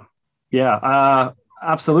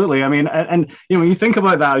 absolutely. I mean, and when you think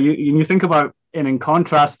about that, you think about it in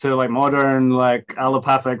contrast to like modern, like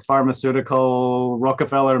allopathic, pharmaceutical,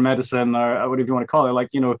 Rockefeller medicine, or whatever you want to call it.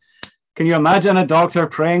 Like, can you imagine a doctor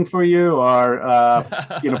praying for you, or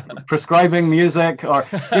prescribing music, or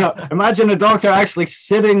imagine a doctor actually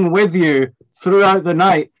sitting with you throughout the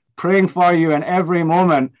night, praying for you in every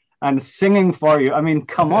moment and singing for you? I mean,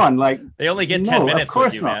 come on, like, they only get 10 minutes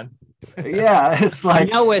with you, man. Yeah, it's like,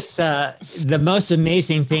 it's the most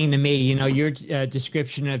amazing thing to me, your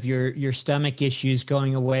description of your stomach issues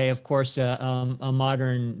going away. Of course, a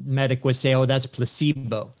modern medic would say, oh, that's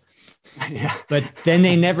placebo. Yeah. But then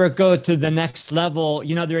they never go to the next level.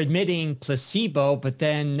 They're admitting placebo, but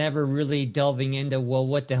then never really delving into, well,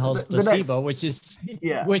 what the hell is placebo, which is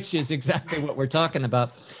exactly what we're talking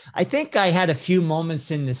about. I think I had a few moments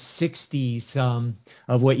in the 60s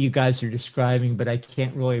of what you guys are describing, but I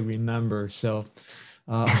can't really remember. So,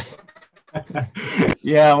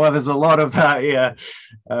 yeah, well, there's a lot of that. Yeah.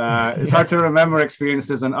 It's hard to remember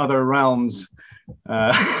experiences in other realms.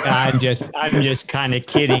 I'm just kind of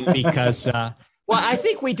kidding, because I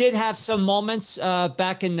think we did have some moments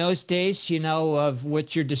back in those days, of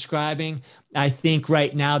what you're describing. I think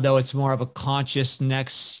right now, though, it's more of a conscious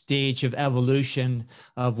next stage of evolution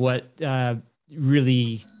of what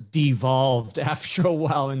really devolved after a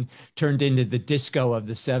while and turned into the disco of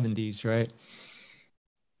the 70s, right?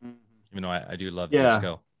 Even though I do love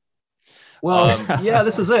disco. Well,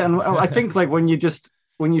 this is it. And I think, like, when you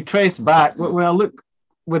trace back, when I look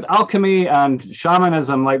with alchemy and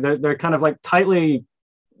shamanism, like they're kind of like tightly,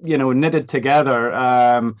 knitted together,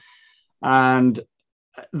 and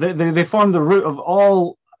they form the root of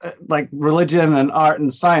all like religion and art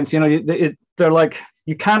and science. They're like,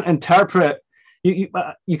 you can't interpret. You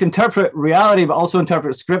can interpret reality, but also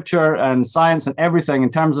interpret scripture and science and everything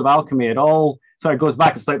in terms of alchemy. It all sort of goes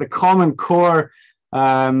back. It's like the common core,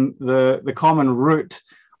 the common root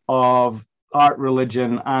of art,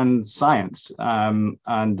 religion, and science. And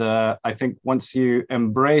I think once you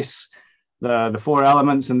embrace the four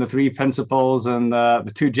elements and the three principles and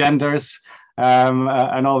the two genders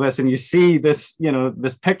and all this, and you see this,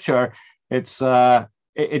 this picture,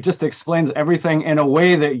 it just explains everything in a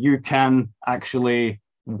way that you can actually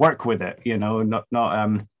work with it,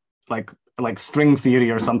 not like string theory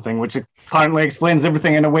or something, which apparently explains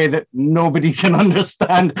everything in a way that nobody can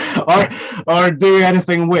understand or do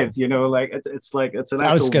anything with. It's an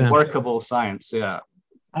actual workable science. Yeah.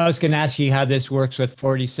 I was going to ask you how this works with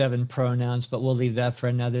 47 pronouns, but we'll leave that for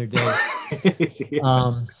another day.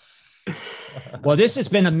 Well, this has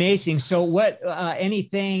been amazing. So what,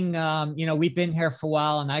 anything, we've been here for a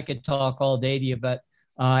while and I could talk all day to you, but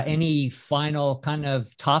any final kind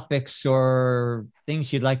of topics or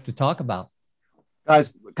things you'd like to talk about?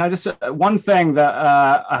 Guys, can I just one thing that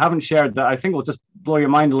I haven't shared that I think will just blow your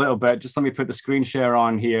mind a little bit? Just let me put the screen share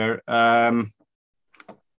on here.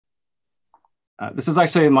 This is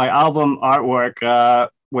actually my album artwork.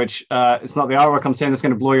 which it's not the artwork I'm saying that's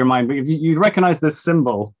going to blow your mind, but if you recognize this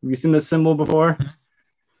symbol. Have you seen this symbol before?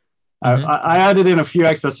 I added in a few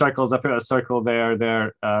extra circles. I put a circle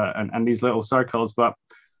there, and these little circles. But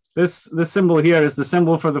this symbol here is the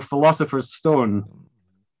symbol for the Philosopher's Stone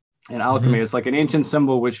in alchemy. It's like an ancient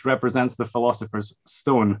symbol which represents the Philosopher's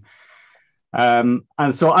Stone. And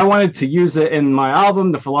so I wanted to use it in my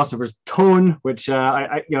album, The Philosopher's Tone, which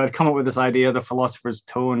I'd come up with this idea, the Philosopher's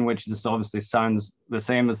Tone, which just obviously sounds the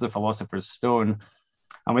same as the Philosopher's Stone.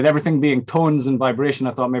 And with everything being tones and vibration,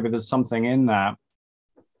 I thought maybe there's something in that.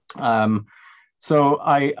 So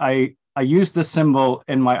I used this symbol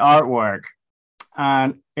in my artwork,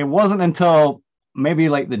 and it wasn't until maybe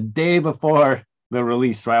like the day before the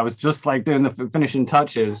release, right? I was just like doing the finishing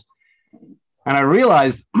touches, and I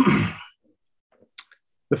realized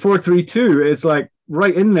the 432 is like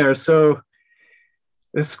right in there. So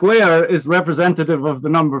the square is representative of the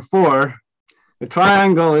number 4, the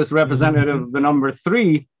triangle is representative of the number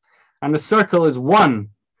 3, and the circle is 1.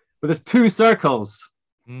 But there's 2 circles.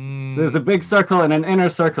 There's a big circle and an inner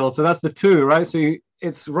circle, so that's the 2, right? So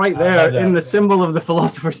it's right there in the symbol of the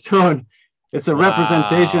Philosopher's Stone. It's a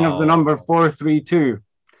representation of the number 432.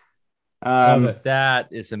 That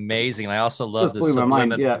is amazing. I also love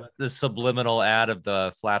the subliminal ad of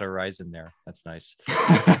the flat horizon there. That's nice.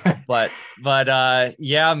 but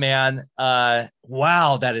yeah, man.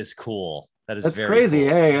 Wow, that is cool. That's very crazy.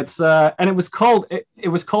 Cool. Hey, it's and it was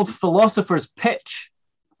called Philosopher's Pitch.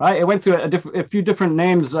 Right, it went through a few different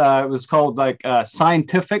names. It was called like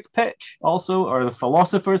Scientific Pitch, also, or the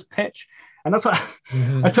Philosopher's Pitch, and that's what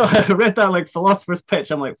I read that like Philosopher's Pitch.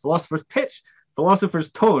 I'm like, Philosopher's Pitch, Philosopher's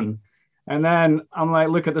Tone, and then I'm like,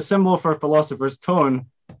 look at the symbol for Philosopher's Tone,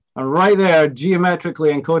 and right there, geometrically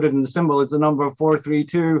encoded in the symbol is the number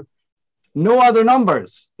 432. No other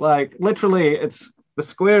numbers. Like literally, it's the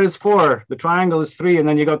square is 4, the triangle is 3, and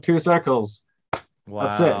then you got 2 circles. Wow.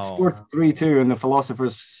 That's it. It's 432 in the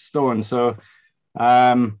Philosopher's Stone. So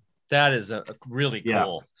that is a really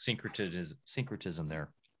cool syncretism there.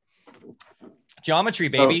 Geometry,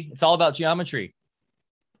 baby. It's all about geometry.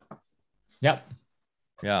 Yep.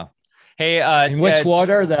 Yeah. Hey, in which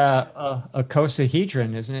water? The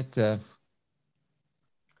icosahedron, isn't it?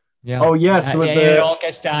 Yeah. Oh yes. It all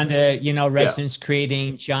gets down to resonance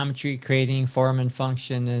creating, geometry creating, form and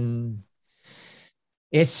function, and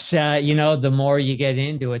it's, the more you get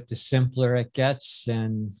into it, the simpler it gets.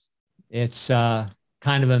 And it's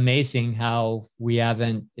kind of amazing how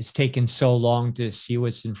it's taken so long to see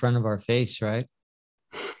what's in front of our face, right?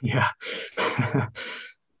 Yeah.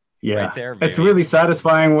 Yeah. Right there, it's really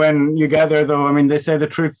satisfying when you get there, though. I mean, they say the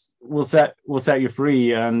truth will set you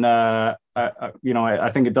free. And, I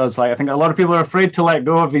think it does. Like, I think a lot of people are afraid to let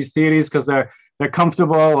go of these theories because they're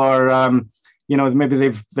comfortable, or, maybe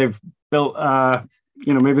they've built,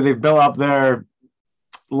 maybe they've built up their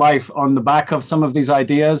life on the back of some of these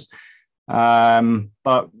ideas.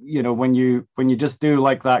 But when you just do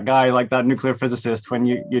like that guy, like that nuclear physicist, when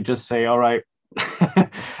you just say, all right,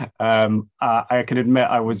 I can admit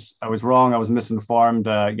I was wrong, I was misinformed,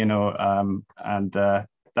 and that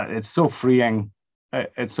it's so freeing.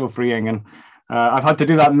 It's so freeing, and I've had to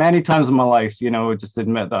do that many times in my life. Just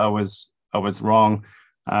admit that I was wrong.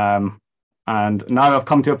 And now I've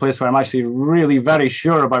come to a place where I'm actually really very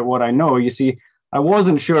sure about what I know. You see, I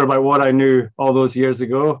wasn't sure about what I knew all those years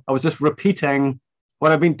ago. I was just repeating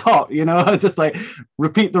what I've been taught, just like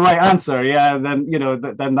repeat the right answer. Yeah. And then,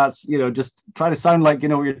 then that's, just try to sound like,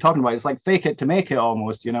 what you're talking about. It's like fake it to make it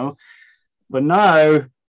almost, But now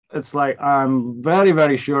it's like, I'm very,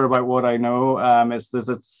 very sure about what I know. It's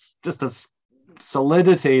just a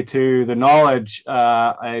solidity to the knowledge.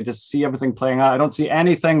 I just see everything playing out. I don't see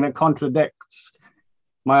anything that contradicts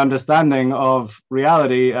my understanding of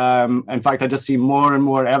reality. In fact, I just see more and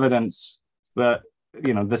more evidence that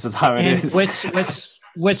this is how it is.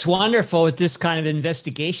 What's wonderful with this kind of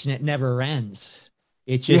investigation, it never ends.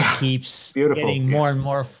 It just keeps getting more and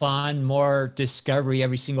more fun, more discovery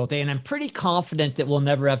every single day. And I'm pretty confident that we'll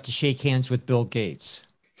never have to shake hands with Bill Gates.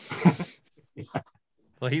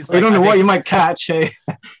 Well, I don't know what you might catch. Hey?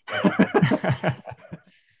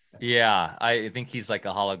 Yeah, I think he's like a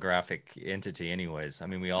holographic entity anyways. I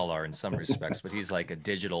mean, we all are in some respects, but he's like a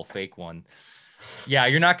digital fake one. Yeah,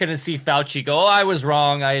 you're not going to see Fauci go, I was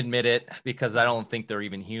wrong, I admit it, because I don't think they're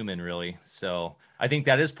even human, really. So I think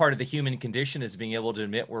that is part of the human condition, is being able to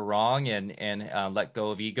admit we're wrong and let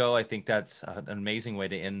go of ego. I think that's an amazing way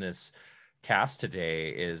to end this cast today,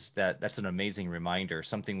 is that's an amazing reminder,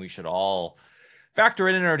 something we should all factor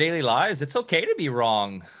in our daily lives. It's okay to be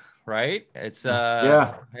wrong, right? It's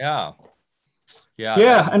yeah.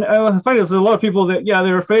 Yeah, and I find there's a lot of people that,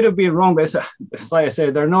 they're afraid of being wrong, but it's like I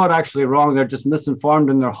say, they're not actually wrong. They're just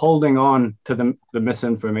misinformed, and they're holding on to the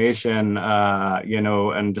misinformation,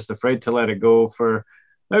 and just afraid to let it go for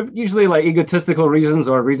usually like egotistical reasons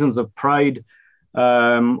or reasons of pride,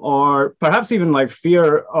 or perhaps even like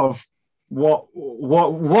fear of what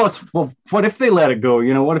if they let it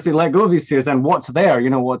go? What if they let go of these theories? Then what's there?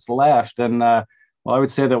 What's left? And I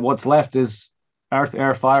would say that what's left is earth,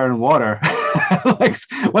 air, fire, and water. Like,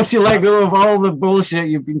 once you let go of all the bullshit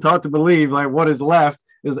you've been taught to believe, like what is left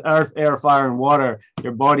is earth, air, fire, and water.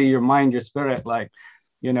 Your body, your mind, your spirit. Like,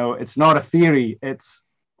 it's not a theory; it's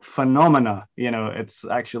phenomena. It's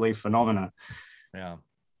actually phenomena. Yeah,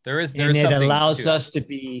 it allows us to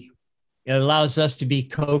be. It allows us to be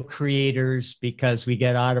co-creators because we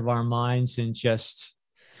get out of our minds and just,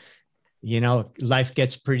 life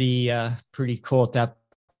gets pretty cool at that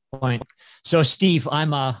point. So Steve,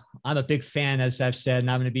 I'm a big fan, as I've said,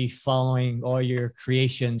 and I'm going to be following all your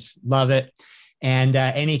creations. Love it. And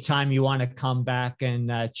anytime you want to come back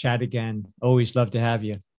and chat again, always love to have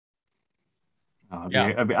you.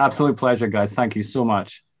 It'd be absolute pleasure, guys. Thank you so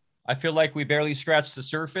much. I feel like we barely scratched the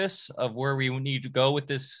surface of where we need to go with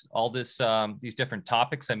these different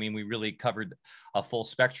topics. I mean, we really covered a full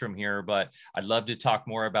spectrum here, but I'd love to talk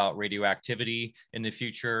more about radioactivity in the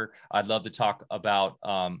future. I'd love to talk about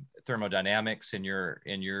thermodynamics in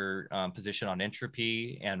your position on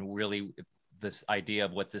entropy, and really this idea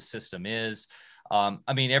of what this system is.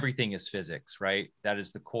 I mean, everything is physics, right? That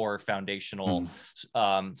is the core foundational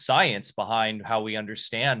science behind how we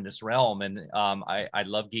understand this realm. And I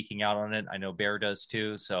love geeking out on it. I know Bear does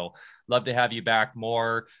too. So love to have you back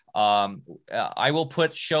more. I will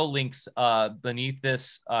put show links beneath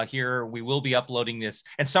this here. We will be uploading this.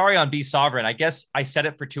 And sorry on Be Sovereign. I guess I set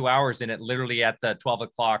it for 2 hours and it literally at the 12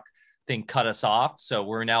 o'clock thing cut us off. So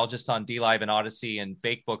we're now just on DLive and Odyssey and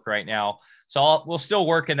Fakebook right now. So we'll still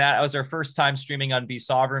work in that. It was our first time streaming on Be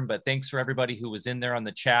Sovereign, but thanks for everybody who was in there on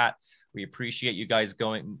the chat. We appreciate you guys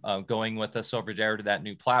going with us over there to that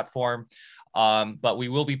new platform. But we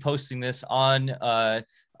will be posting this on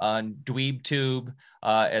DweebTube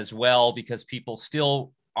as well, because people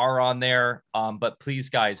still are on there. But please,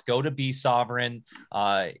 guys, go to Be Sovereign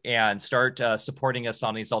and start supporting us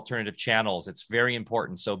on these alternative channels. It's very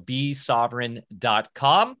important. So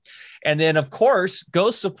besovereign.com. And then, of course,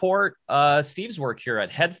 go support Steve's work here at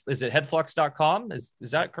headflux.com. Is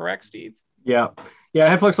that correct, Steve? Yeah,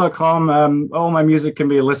 headflux.com. All my music can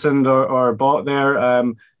be listened or bought there.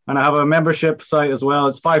 And I have a membership site as well.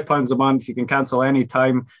 It's £5 a month. You can cancel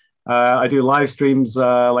anytime. I do live streams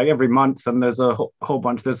like every month, and there's a whole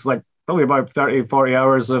bunch. There's like probably about 30, 40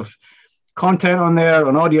 hours of content on there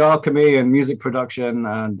on audio alchemy and music production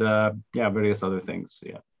and various other things.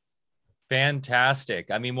 Yeah.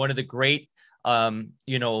 Fantastic. I mean, one of the great,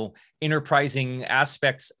 enterprising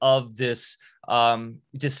aspects of this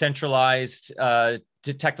decentralized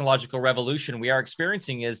technological revolution we are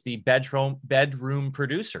experiencing is the bedroom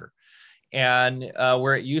producer. And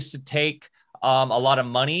where it used to take a lot of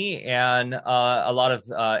money and a lot of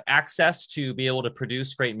access to be able to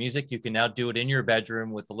produce great music, you can now do it in your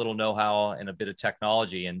bedroom with a little know-how and a bit of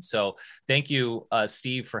technology. And so thank you,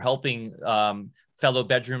 Steve, for helping fellow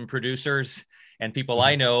bedroom producers and people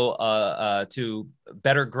I know to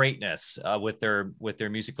better greatness with their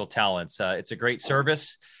musical talents. It's a great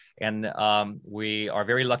service, and we are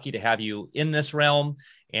very lucky to have you in this realm,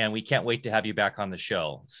 and we can't wait to have you back on the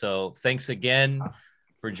show. So thanks again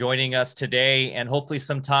for joining us today. And hopefully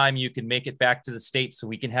sometime you can make it back to the States so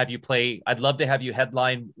we can have you play. I'd love to have you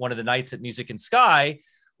headline one of the nights at Music in Sky,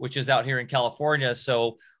 which is out here in California.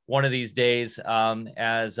 So one of these days,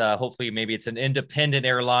 as hopefully maybe it's an independent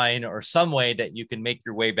airline or some way that you can make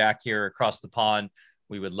your way back here across the pond,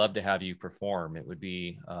 we would love to have you perform. It would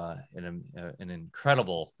be an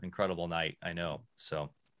incredible night, I know.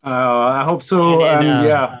 So I hope so.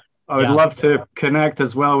 I would love to connect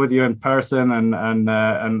as well with you in person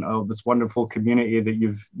and all this wonderful community that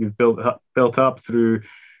you've built up through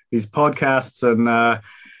these podcasts and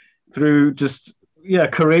through just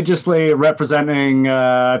courageously representing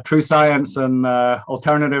true science and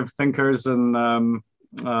alternative thinkers. And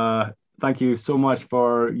thank you so much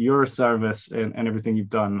for your service and everything you've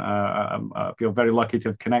done. I feel very lucky to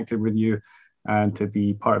have connected with you and to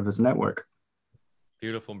be part of this network.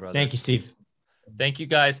 Beautiful, brother. Thank you, Steve. Thank you,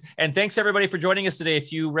 guys. And thanks, everybody, for joining us today.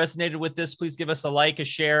 If you resonated with this, please give us a like, a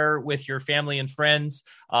share with your family and friends.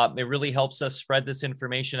 It really helps us spread this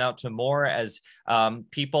information out to more as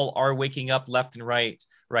people are waking up left and right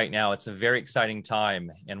right now. It's a very exciting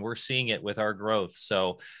time, and we're seeing it with our growth.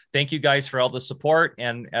 So thank you guys for all the support.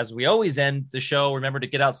 And as we always end the show, remember to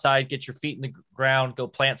get outside, get your feet in the ground, go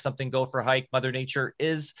plant something, go for a hike. Mother Nature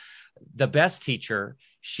is the best teacher.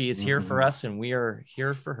 She is here for us, and we are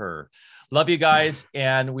here for her. Love you guys,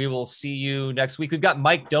 and we will see you next week. We've got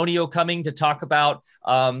Mike Donio coming to talk about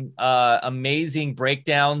amazing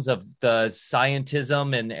breakdowns of the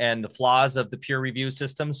scientism and the flaws of the peer review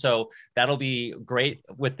system. So that'll be great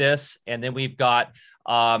with this. And then we've got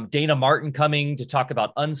Dana Martin coming to talk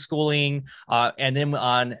about unschooling. And then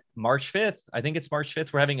on March 5th, I think it's March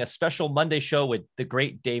 5th, we're having a special Monday show with the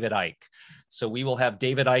great David Icke. So we will have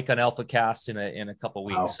David Icke on AlphaCast in a couple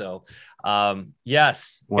weeks. Wow. So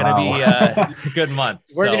yes, going to be a good month.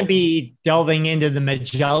 We're going to be delving into the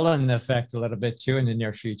Magellan effect a little bit too in the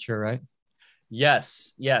near future, right?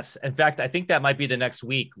 Yes. In fact, I think that might be the next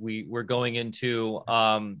week. We're going into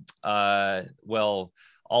all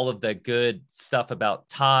of the good stuff about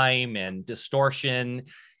time and distortion.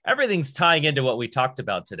 Everything's tying into what we talked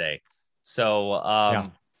about today. So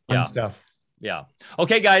fun stuff. Yeah.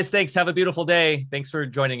 Okay, guys. Thanks. Have a beautiful day. Thanks for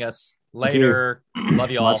joining us. Later.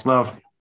 Love you all. Much love.